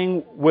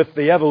happening with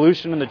the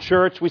evolution in the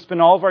church. We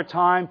spend all of our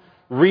time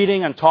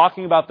reading and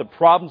talking about the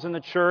problems in the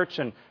church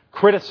and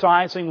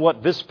criticizing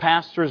what this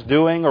pastor is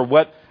doing or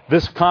what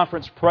this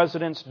conference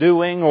president's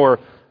doing or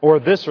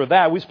this or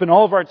that. We spend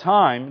all of our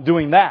time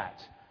doing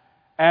that.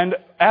 And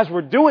as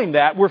we're doing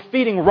that, we're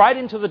feeding right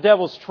into the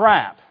devil's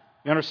trap.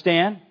 You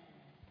understand?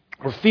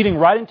 We're feeding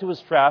right into his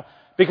trap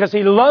because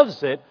he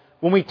loves it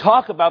when we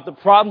talk about the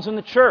problems in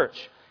the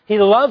church. He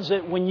loves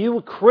it when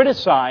you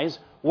criticize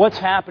what's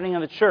happening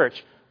in the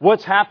church.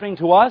 What's happening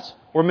to us?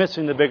 We're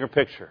missing the bigger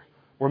picture.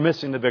 We're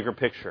missing the bigger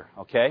picture,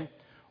 okay?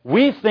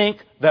 We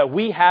think that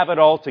we have it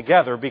all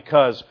together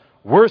because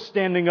we're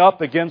standing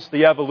up against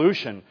the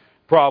evolution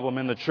problem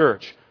in the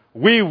church.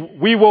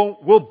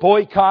 We'll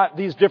boycott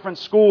these different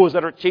schools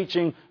that are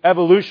teaching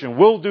evolution.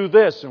 We'll do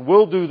this and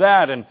we'll do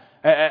that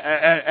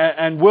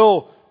and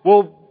we'll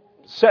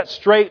set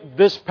straight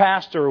this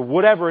pastor or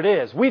whatever it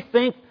is. We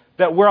think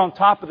that we're on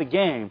top of the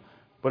game,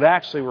 but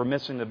actually we're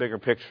missing the bigger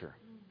picture.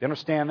 You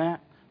understand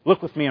that?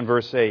 Look with me in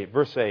verse 8.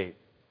 Verse 8.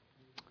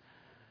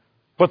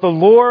 But the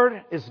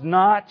Lord is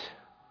not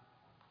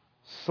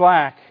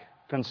slack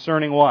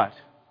concerning what?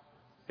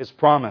 His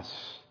promise,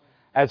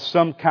 as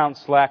some count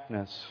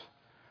slackness,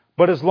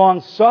 but is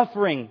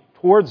long-suffering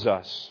towards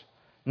us,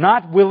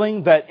 not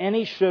willing that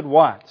any should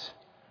what?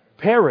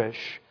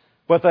 Perish,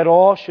 but that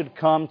all should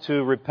come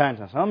to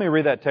repentance. Now, let me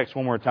read that text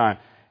one more time.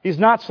 He's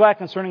not slack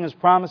concerning His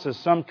promise, as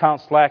some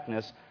count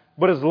slackness,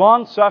 but is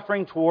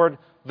long-suffering toward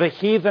the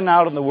heathen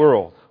out in the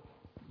world.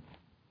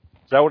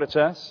 Is that what it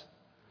says?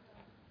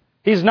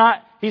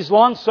 He's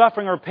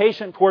long-suffering or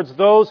patient towards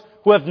those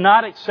who have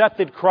not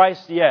accepted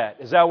Christ yet.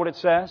 Is that what it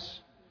says?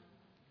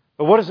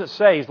 But what does it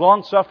say? He's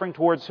long-suffering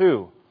towards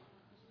who?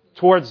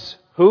 Towards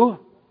who?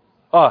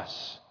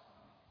 Us.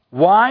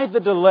 Why the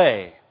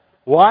delay?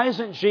 Why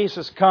isn't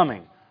Jesus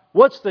coming?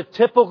 What's the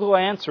typical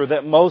answer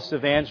that most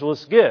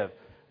evangelists give?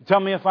 Tell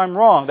me if I'm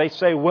wrong. They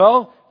say,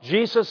 well,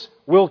 Jesus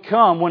will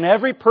come when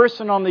every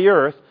person on the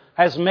earth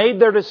has made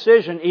their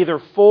decision either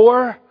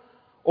for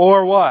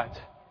or what?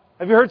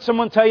 Have you heard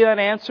someone tell you that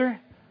answer?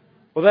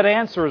 Well, that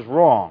answer is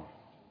wrong.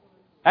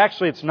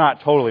 Actually, it's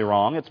not totally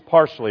wrong. It's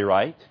partially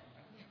right.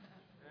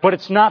 But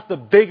it's not the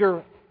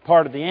bigger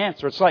part of the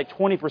answer. It's like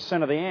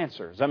 20% of the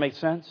answer. Does that make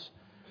sense?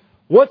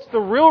 What's the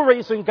real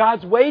reason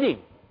God's waiting?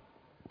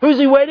 Who's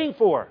He waiting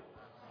for?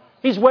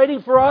 He's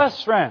waiting for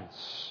us,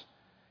 friends.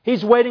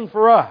 He's waiting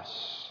for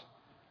us.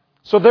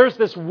 So there's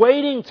this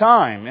waiting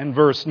time in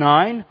verse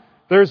 9.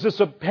 There's this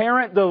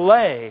apparent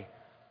delay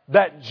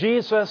that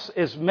Jesus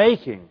is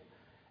making.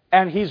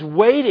 And He's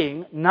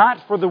waiting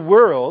not for the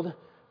world,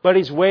 but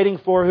He's waiting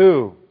for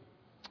who?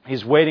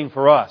 He's waiting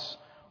for us.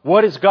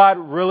 What is God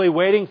really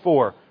waiting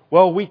for?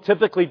 Well, we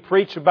typically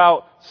preach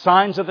about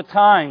signs of the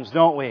times,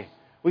 don't we?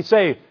 We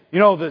say,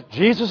 that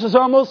Jesus is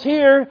almost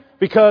here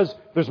because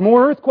there's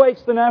more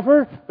earthquakes than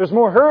ever, there's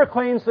more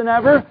hurricanes than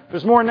ever,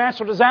 there's more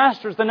natural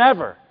disasters than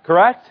ever.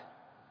 Correct?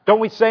 Don't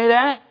we say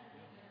that?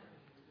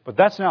 But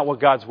that's not what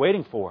God's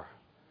waiting for.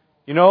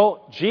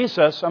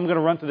 Jesus, I'm going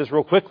to run through this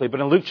real quickly, but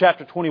in Luke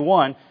chapter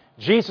 21,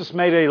 Jesus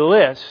made a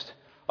list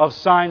of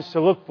signs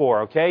to look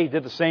for, okay? He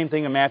did the same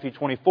thing in Matthew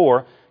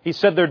 24. He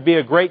said there'd be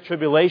a great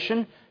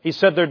tribulation. He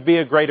said there'd be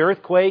a great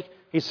earthquake.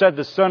 He said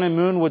the sun and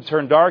moon would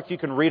turn dark. You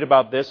can read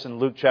about this in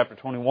Luke chapter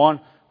 21.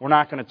 We're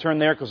not going to turn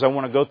there because I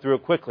want to go through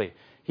it quickly.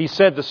 He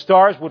said the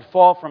stars would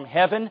fall from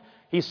heaven.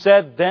 He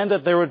said then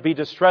that there would be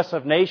distress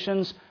of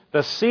nations.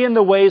 The sea and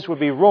the waves would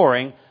be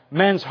roaring.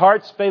 Men's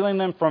hearts failing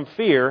them from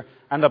fear.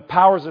 And the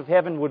powers of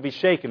heaven would be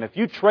shaken. If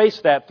you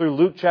trace that through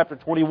Luke chapter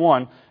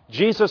 21,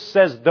 Jesus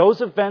says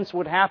those events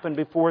would happen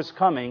before His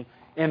coming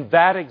in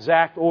that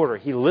exact order.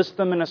 He lists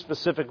them in a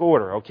specific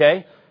order,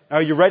 okay? Now,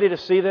 are you ready to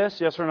see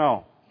this? Yes or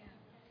no?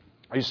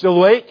 Are you still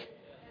awake?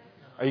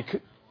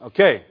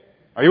 Okay.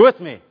 Are you with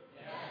me?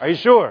 Are you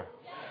sure?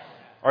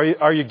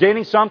 Are you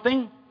gaining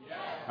something?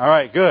 All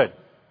right, good.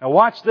 Now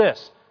watch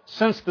this.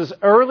 Since the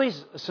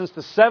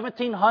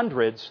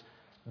 1700s,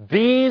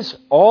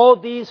 all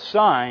these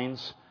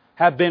signs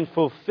have been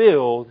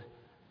fulfilled,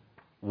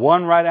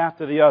 one right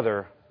after the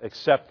other,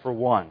 except for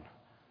one.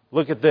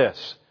 Look at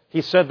this.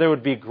 He said there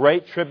would be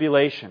great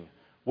tribulation,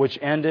 which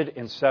ended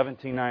in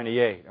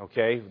 1798,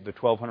 okay, the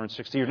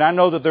 1260 years. Now, I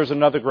know that there's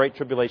another great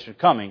tribulation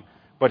coming,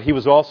 but he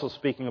was also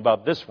speaking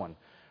about this one.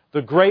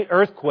 The great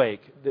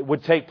earthquake that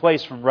would take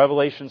place from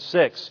Revelation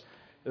 6.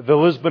 The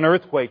Lisbon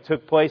earthquake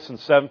took place in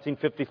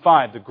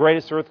 1755, the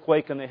greatest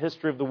earthquake in the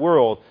history of the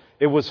world.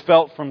 It was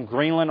felt from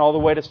Greenland all the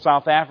way to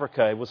South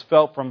Africa. It was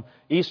felt from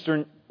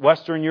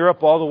Western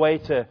Europe all the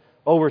way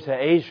over to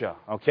Asia.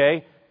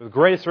 Okay? The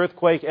greatest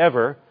earthquake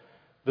ever.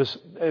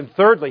 And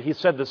thirdly, he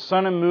said the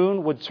sun and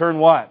moon would turn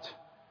what?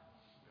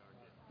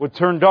 Would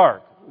turn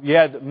dark. You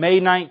had May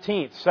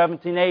 19th,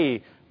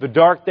 1780, the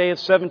dark day of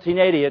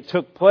 1780. It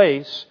took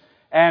place,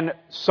 and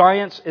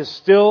science is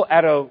still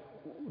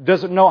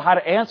doesn't know how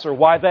to answer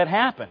why that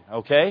happened.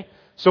 Okay?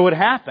 So it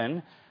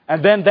happened,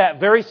 and then that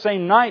very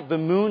same night, the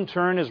moon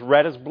turned as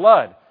red as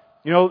blood.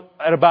 You know,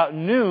 at about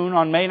noon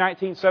on May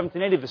 19th,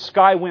 1780, the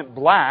sky went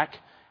black,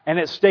 and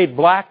it stayed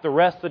black the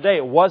rest of the day.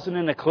 It wasn't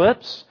an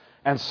eclipse,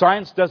 and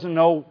science doesn't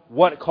know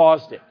what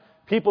caused it.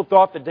 People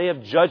thought the day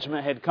of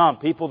judgment had come.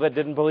 People that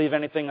didn't believe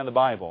anything in the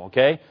Bible,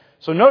 okay?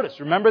 So notice,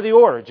 remember the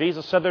order.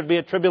 Jesus said there'd be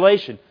a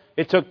tribulation.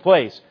 It took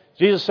place.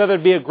 Jesus said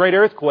there'd be a great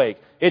earthquake.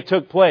 It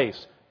took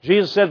place.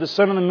 Jesus said the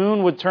sun and the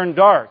moon would turn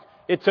dark.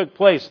 It took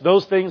place.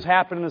 Those things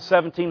happened in the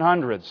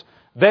 1700s.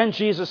 Then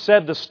Jesus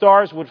said the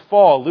stars would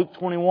fall. Luke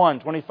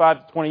 21,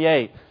 25 to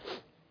 28.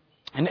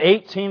 In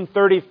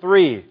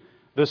 1833,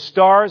 the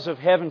stars of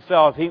heaven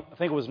fell. I think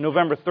it was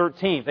November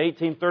 13th,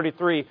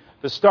 1833.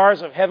 The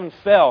stars of heaven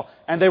fell,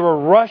 and they were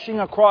rushing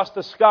across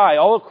the sky,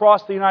 all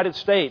across the United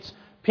States.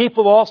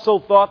 People also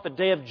thought the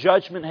day of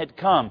judgment had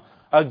come.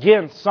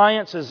 Again,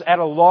 science is at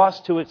a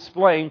loss to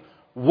explain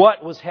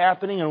what was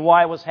happening and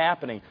why it was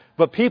happening.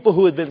 But people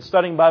who had been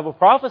studying Bible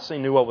prophecy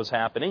knew what was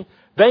happening.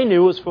 They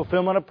knew it was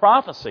fulfillment of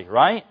prophecy,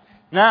 right?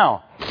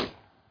 Now,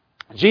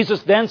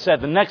 Jesus then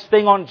said, the next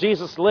thing on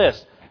Jesus'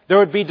 list, there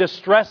would be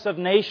distress of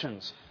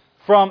nations.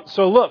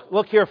 So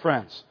look here,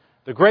 friends.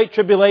 The Great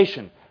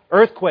Tribulation,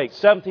 earthquake,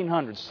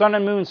 1700s, sun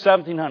and moon,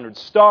 1700s,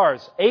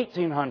 stars,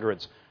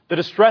 1800s. The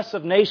distress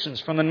of nations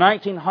from the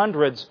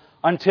 1900s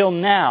until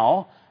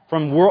now,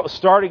 from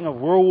starting of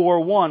World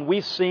War I,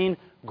 we've seen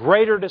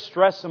greater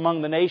distress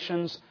among the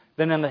nations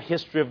than in the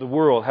history of the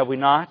world, have we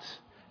not?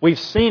 We've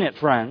seen it,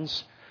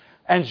 friends.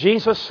 And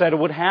Jesus said it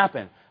would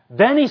happen.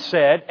 Then He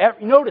said,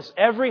 notice,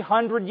 every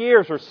 100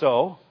 years or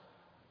so,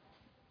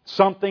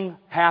 something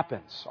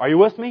happens. Are you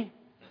with me?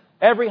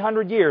 Every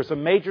 100 years, a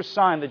major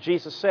sign that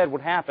Jesus said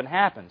would happen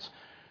happens.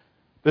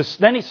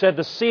 Then He said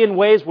the sea and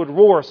waves would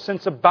roar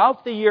since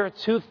about the year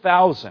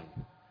 2000.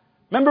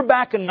 Remember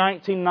back in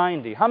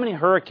 1990, how many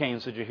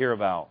hurricanes did you hear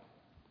about?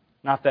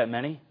 Not that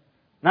many.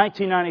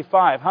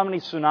 1995, how many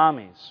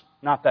tsunamis?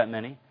 Not that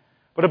many.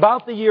 But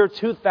about the year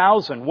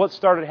 2000, what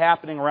started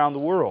happening around the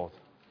world?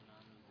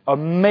 A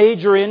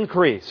major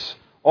increase.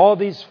 All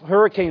these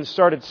hurricanes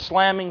started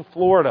slamming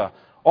Florida.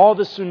 All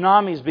the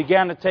tsunamis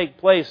began to take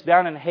place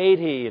down in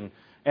Haiti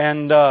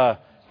and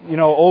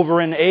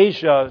over in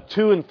Asia.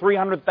 200,000 and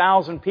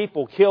 300,000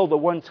 people killed at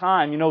one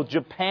time.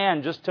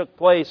 Japan just took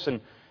place, and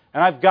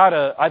I've got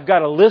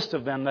a list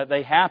of them that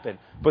they happened.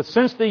 But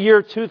since the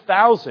year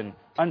 2000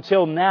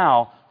 until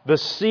now, the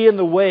sea and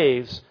the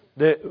waves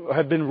that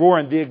have been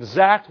roaring, the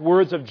exact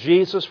words of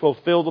Jesus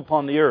fulfilled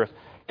upon the earth.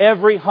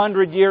 Every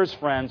 100 years,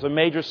 friends, a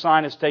major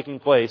sign is taking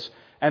place.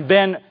 And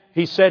then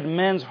He said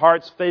men's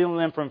hearts failing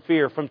them from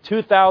fear. From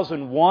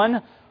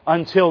 2001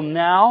 until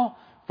now,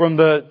 from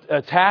the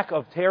attack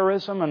of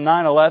terrorism on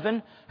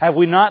 9/11, have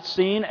we not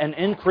seen an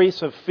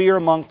increase of fear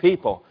among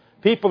people?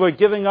 People are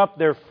giving up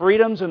their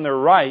freedoms and their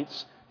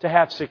rights to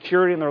have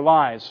security in their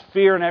lives.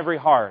 Fear in every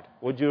heart.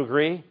 Would you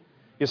agree?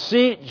 You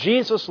see,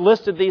 Jesus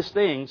listed these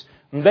things,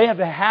 and they have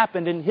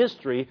happened in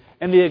history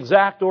in the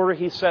exact order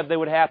He said they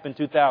would happen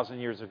 2,000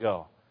 years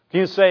ago.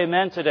 Can you say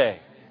amen today?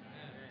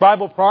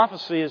 Bible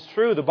prophecy is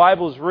true. The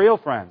Bible is real,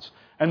 friends.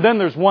 And then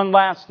there's one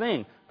last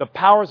thing. The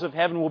powers of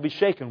heaven will be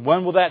shaken.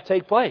 When will that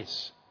take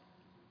place?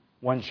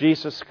 When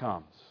Jesus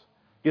comes.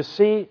 You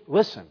see,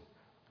 listen,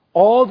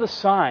 all the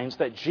signs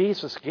that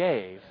Jesus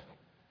gave,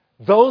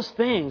 those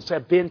things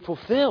have been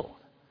fulfilled.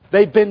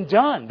 They've been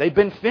done. They've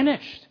been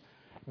finished.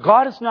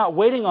 God is not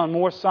waiting on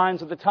more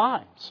signs of the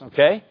times,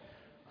 okay?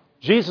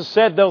 Jesus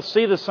said they'll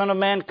see the Son of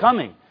Man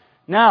coming.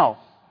 Now,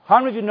 how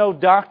many of you know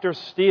Dr.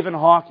 Stephen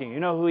Hawking? You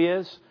know who he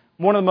is?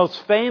 One of the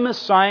most famous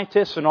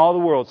scientists in all the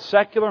world.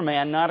 Secular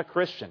man, not a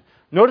Christian.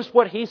 Notice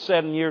what he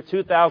said in the year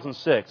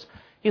 2006.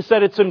 He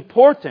said it's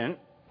important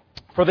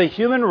for the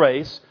human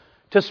race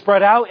to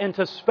spread out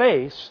into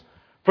space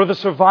for the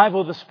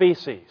survival of the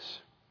species.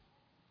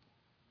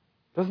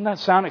 Doesn't that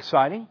sound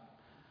exciting?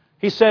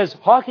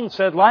 Hawking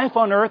said, life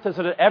on Earth is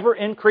at an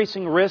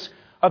ever-increasing risk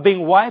of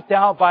being wiped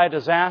out by a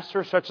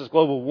disaster such as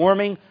global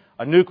warming,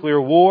 a nuclear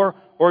war,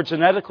 or a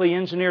genetically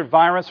engineered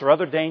virus or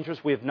other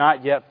dangers we have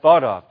not yet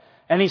thought of.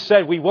 And he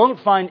said, we won't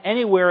find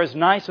anywhere as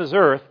nice as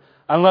Earth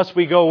unless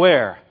we go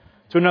where?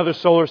 To another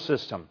solar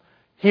system.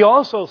 He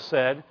also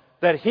said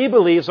that he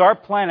believes our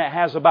planet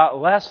has about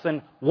less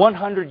than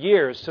 100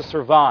 years to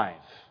survive.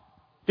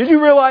 Did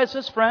you realize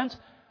this, friends?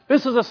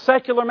 This is a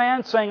secular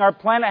man saying our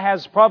planet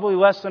has probably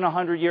less than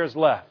 100 years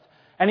left.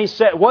 And he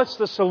said, what's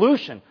the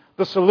solution?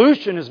 The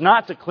solution is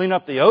not to clean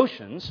up the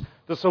oceans.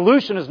 The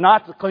solution is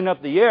not to clean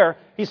up the air.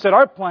 He said,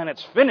 our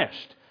planet's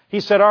finished. He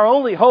said, our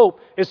only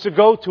hope is to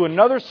go to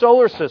another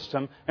solar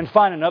system and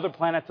find another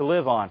planet to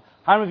live on.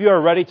 How many of you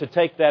are ready to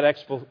take that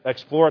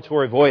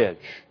exploratory voyage?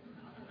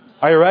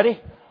 Are you ready?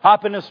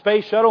 Hop in a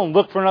space shuttle and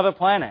look for another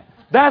planet.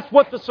 That's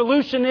what the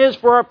solution is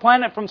for our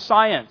planet from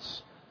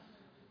science.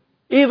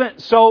 Even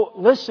so,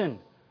 listen.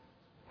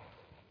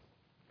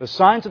 The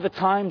signs of the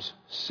times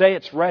say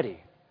it's ready.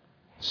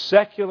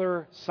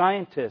 Secular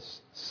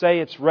scientists say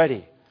it's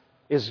ready.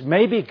 Is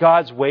maybe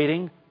God's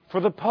waiting for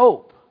the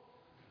Pope,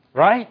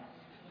 right?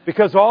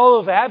 Because all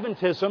of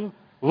Adventism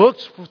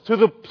looks to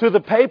the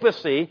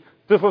papacy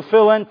to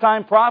fulfill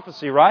end-time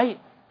prophecy, right?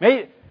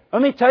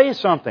 Let me tell you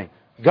something.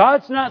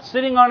 God's not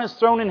sitting on His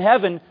throne in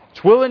heaven,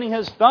 twiddling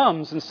His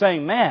thumbs and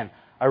saying, man,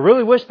 I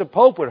really wish the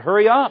Pope would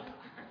hurry up.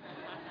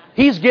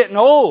 He's getting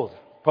old,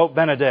 Pope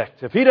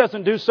Benedict. If he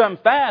doesn't do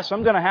something fast,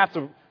 we're going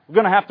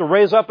to have to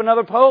raise up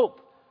another Pope.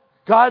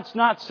 God's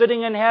not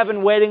sitting in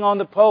heaven waiting on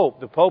the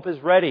Pope. The Pope is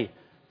ready.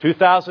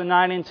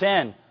 2009 and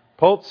 10,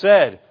 Pope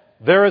said,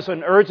 there is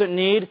an urgent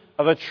need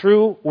of a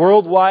true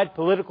worldwide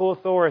political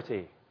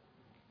authority.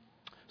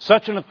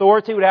 Such an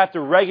authority would have to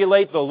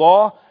regulate the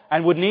law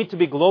and would need to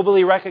be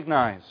globally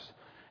recognized.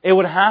 It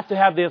would have to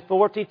have the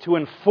authority to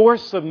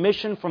enforce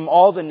submission from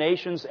all the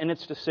nations in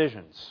its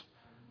decisions.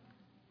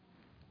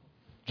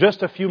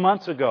 Just a few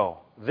months ago,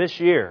 this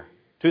year,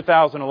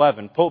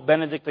 2011, Pope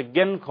Benedict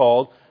again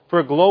called for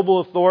a global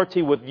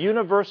authority with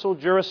universal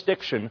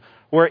jurisdiction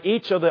where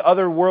each of the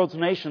other world's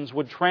nations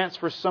would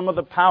transfer some of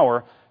the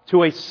power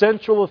to a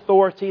central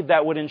authority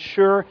that would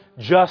ensure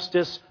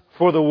justice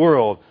for the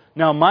world.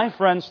 Now, my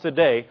friends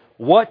today,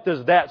 what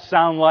does that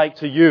sound like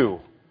to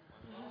you?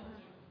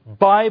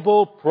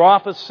 Bible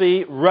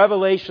prophecy,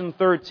 Revelation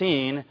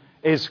 13,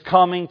 is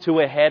coming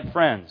to a head,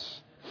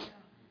 friends.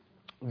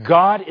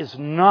 God is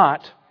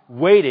not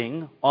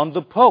waiting on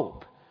the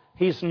Pope.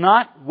 He's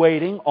not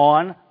waiting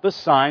on the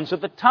signs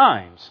of the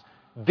times.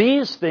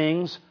 These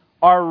things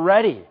are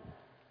ready.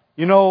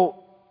 You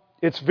know,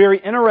 it's very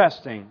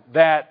interesting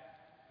that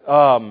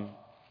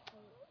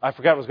I forgot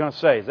what I was going to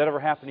say. Has that ever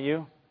happened to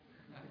you?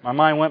 My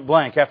mind went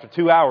blank. After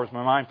 2 hours,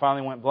 my mind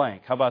finally went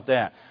blank. How about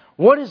that?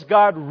 What is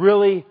God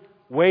really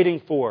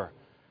waiting for?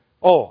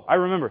 Oh, I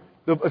remember.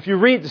 If you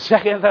read the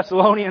 2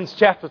 Thessalonians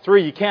chapter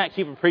 3, you can't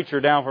keep a preacher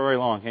down for very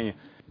long, can you?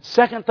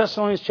 2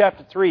 Thessalonians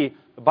chapter 3,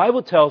 the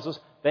Bible tells us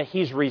that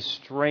He's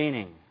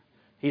restraining.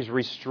 He's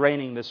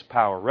restraining this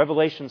power.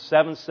 Revelation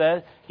 7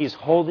 said He's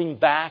holding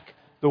back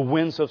the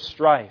winds of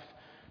strife.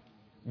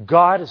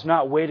 God is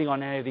not waiting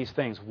on any of these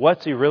things.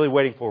 What's He really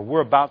waiting for?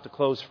 We're about to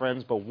close,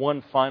 friends, but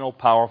one final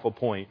powerful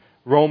point.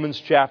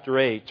 Romans chapter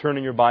 8. Turn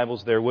in your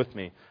Bibles there with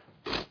me.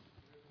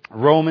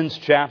 Romans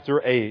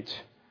chapter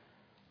 8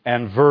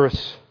 and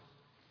verse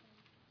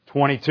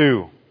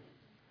 22.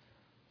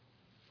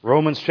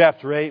 Romans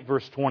chapter 8,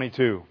 verse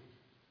 22.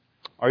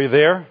 Are you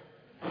there?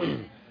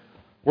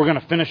 We're going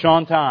to finish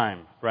on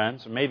time,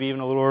 friends, or maybe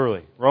even a little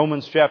early.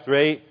 Romans chapter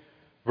 8,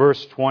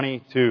 verse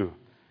 22.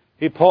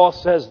 Paul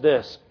says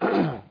this,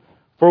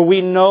 for we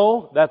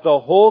know that the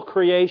whole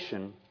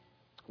creation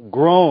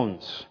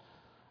groans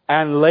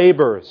and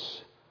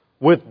labors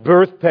with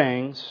birth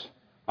pains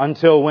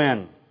until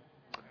when?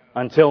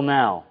 Until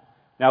now.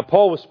 Now,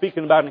 Paul was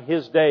speaking about in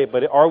his day,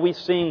 but are we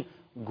seeing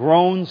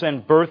groans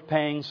and birth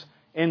pains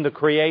in the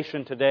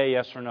creation today,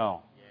 yes or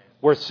no? Yes.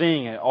 We're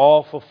seeing it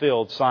all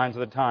fulfilled, signs of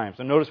the times.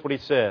 And notice what he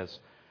says.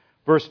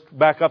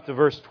 Back up to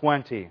verse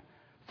 20.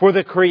 For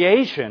the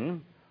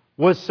creation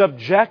was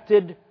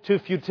subjected to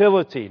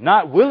futility,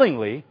 not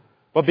willingly,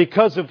 but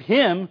because of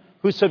Him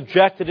who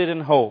subjected it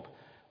in hope.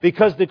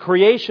 Because the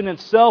creation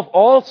itself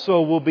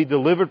also will be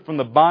delivered from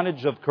the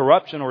bondage of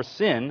corruption or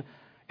sin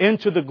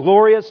into the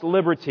glorious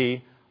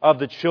liberty of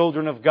the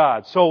children of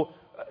God. So,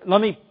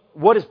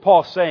 what is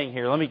Paul saying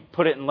here? Let me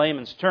put it in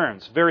layman's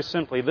terms. Very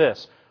simply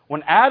this.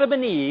 When Adam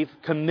and Eve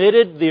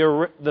committed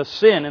the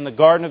sin in the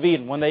Garden of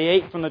Eden, when they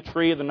ate from the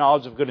tree of the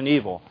knowledge of good and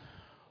evil,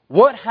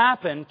 what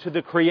happened to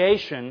the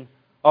creation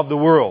of the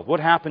world? What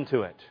happened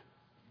to it?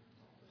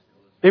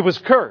 It was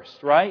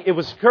cursed, right? It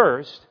was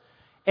cursed.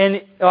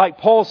 And like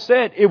Paul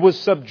said, it was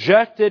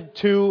subjected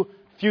to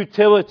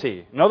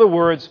futility. In other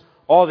words,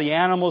 all the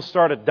animals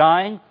started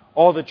dying,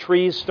 all the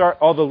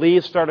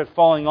leaves started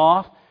falling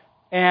off,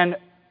 and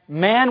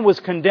man was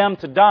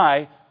condemned to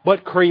die,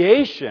 but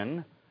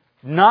creation,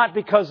 not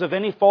because of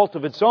any fault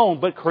of its own,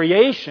 but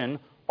creation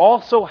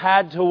also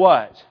had to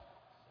what?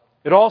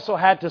 It also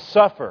had to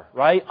suffer,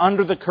 right?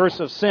 Under the curse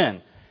of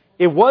sin.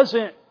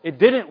 It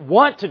didn't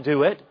want to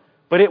do it,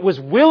 but it was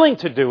willing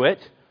to do it.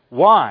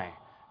 Why?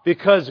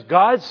 Because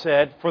God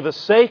said, for the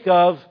sake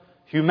of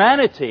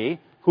humanity,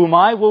 whom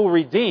I will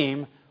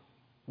redeem,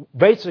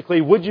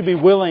 basically, would you be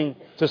willing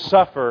to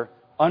suffer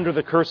under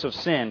the curse of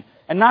sin?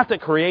 And not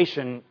that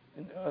creation,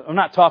 I'm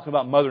not talking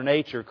about Mother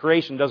Nature.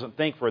 Creation doesn't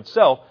think for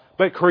itself,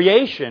 but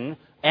creation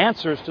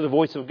answers to the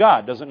voice of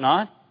God, does it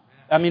not?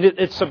 I mean,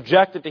 it's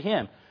subjected to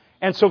Him.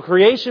 And so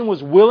creation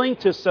was willing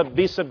to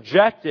be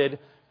subjected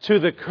to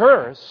the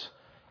curse,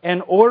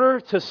 in order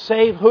to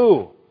save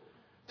who?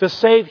 To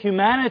save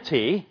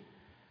humanity,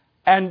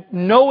 and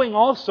knowing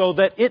also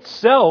that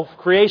itself,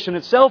 creation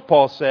itself,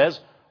 Paul says,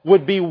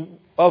 would be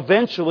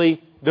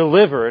eventually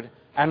delivered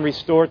and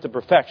restored to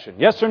perfection.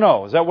 Yes or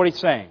no? Is that what he's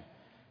saying?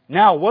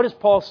 Now, what is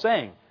Paul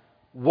saying?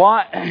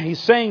 He's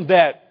saying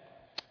that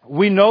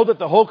we know that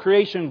the whole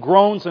creation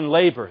groans and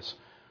labors.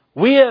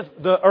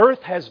 The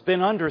earth has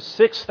been under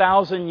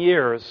 6,000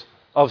 years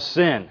of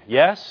sin.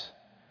 Yes?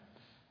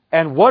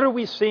 And what are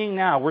we seeing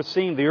now? We're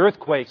seeing the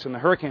earthquakes and the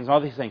hurricanes and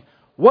all these things.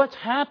 What's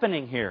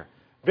happening here?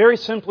 Very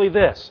simply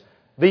this.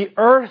 The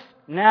earth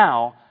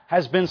now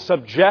has been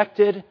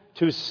subjected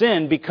to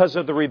sin because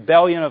of the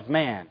rebellion of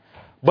man.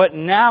 But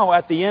now,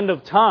 at the end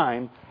of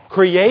time,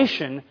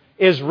 creation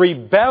is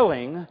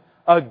rebelling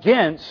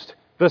against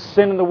the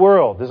sin in the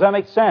world. Does that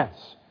make sense?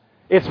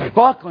 It's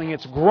buckling,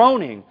 it's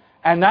groaning.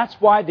 And that's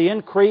why the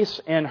increase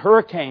in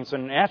hurricanes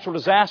and natural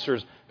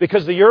disasters,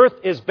 because the earth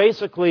is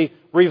basically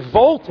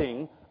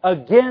revolting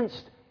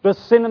against the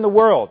sin in the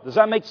world. Does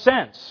that make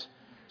sense?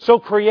 So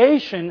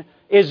creation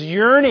is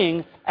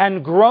yearning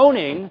and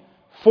groaning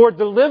for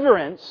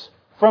deliverance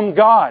from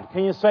God.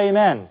 Can you say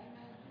amen?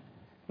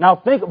 Now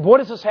think, what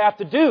does this have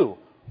to do?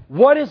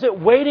 What is it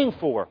waiting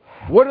for?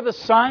 What are the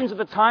signs of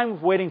the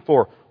time waiting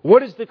for?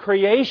 What is the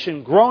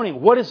creation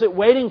groaning? What is it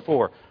waiting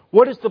for?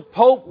 What is the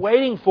Pope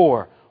waiting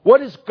for?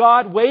 What is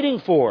God waiting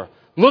for?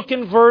 Look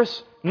in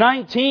verse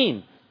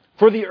 19.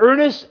 For the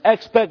earnest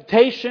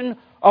expectation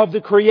of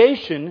the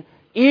creation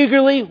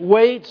eagerly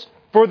waits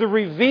for the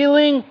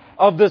revealing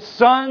of the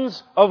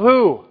sons of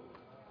who?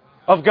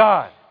 Of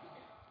God.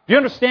 Do you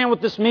understand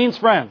what this means,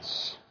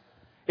 friends?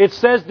 It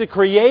says the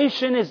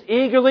creation is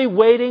eagerly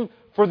waiting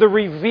for the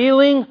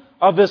revealing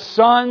of the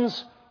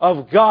sons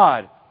of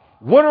God.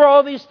 What are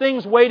all these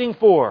things waiting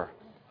for?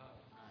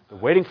 They're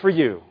waiting for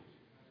you.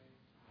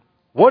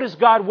 What is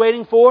God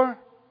waiting for?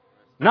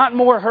 Not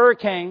more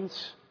hurricanes,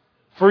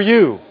 for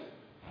you.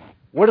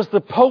 What is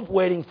the Pope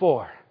waiting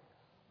for?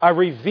 A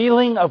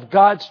revealing of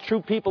God's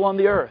true people on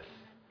the earth.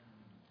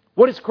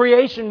 What is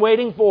creation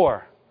waiting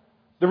for?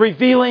 The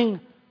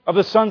revealing of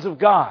the sons of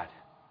God.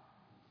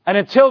 And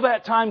until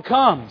that time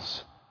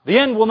comes, the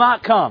end will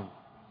not come.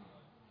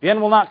 The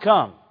end will not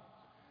come.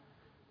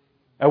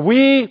 And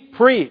we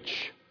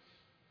preach.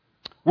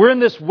 We're in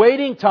this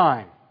waiting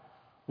time.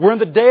 We're in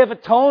the Day of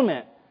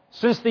Atonement.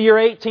 Since the year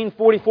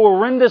 1844,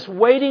 we're in this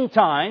waiting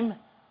time.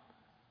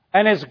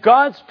 And as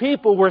God's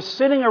people, we're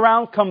sitting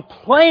around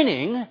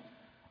complaining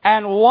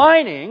and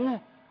whining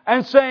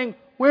and saying,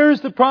 where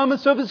is the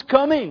promise of His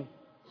coming?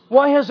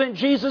 Why hasn't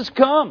Jesus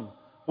come?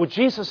 Well,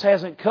 Jesus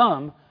hasn't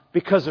come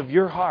because of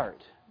your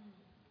heart.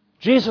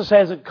 Jesus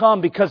hasn't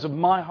come because of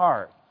my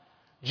heart.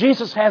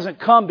 Jesus hasn't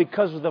come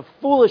because of the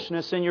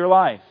foolishness in your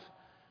life.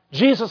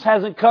 Jesus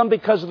hasn't come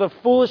because of the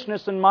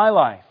foolishness in my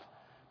life.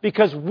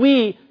 Because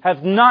we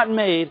have not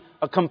made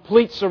a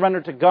complete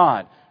surrender to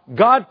God.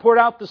 God poured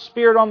out the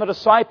Spirit on the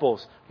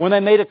disciples when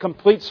they made a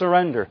complete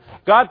surrender.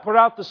 God poured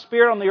out the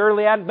Spirit on the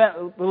early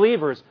Advent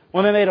believers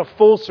when they made a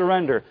full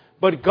surrender.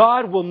 But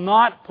God will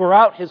not pour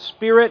out His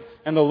Spirit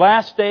in the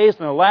last days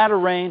and the latter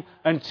rain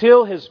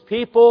until His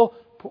people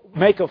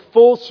make a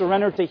full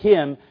surrender to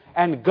Him,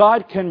 and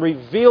God can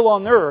reveal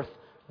on earth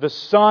the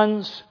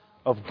sons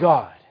of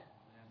God.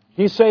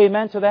 Can you say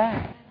amen to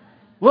that?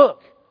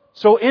 Look,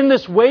 so in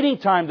this waiting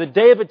time, the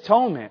Day of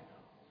Atonement,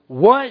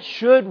 what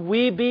should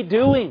we be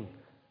doing?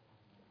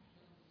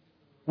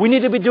 We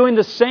need to be doing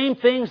the same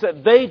things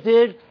that they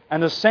did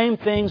and the same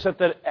things that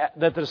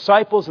the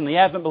disciples and the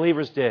Advent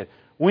believers did.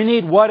 We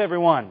need what,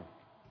 everyone?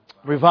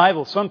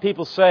 Revival. Some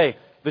people say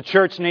the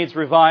church needs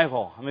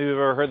revival. How many of you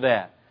have ever heard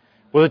that?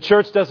 Well, the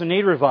church doesn't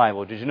need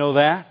revival. Did you know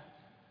that?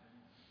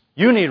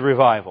 You need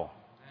revival.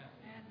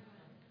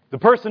 The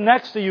person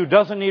next to you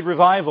doesn't need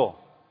revival.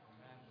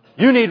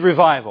 You need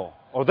revival.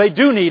 Or they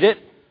do need it,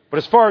 but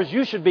as far as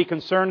you should be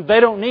concerned, they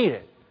don't need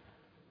it.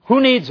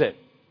 Who needs it?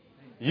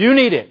 You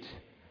need it.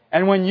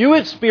 And when you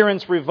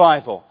experience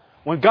revival,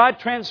 when God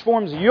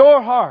transforms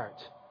your heart,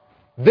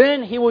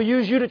 then He will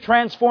use you to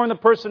transform the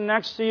person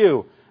next to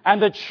you.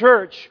 And the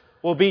church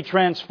will be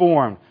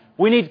transformed.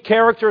 We need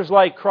characters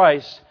like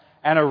Christ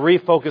and a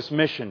refocused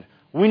mission.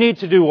 We need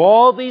to do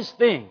all these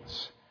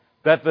things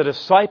that the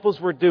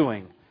disciples were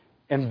doing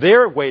in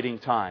their waiting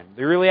time.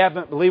 The early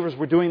Advent believers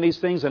were doing these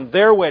things in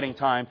their waiting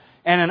time.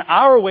 And in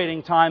our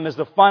waiting time as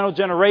the final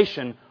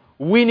generation,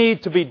 we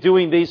need to be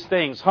doing these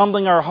things.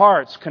 Humbling our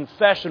hearts,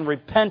 confession,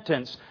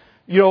 repentance.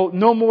 No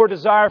more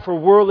desire for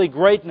worldly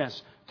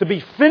greatness. To be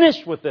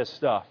finished with this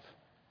stuff.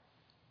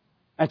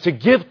 And to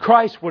give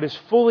Christ what is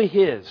fully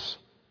His.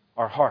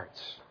 Our hearts.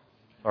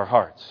 Our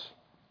hearts.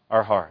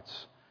 Our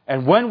hearts.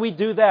 And when we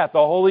do that, the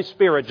Holy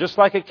Spirit, just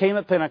like it came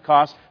at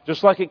Pentecost,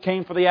 just like it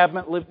came for the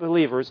Advent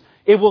believers,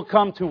 it will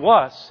come to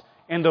us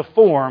in the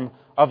form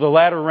of the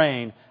latter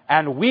rain.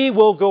 And we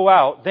will go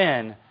out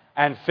then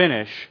and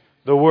finish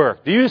the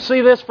work. Do you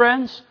see this,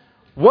 friends?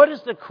 What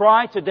is the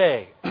cry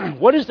today?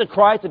 What is the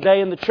cry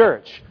today in the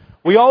church?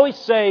 We always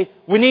say,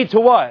 we need to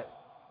what?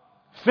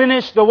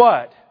 Finish the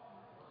what?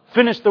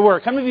 Finish the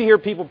work. How many of you hear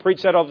people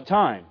preach that all the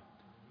time?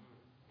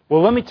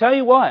 Well, let me tell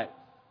you what.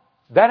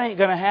 That ain't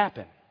going to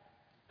happen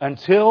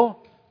until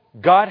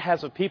God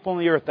has a people on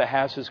the earth that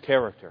has His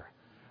character.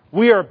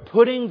 We are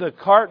putting the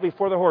cart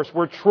before the horse.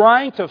 We're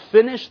trying to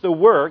finish the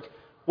work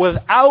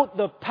without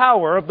the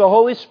power of the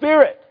Holy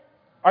Spirit.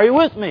 Are you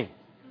with me?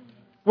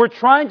 We're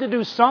trying to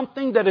do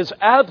something that is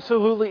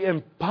absolutely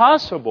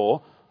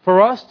impossible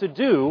for us to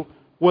do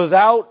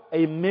without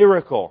a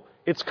miracle.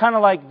 It's kind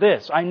of like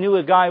this. I knew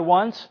a guy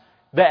once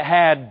that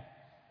had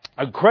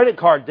a credit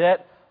card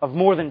debt of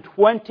more than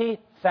 $20,000.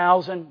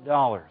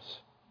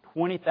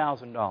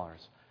 $20,000.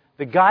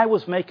 The guy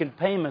was making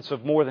payments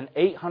of more than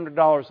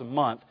 $800 a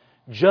month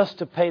just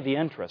to pay the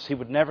interest. He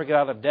would never get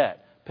out of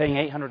debt, paying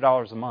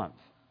 $800 a month.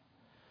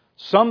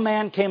 Some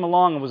man came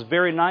along and was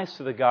very nice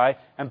to the guy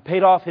and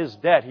paid off his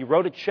debt. He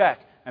wrote a check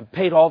and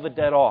paid all the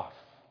debt off.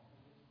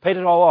 Paid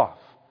it all off.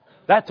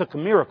 That took a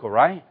miracle,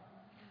 right?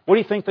 What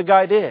do you think the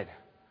guy did?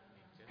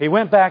 He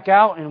went back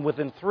out, and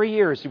within 3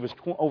 years, he was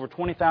over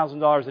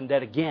 $20,000 in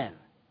debt again.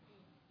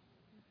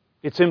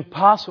 It's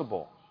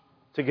impossible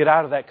to get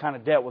out of that kind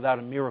of debt without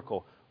a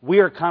miracle. We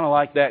are kind of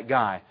like that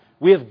guy.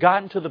 We have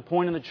gotten to the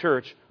point in the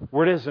church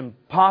where it is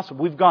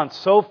impossible. We've gone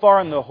so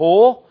far in the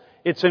hole,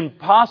 it's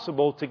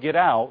impossible to get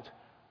out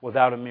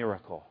without a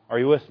miracle. Are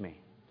you with me?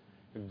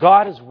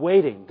 God is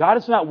waiting. God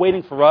is not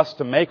waiting for us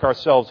to make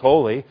ourselves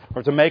holy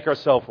or to make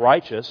ourselves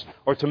righteous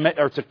or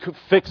to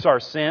fix our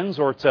sins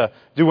or to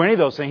do any of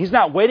those things. He's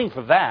not waiting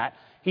for that.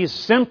 He's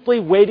simply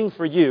waiting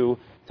for you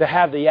to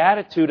have the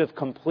attitude of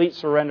complete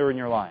surrender in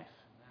your life.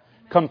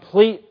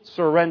 Complete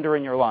surrender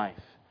in your life.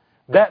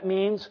 That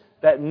means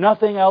that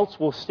nothing else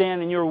will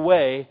stand in your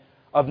way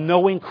of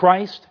knowing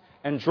Christ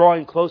and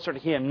drawing closer to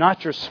Him.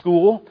 Not your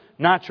school,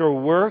 not your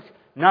work,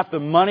 not the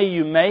money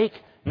you make,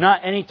 not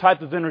any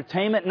type of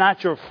entertainment,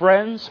 not your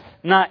friends,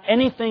 not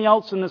anything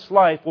else in this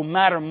life will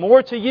matter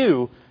more to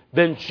you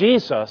than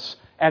Jesus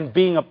and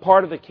being a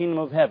part of the kingdom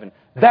of heaven.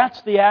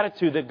 That's the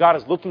attitude that God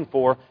is looking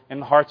for in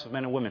the hearts of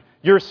men and women.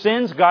 Your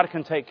sins, God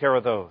can take care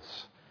of those.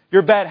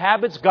 Your bad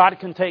habits, God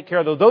can take care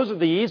of those. Those are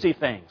the easy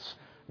things.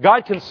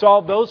 God can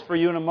solve those for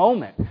you in a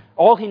moment.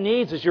 All He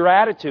needs is your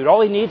attitude.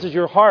 All He needs is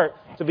your heart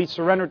to be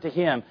surrendered to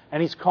Him.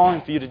 And He's calling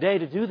for you today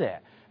to do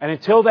that. And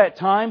until that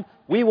time,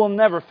 we will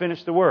never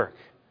finish the work.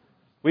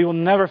 We will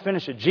never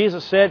finish it.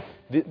 Jesus said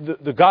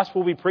the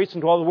gospel will be preached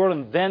into all the world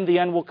and then the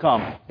end will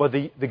come. But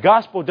the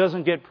gospel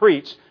doesn't get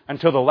preached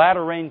until the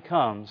latter rain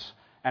comes.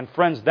 And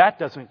friends, that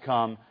doesn't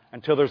come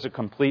until there's a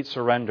complete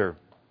surrender.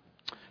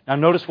 Now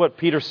notice what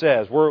Peter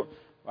says.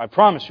 I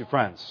promise you,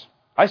 friends,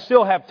 I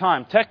still have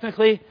time.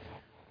 Technically,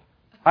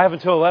 I have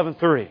until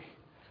 11:30.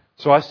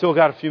 So I still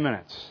got a few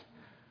minutes.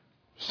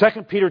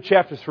 2 Peter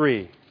chapter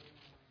 3.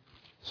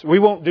 So we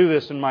won't do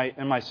this in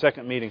my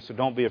second meeting, so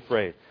don't be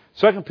afraid.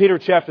 2 Peter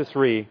chapter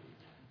 3,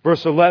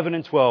 verse 11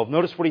 and 12.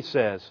 Notice what he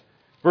says.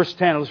 Verse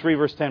 10, let's read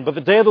verse 10. But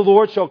the day of the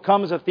Lord shall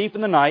come as a thief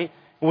in the night,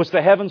 in which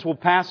the heavens will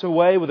pass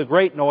away with a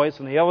great noise,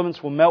 and the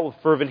elements will melt with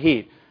fervent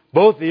heat.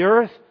 Both the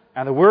earth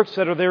and the works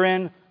that are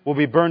therein will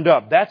be burned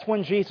up. That's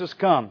when Jesus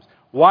comes.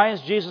 Why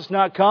has Jesus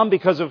not come?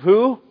 Because of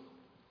who?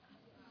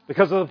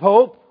 Because of the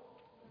Pope?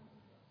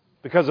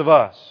 Because of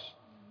us.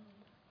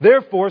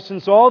 Therefore,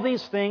 since all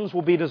these things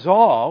will be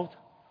dissolved,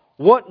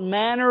 what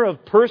manner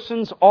of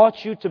persons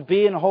ought you to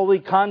be in holy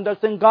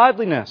conduct and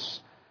godliness?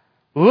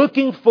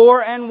 Looking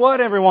for and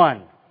what,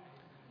 everyone?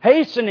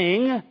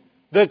 Hastening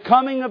the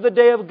coming of the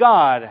day of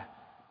God,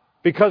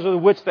 because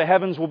of which the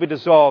heavens will be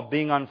dissolved,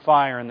 being on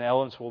fire, and the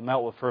elements will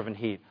melt with fervent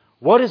heat.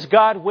 What is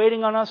God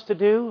waiting on us to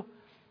do?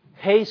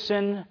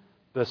 Hasten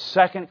the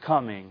second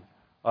coming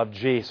of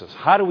Jesus.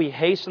 How do we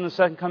hasten the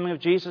second coming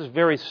of Jesus?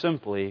 Very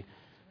simply,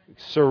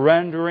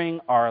 surrendering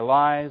our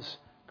lives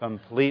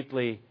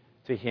completely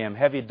to Him.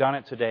 Have you done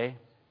it today?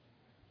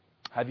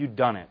 Have you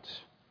done it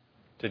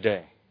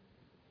today?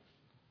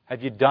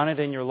 Have you done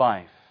it in your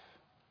life?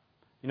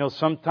 You know,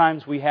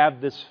 sometimes we have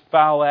this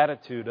foul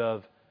attitude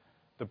of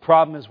the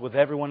problem is with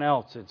everyone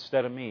else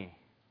instead of me.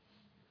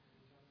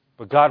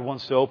 But God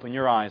wants to open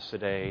your eyes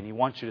today, and He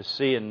wants you to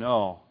see and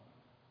know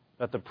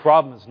that the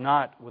problem is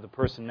not with the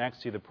person next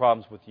to you, the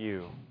problem is with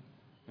you.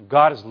 And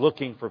God is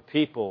looking for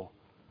people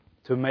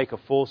to make a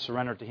full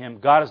surrender to Him.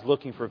 God is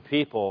looking for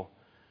people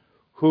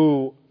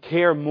who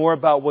care more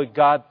about what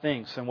God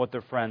thinks than what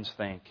their friends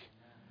think.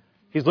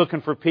 He's looking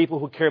for people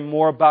who care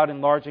more about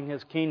enlarging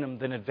His kingdom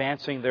than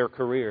advancing their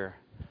career.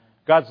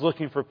 God's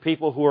looking for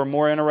people who are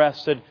more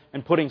interested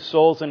in putting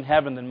souls in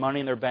heaven than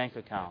money in their bank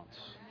accounts.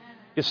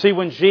 You see,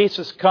 when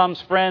Jesus comes,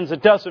 friends,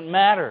 it doesn't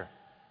matter.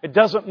 It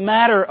doesn't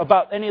matter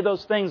about any of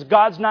those things.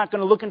 God's not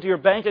going to look into your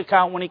bank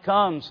account when He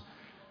comes.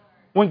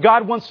 When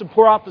God wants to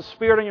pour out the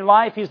Spirit in your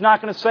life, He's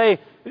not going to say,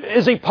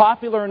 is he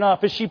popular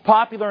enough? Is she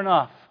popular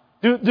enough?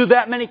 Do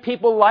that many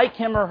people like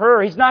him or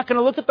her? He's not going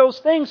to look at those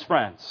things,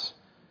 friends.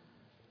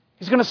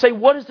 He's going to say,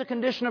 what is the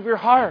condition of your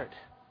heart?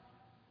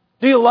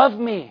 Do you love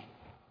me?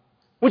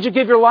 Would you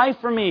give your life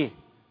for me?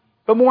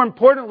 But more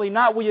importantly,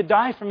 not will you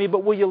die for me,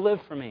 but will you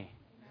live for me?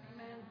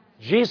 Amen.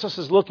 Jesus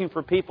is looking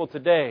for people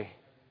today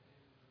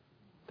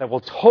that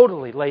will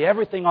totally lay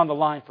everything on the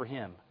line for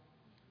Him.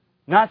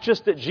 Not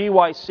just at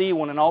GYC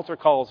when an altar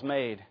call is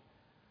made,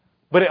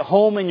 but at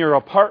home in your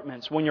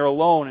apartments when you're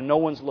alone and no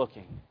one's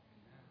looking.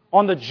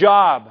 On the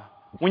job,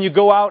 when you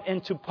go out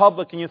into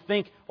public and you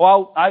think,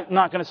 well, I'm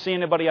not going to see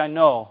anybody I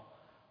know.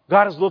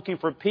 God is looking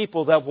for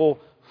people that will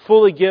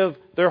fully give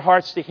their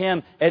hearts to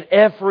Him at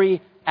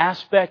every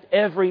aspect,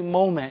 every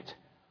moment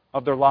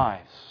of their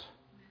lives.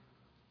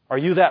 Are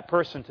you that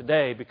person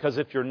today? Because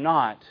if you're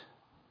not,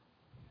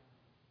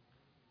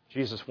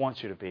 Jesus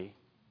wants you to be.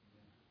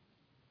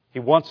 He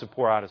wants to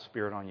pour out His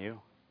Spirit on you.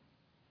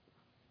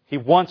 He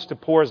wants to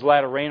pour His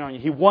latter rain on you.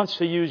 He wants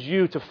to use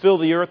you to fill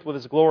the earth with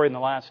His glory in the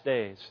last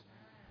days.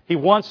 He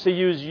wants to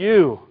use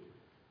you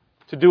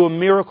to do a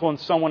miracle in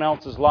someone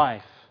else's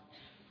life.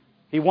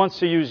 He wants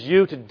to use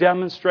you to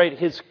demonstrate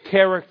His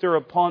character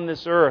upon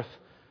this earth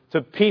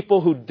to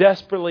people who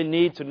desperately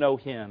need to know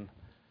Him.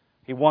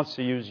 He wants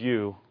to use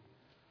you.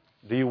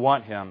 Do you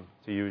want Him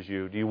to use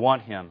you? Do you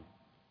want Him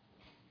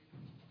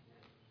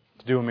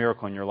to do a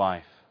miracle in your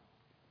life?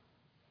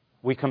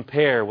 We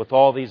compare with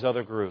all these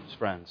other groups,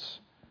 friends.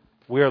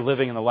 We are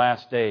living in the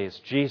last days.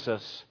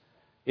 Jesus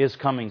is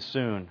coming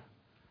soon.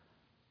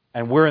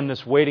 And we're in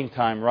this waiting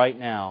time right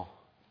now.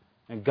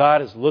 And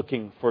God is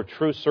looking for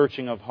true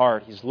searching of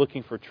heart. He's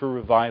looking for true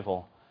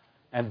revival.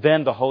 And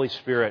then the Holy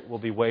Spirit will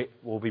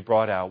be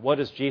brought out. What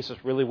is Jesus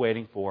really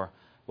waiting for?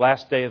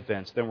 Last day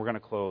events. Then we're going to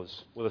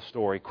close with a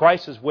story.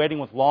 Christ is waiting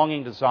with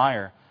longing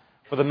desire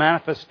for the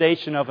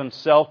manifestation of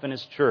Himself in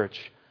His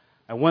church.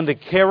 And when the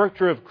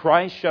character of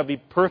Christ shall be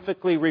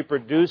perfectly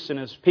reproduced in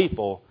His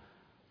people,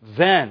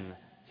 then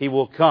He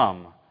will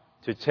come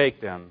to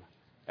take them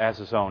as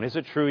His own. Is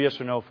it true,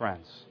 yes or no,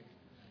 friends?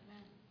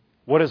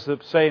 What does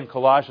it say in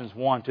Colossians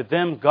 1? To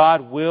them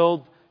God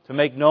willed to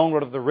make known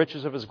what are the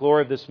riches of His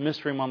glory of this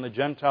mystery among the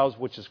Gentiles,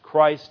 which is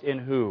Christ in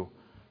who?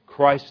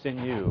 Christ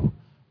in you,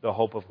 the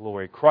hope of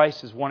glory.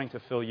 Christ is wanting to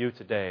fill you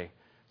today.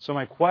 So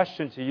my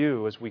question to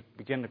you as we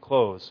begin to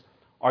close,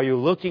 are you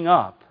looking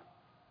up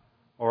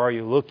or are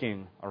you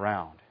looking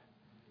around?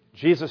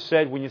 Jesus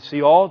said, when you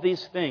see all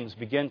these things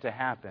begin to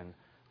happen,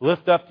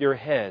 lift up your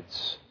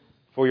heads,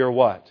 for your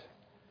what?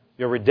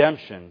 Your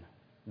redemption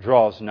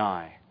draws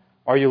nigh.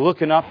 Are you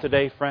looking up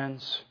today,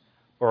 friends,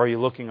 or are you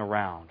looking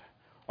around?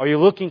 Are you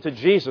looking to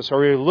Jesus, or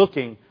are you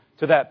looking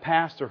to that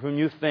pastor whom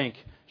you think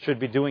should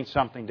be doing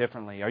something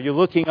differently? Are you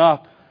looking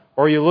up,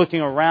 or are you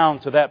looking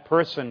around to that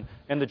person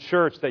in the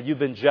church that you've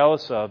been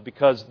jealous of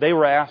because they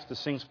were asked to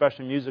sing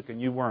special music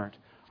and you weren't?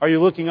 Are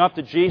you looking up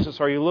to Jesus,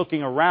 or are you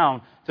looking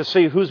around to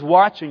see who's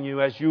watching you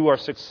as you are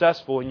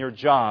successful in your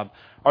job?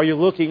 Are you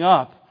looking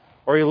up,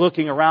 or are you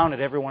looking around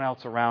at everyone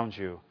else around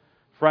you?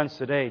 Friends,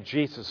 today,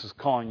 Jesus is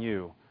calling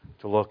you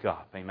to look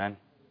up. Amen?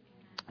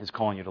 He's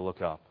calling you to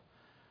look up.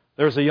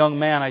 There's a young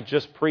man I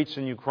just preached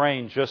in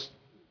Ukraine.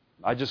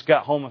 I just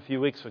got home a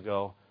few weeks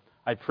ago.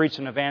 I preached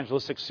an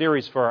evangelistic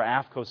series for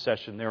our AFCO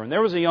session there. And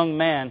there was a young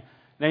man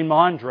named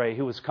Andre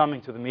who was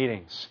coming to the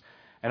meetings.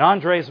 And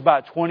Andre is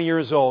about 20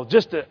 years old.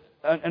 Just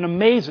an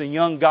amazing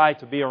young guy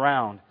to be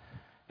around.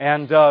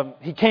 And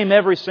he came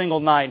every single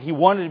night. He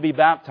wanted to be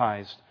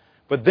baptized.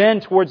 But then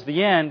towards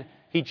the end,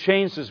 he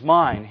changed his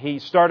mind. He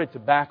started to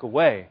back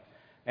away.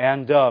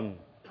 And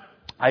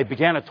I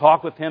began to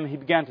talk with him. He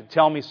began to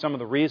tell me some of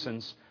the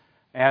reasons.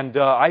 And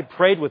I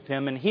prayed with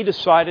him. And he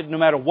decided no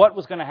matter what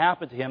was going to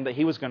happen to him, that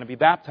he was going to be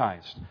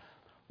baptized.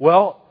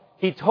 Well,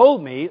 he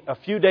told me a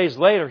few days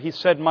later, he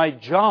said, my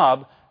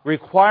job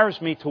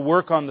requires me to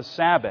work on the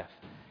Sabbath.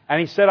 And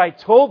he said, I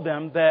told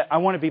them that I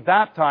want to be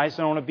baptized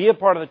and I want to be a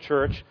part of the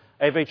church,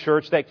 of a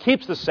church that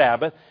keeps the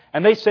Sabbath.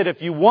 And they said,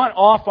 if you want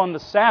off on the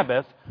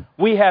Sabbath,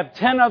 we have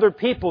 10 other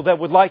people that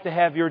would like to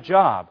have your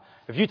job.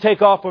 If you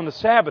take off on the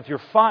Sabbath,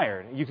 you're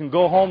fired. You can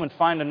go home and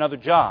find another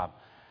job.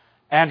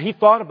 And he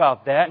thought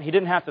about that, and he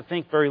didn't have to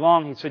think very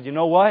long. He said, you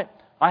know what?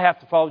 I have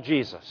to follow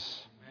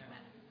Jesus.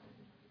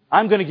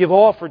 I'm going to give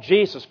all for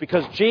Jesus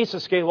because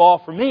Jesus gave all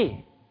for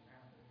me.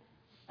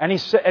 And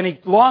he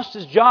lost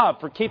his job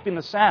for keeping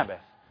the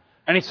Sabbath.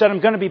 And he said, I'm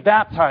going to be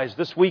baptized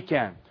this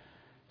weekend.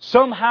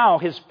 Somehow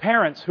his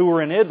parents, who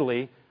were in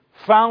Italy,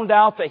 found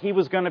out that he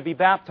was going to be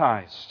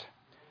baptized.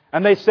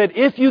 And they said,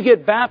 if you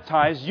get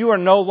baptized, you are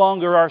no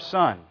longer our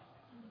son.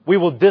 We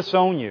will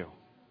disown you.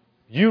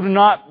 We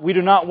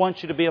do not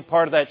want you to be a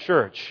part of that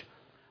church.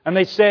 And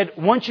they said,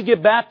 once you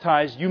get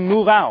baptized, you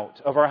move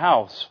out of our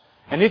house.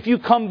 And if you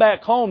come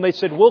back home, they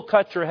said, we'll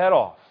cut your head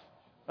off.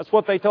 That's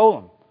what they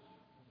told him.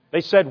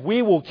 They said,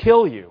 we will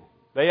kill you.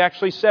 They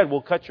actually said,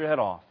 we'll cut your head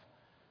off.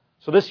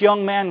 So this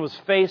young man was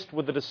faced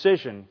with the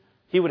decision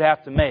he would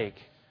have to make.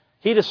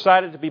 He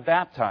decided to be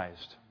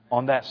baptized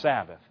on that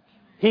Sabbath.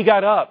 He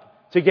got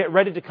up to get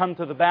ready to come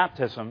to the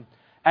baptism,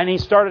 and he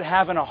started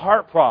having a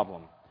heart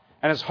problem.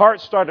 And his heart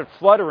started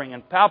fluttering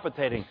and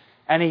palpitating.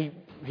 And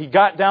he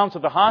got down to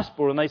the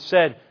hospital, and they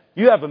said,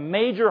 you have a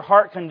major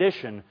heart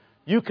condition.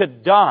 You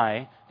could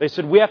die. They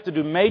said, we have to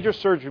do major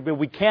surgery, but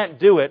we can't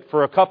do it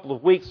for a couple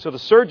of weeks till the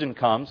surgeon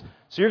comes.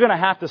 So you're going to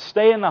have to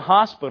stay in the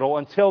hospital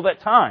until that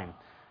time.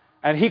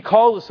 And he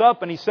called us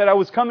up, and he said, I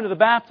was coming to the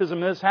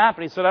baptism, and this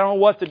happened. He said, I don't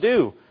know what to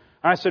do.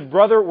 And I said,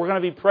 brother, we're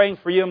going to be praying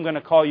for you. I'm going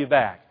to call you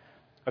back.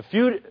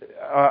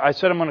 I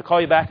said I'm going to call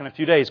you back in a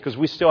few days because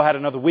we still had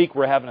another week.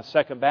 We're having a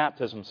second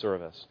baptism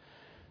service.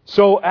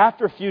 So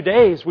after a few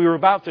days, we were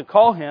about to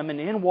call him, and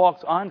in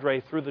walks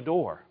Andre through the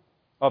door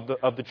of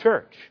the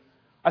church.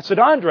 I said,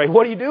 Andre,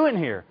 what are you doing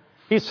here?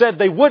 He said,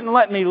 they wouldn't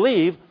let me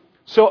leave.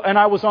 And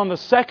I was on the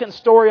second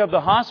story of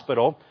the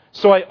hospital.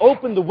 So I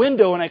opened the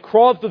window and I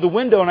crawled through the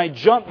window and I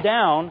jumped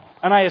down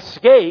and I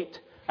escaped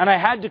and I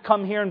had to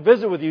come here and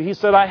visit with you. He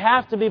said, I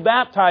have to be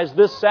baptized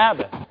this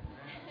Sabbath.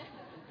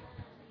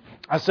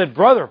 I said,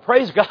 brother,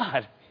 praise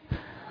God.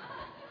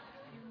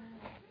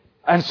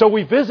 And so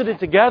we visited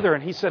together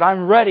and he said,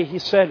 I'm ready. He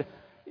said,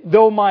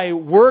 though my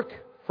work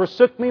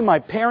forsook me, my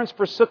parents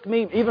forsook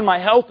me, even my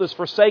health is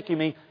forsaking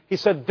me, he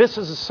said, this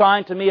is a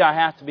sign to me I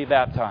have to be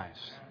baptized.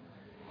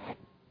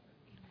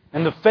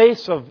 In the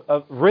face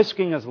of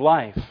risking his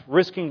life,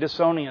 risking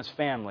disowning his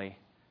family,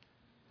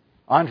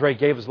 Andre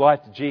gave his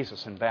life to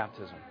Jesus in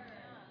baptism.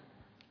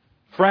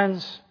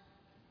 Friends,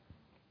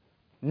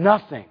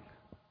 nothing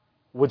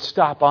would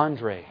stop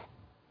Andre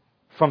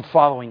from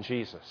following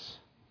Jesus.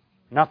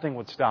 Nothing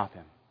would stop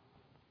him.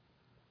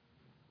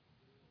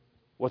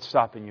 What's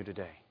stopping you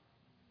today?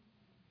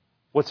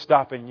 What's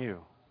stopping you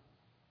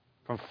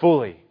from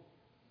fully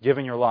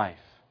giving your life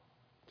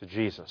to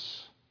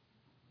Jesus?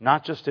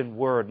 Not just in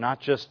word, not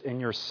just in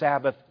your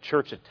Sabbath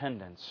church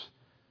attendance,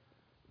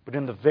 but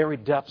in the very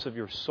depths of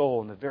your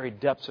soul, in the very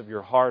depths of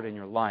your heart and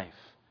your life.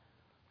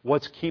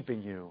 What's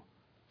keeping you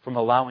from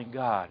allowing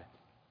God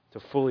to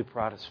fully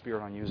pour out His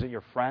Spirit on you? Is it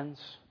your friends?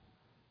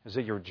 Is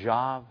it your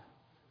job?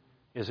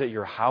 Is it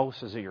your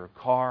house? Is it your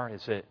car?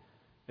 Is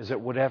it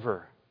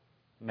whatever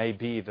may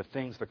be, the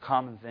things, the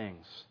common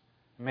things?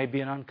 It may be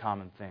an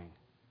uncommon thing.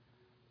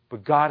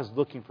 But God is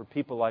looking for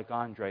people like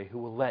Andre who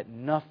will let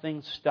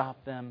nothing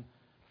stop them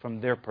from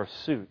their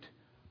pursuit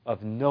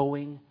of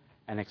knowing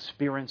and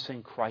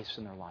experiencing Christ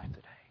in their life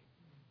today.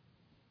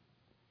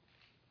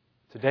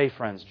 Today,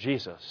 friends,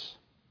 Jesus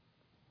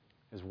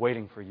is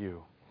waiting for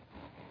you.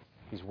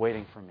 He's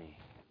waiting for me.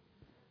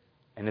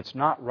 And it's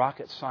not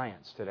rocket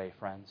science today,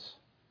 friends.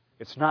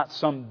 It's not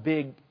some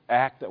big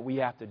act that we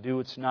have to do.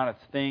 It's not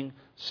a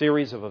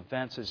series of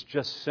events. It's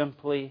just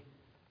simply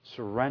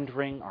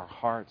surrendering our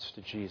hearts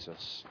to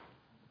Jesus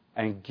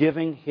and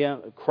giving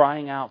Him,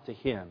 crying out to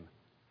Him,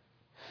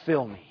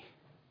 fill me,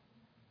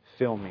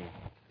 fill me,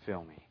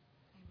 fill me.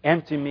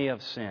 Empty me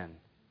of sin,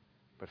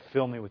 but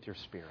fill me with your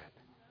Spirit.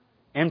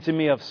 Empty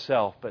me of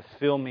self, but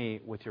fill me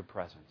with your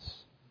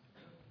presence.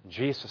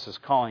 Jesus is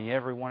calling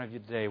every one of you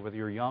today, whether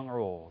you're young or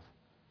old.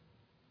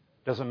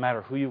 Doesn't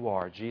matter who you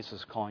are, Jesus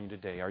is calling you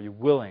today. Are you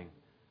willing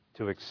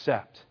to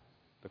accept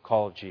the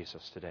call of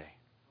Jesus today?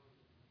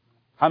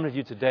 How many of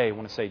you today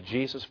want to say,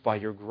 Jesus, by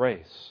your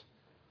grace,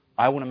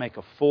 I want to make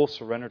a full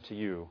surrender to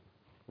you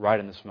right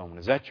in this moment?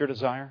 Is that your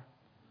desire?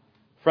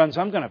 Friends,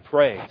 I'm going to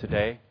pray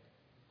today.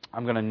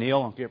 I'm going to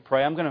kneel and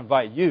pray. I'm going to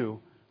invite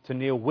you to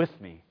kneel with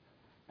me.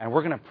 And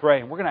we're going to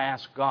pray and we're going to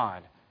ask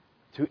God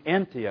to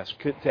empty us,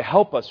 to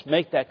help us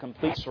make that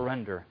complete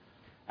surrender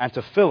and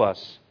to fill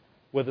us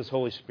with His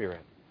Holy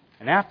Spirit.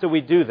 And after we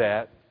do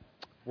that,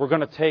 we're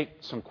going to take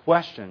some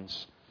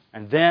questions.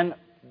 And then,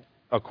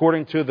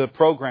 according to the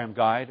program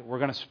guide, we're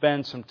going to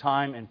spend some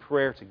time in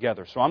prayer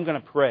together. So I'm going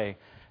to pray.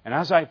 And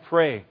as I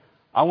pray,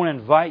 I want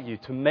to invite you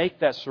to make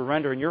that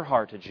surrender in your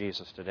heart to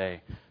Jesus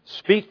today.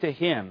 Speak to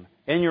Him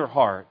in your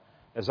heart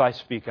as I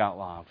speak out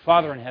loud.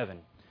 Father in heaven,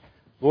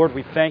 Lord,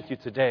 we thank you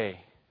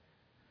today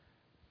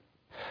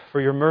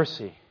for your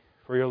mercy,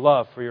 for your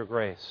love, for your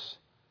grace.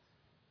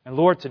 And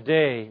Lord,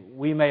 today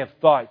we may have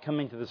thought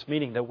coming to this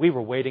meeting that we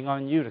were waiting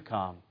on you to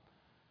come.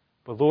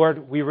 But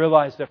Lord, we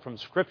realize that from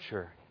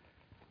Scripture,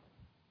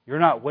 we're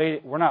not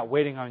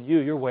waiting on you,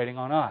 you're waiting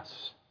on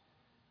us.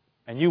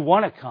 And you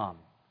want to come.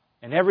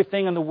 And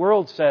everything in the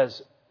world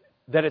says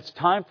that it's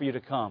time for you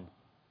to come.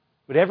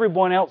 But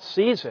everyone else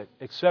sees it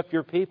except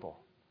your people.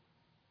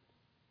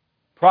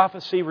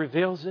 Prophecy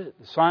reveals it.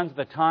 The signs of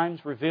the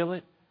times reveal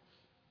it.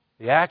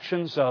 The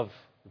actions of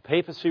the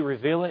papacy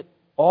reveal it.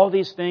 All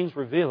these things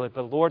reveal it.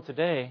 But Lord,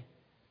 today,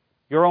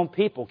 your own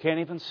people can't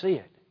even see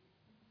it.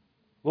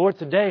 Lord,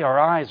 today our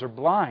eyes are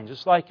blind.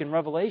 Just like in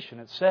Revelation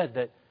it said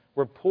that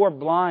we're poor,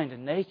 blind,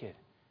 and naked.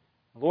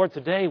 Lord,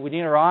 today we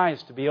need our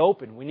eyes to be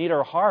open. We need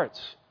our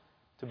hearts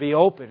to be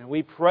open. And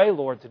we pray,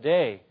 Lord,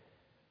 today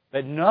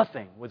that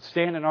nothing would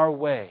stand in our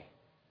way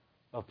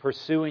of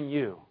pursuing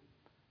you.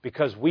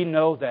 Because we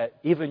know that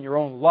even your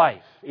own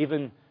life,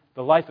 even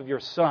the life of your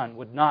Son,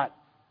 would not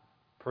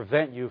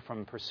prevent you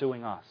from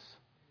pursuing us.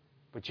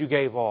 But you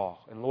gave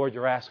all. And Lord,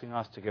 you're asking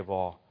us to give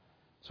all.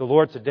 So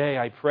Lord, today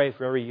I pray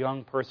for every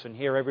young person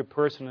here, every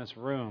person in this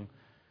room,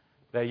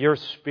 that your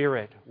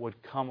Spirit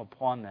would come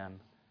upon them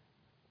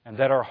and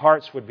that our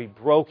hearts would be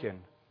broken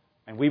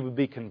and we would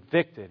be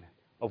convicted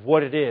of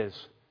what it is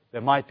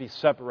that might be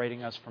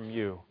separating us from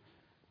you.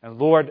 And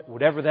Lord,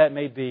 whatever that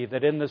may be,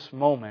 that in this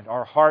moment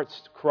our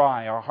heart's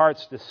cry, our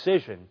heart's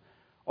decision,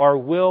 our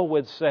will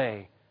would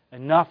say,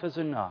 enough is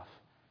enough.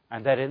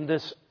 And that in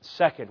this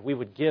second we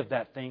would give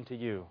that thing to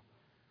you.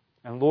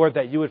 And Lord,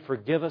 that you would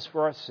forgive us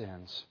for our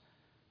sins.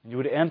 And you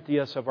would empty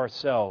us of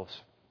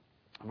ourselves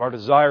of our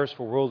desires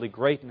for worldly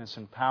greatness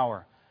and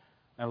power.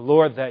 And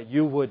Lord, that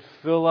You would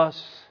fill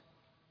us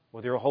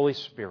with Your Holy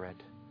Spirit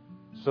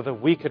so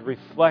that we could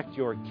reflect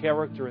Your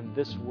character in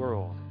this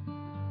world,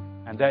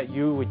 and that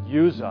You would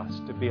use us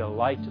to be a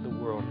light to the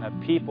world, and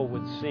that people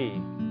would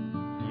see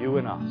You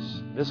in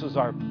us. This is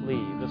our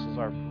plea. This is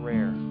our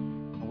prayer.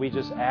 And we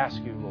just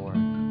ask You, Lord,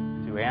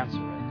 to answer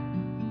it.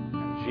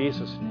 In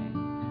Jesus' name,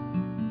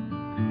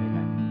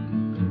 amen.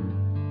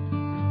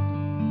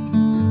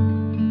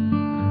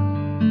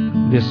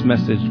 This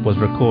message was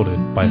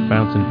recorded by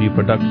Fountain View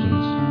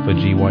Productions for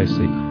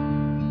GYC.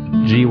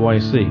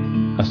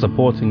 GYC, a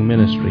supporting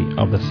ministry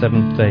of the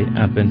Seventh-day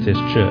Adventist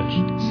Church,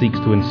 seeks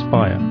to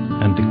inspire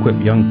and equip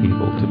young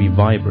people to be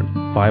vibrant,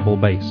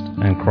 Bible-based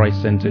and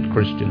Christ-centered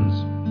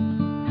Christians.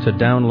 To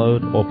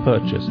download or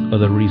purchase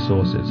other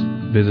resources,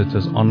 visit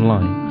us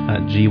online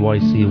at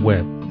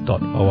gycweb.org.